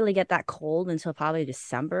really get that cold until probably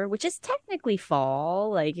December, which is technically fall,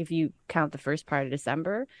 like if you count the first part of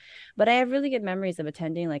December. But I have really good memories of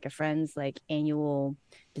attending like a friend's like annual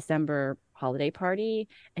December holiday party,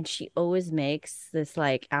 and she always makes this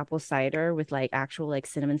like apple cider with like actual like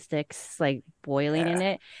cinnamon sticks like boiling in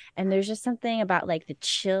it. And there's just something about like the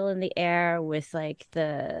chill in the air with like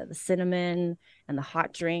the cinnamon and the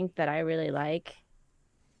hot drink that I really like.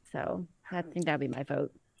 So I think that'd be my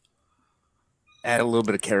vote. Add a little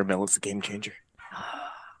bit of caramel, it's a game changer.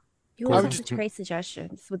 You I always would have such great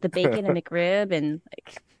suggestions with the bacon and McRib and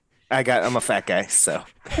like. I'm a fat guy, so.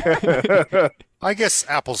 I guess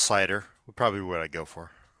apple cider would probably be what I'd go for.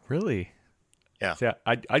 Really? Yeah. Yeah,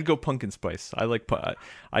 I'd go pumpkin spice. I like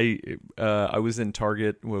I was in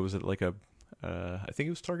Target. What was it like a? I think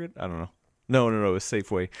it was Target. I don't know. No, it was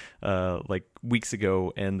Safeway. Like weeks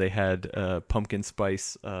ago, and they had pumpkin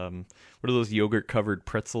spice. What are those yogurt covered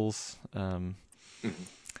pretzels? I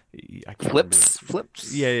can't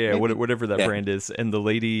Flips. Yeah, Maybe. whatever that Yeah. brand is. And the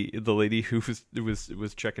lady who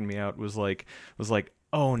was checking me out was like,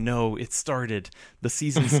 "Oh no, it started. The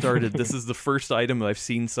season started. This is the first item I've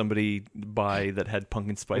seen somebody buy that had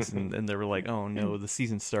pumpkin spice." And they were like, "Oh no, the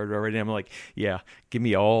season started already." I'm like, "Yeah, give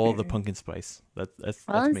me all the pumpkin spice." That's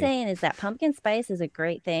All I'm me. saying is that pumpkin spice is a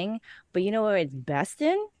great thing, but you know what it's best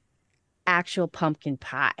in? Actual pumpkin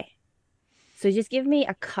pie. So just give me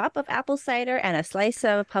a cup of apple cider and a slice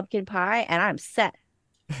of pumpkin pie, and I'm set.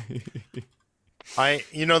 The funny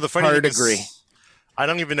Hard thing agree. is, I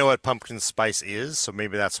don't even know what pumpkin spice is, so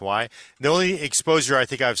maybe that's why. The only exposure I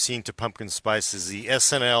think I've seen to pumpkin spice is the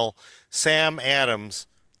SNL Sam Adams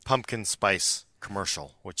pumpkin spice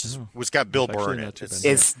commercial, which got Bill Burr actually in not it. too bad.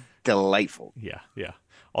 It's delightful. Yeah.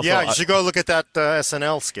 Also, Yeah, you should go look at that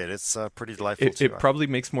SNL skit. It's pretty delightful too. It probably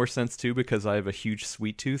makes more sense too because I have a huge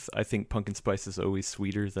sweet tooth. I think pumpkin spice is always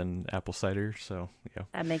sweeter than apple cider. So yeah,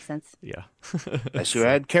 That makes sense. yeah. Unless you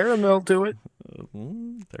add caramel to it.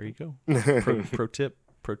 There you go. Pro tip.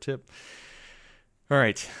 All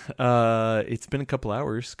right. It's been a couple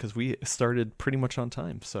hours because we started pretty much on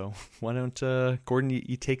time. So why don't Gordon,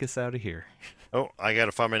 you take us out of here? Oh, I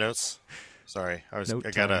gotta find my notes. Sorry, I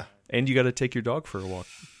gotta. And you gotta take your dog for a walk,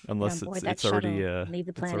 unless Yeah, board it's that already shuttle. Leave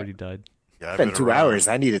the it's planet. already died. Yeah, I Been better 2 run. hours.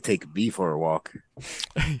 I need to take B for a walk.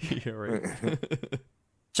 Yeah, right.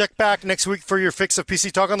 Check back next week for your fix of PC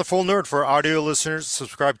Talk on the Full Nerd. For audio listeners,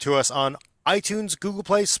 subscribe to us on iTunes, Google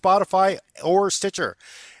Play, Spotify, or Stitcher.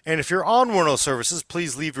 And if you're on one of those services,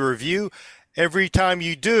 please leave a review. Every time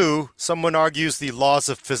you do, someone argues the laws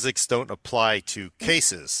of physics don't apply to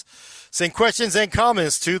cases. Send questions and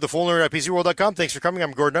comments to thefullnerd@pcworld.com. Thanks for coming.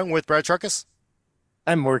 I'm Gordon Young with Brad Truckus.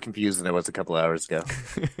 I'm more confused than I was a couple hours ago.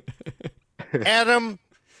 Adam,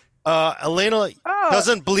 Elena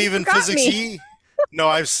doesn't believe in forgot physics. me. No,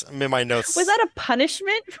 I'm in my notes. Was that a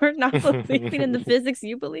punishment for not believing in the physics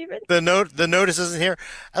you believe in? The notice isn't here.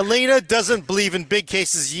 Elena doesn't believe in big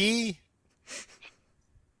cases.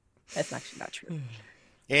 That's actually not true.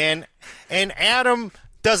 And Adam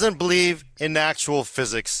doesn't believe in actual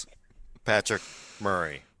physics. Patrick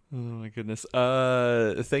Murray. Oh my goodness.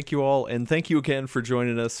 Thank you all, and thank you again for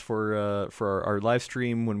joining us for our live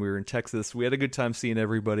stream when we were in Texas. We had a good time seeing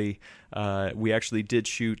everybody. We actually did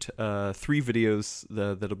shoot 3 videos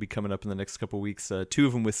that'll be coming up in the next couple of weeks. 2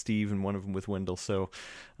 of them with Steve and 1 of them with Wendell. So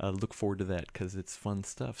look forward to that because it's fun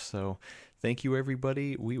stuff. So thank you,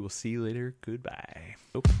 everybody. We will see you later. Goodbye.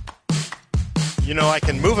 Oh. I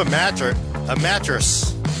can move a mattress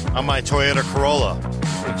on my Toyota Corolla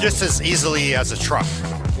just as easily as a truck.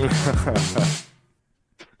 Just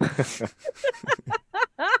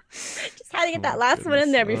had to get that last one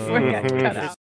in there before it got cut out.